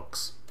don't have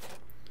books.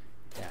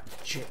 Yeah,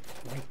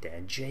 right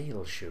there,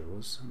 jail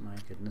shoes. Oh my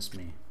goodness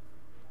me.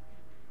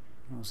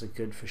 Those are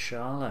good for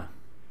Charlotte.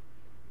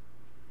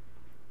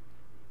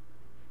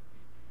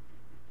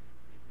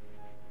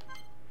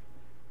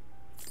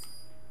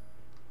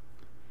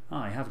 Oh,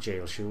 I have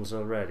jail shoes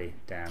already.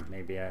 Damn,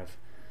 maybe I've...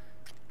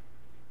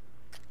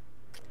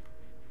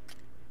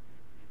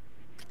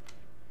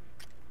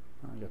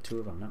 Oh, I got 2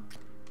 of them now.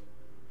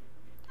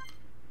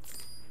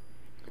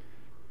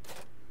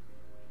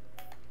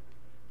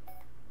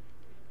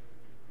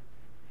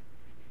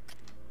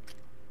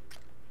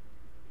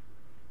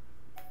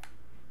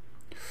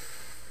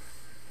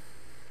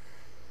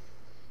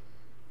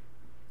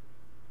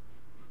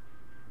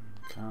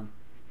 Can't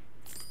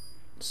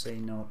say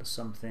no to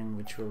something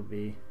which will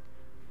be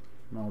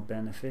more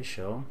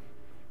beneficial.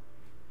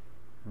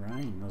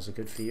 Right, those are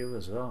good for you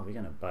as well. We're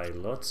gonna buy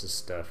lots of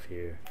stuff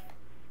here.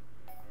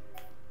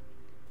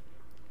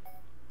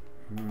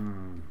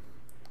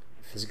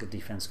 Physical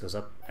defense goes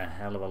up a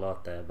hell of a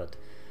lot there, but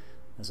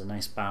there's a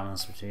nice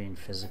balance between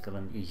physical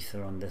and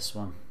ether on this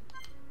one.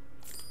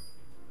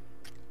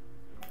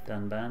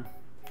 Done, ban.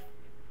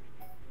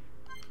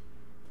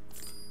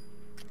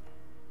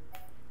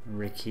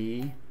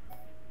 Ricky.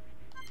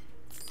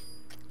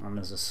 And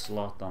there's a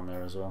slot on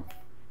there as well.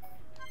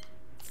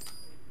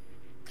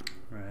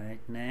 Right,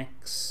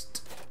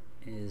 next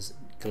is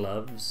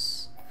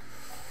gloves.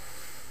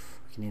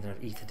 We can either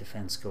have ether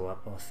defense go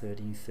up or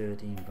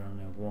 13-13, but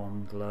only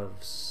 1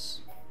 gloves.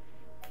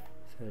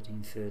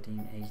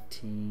 13-13,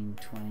 18,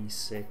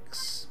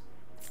 26.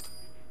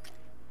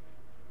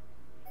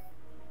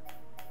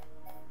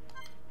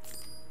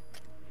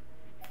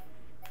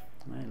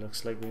 Right,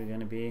 looks like we're going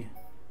to be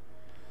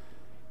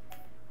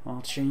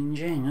all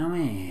changing, aren't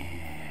we?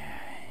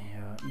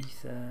 Your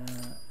ether,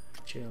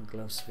 jail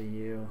gloves for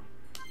you,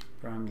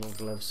 brandle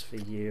gloves for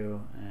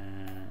you,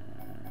 and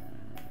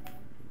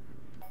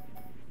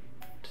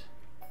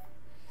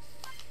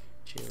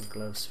jail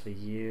gloves for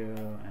you,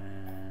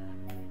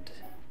 and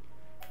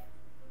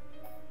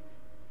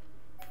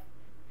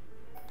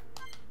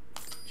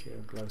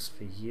jail gloves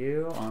for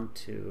you.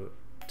 Onto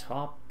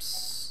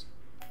tops.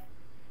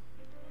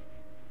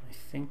 I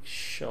think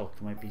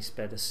Shulk might be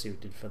better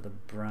suited for the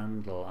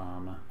brandle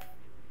armor.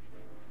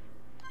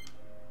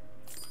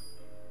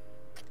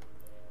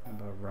 How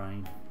about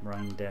Rhine?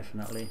 Rhine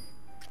definitely.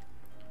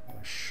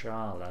 Or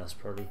Sharla's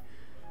probably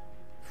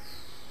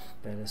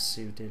better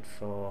suited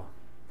for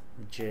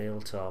the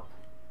jail top.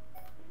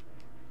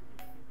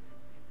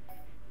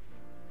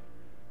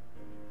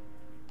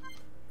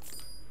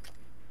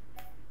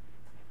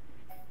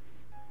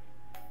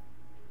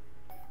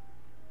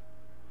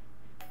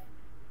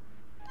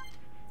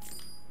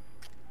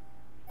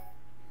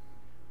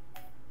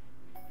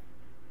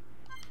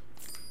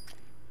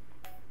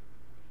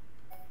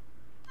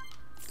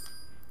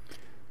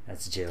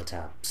 That's jail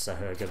taps. I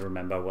gotta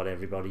remember what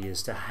everybody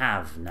used to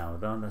have now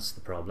though, that's the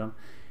problem.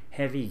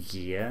 Heavy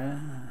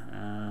gear,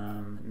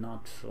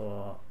 not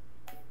for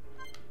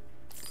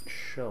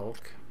Shulk.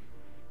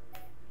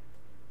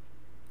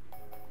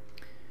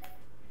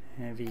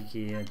 Heavy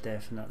gear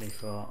definitely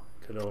for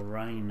good old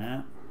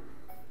Rainer.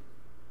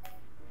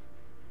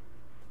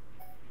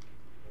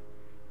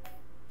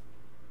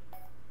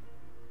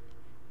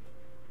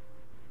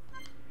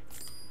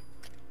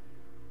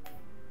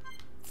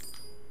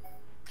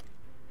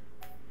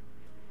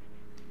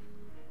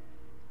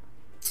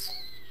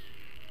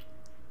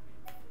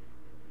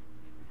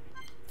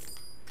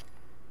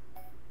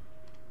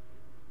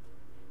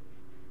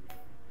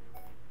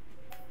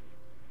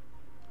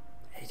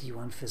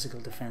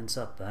 Physical defense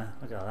up there.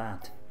 Look at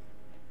that.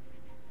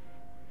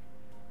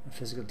 The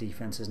physical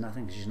defense is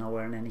nothing. She's not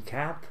wearing any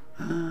cap.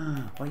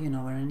 Why are you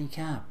not wearing any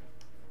cap?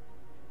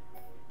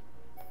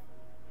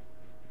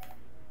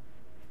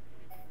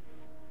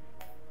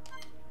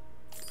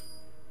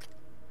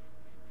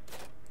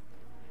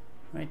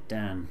 Right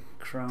down.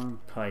 Crown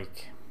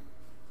Pike.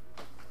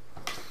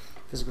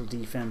 Physical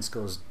defense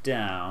goes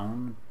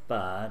down,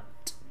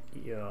 but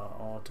your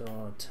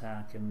auto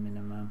attack and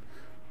minimum.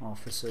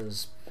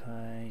 Officer's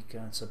Pike,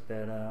 that's a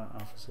better.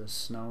 Officer's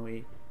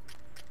Snowy.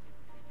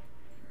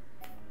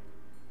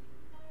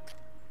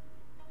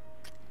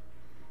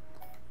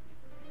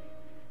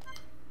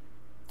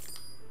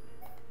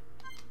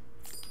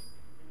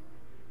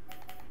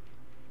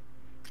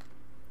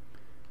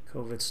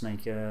 Covert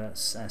Sniper,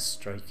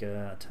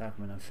 Striker, attack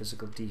minimum.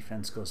 Physical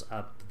defense goes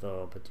up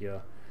though, but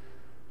your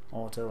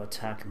auto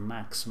attack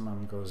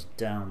maximum goes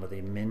down, but the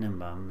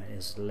minimum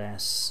is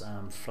less.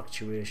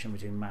 Fluctuation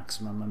between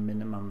maximum and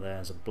minimum.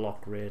 There's a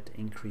block rate,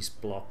 increased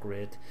block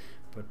rate,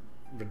 but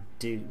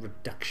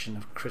reduction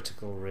of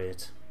critical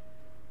rate.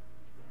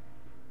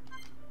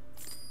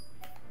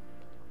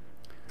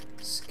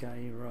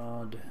 Sky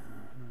Rod.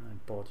 I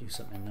bought you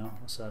something now.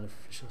 What's that?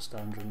 Official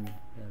standard.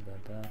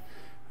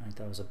 Right,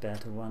 that was a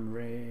better one.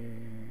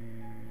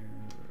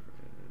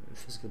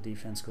 Physical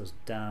defense goes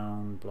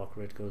down. Block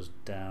rate goes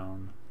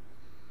down.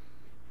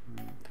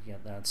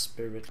 Forget that.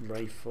 Spirit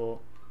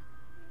rifle.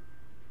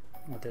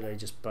 What did I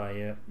just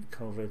buy?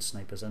 Covert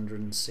snipers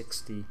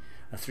 160,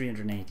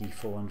 380,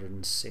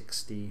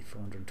 460,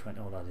 420.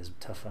 Oh, that is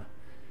tougher.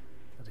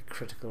 But the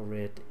critical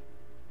rate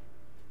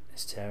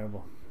is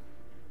terrible.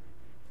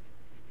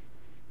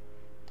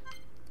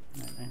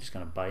 Right, I'm just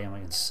gonna buy them.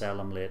 I can sell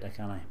them later,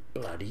 can I?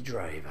 Bloody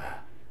driver.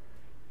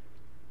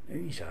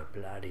 He's a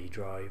bloody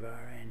driver,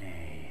 ain't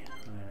he?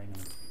 Right, I'm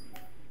gonna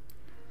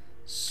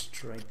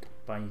strike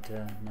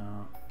biter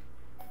now.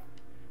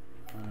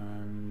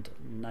 And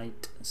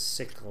night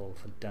sickle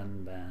for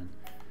Dunban.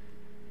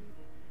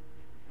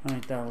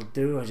 Right, that'll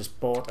do. I just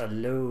bought a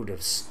load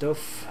of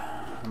stuff.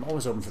 I'm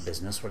always open for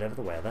business, whatever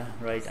the weather.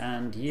 Right,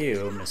 and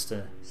you,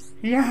 Mr.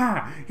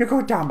 Yeah, you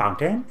go down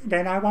mountain,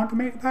 then I want to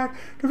make about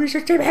the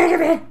research team ahead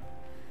of it.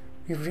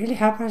 You really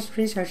help us,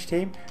 research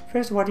team.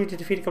 First, I want you to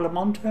defeat a couple of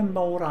Moras.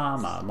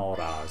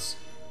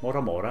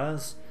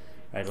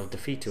 Right, I'll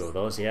defeat 2 of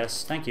those,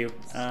 yes. Thank you.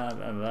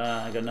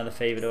 I got another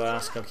favour to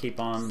ask. I'll keep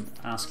on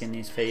asking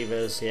these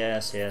favours.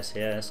 Yes, yes,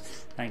 yes.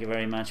 Thank you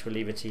very much. We'll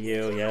leave it to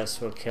you. Yes,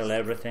 we'll kill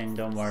everything.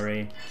 Don't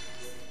worry.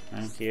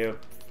 Thank you.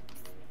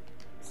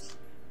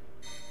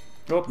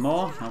 Oh,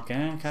 more.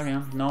 Okay, carry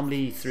on.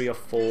 Normally 3 or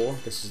 4.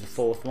 This is the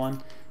 4th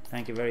one.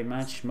 Thank you very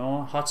much.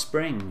 More hot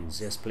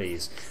springs. Yes,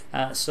 please.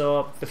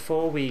 So,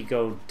 before we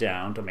go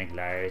down to make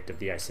light of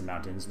the icy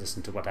mountains,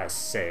 listen to what I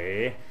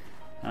say.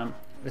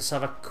 Let's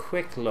have a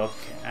quick look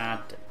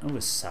at... Oh,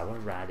 a sour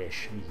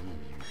radish.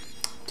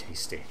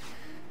 Tasty.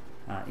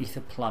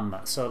 Ether plum.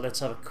 So let's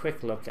have a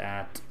quick look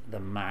at the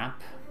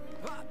map.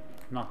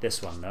 Not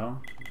this one, though.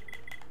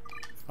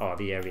 Oh,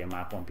 the area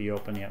map won't be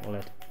open yet, will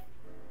it?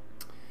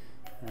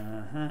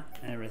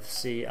 Erith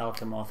Sea,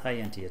 Alchemoth, High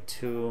Entia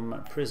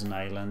Tomb, Prison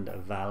Island,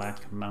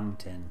 Valak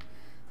Mountain.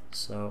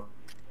 So...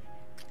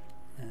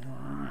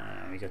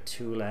 we got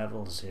 2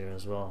 levels here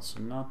as well, so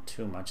not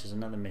too much. There's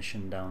another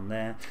mission down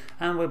there,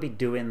 and we'll be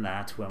doing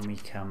that when we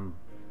come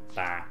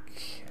back.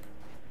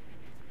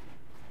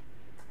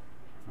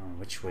 Oh,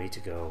 which way to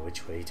go?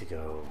 Which way to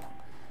go?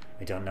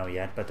 We don't know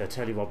yet, but I'll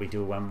tell you what we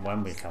do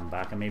when we come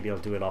back, and maybe I'll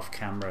do it off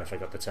camera if I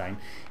got the time,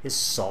 is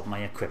sort my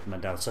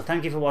equipment out. So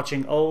thank you for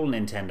watching, old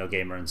Nintendo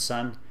Gamer and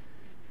Son.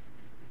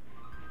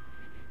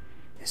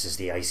 This is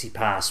the icy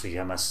pass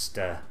we must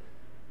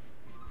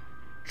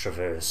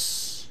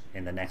traverse.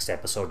 In the next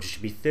episode, it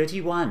should be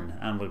 31,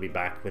 and we'll be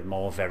back with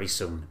more very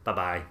soon.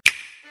 Bye-bye.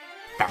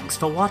 Thanks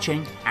for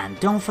watching, and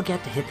don't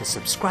forget to hit the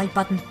subscribe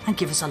button and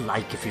give us a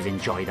like if you've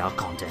enjoyed our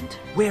content.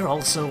 We're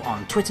also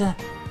on Twitter,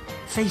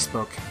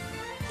 Facebook,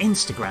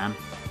 Instagram,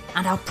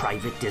 and our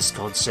private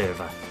Discord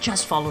server.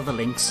 Just follow the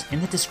links in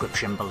the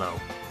description below.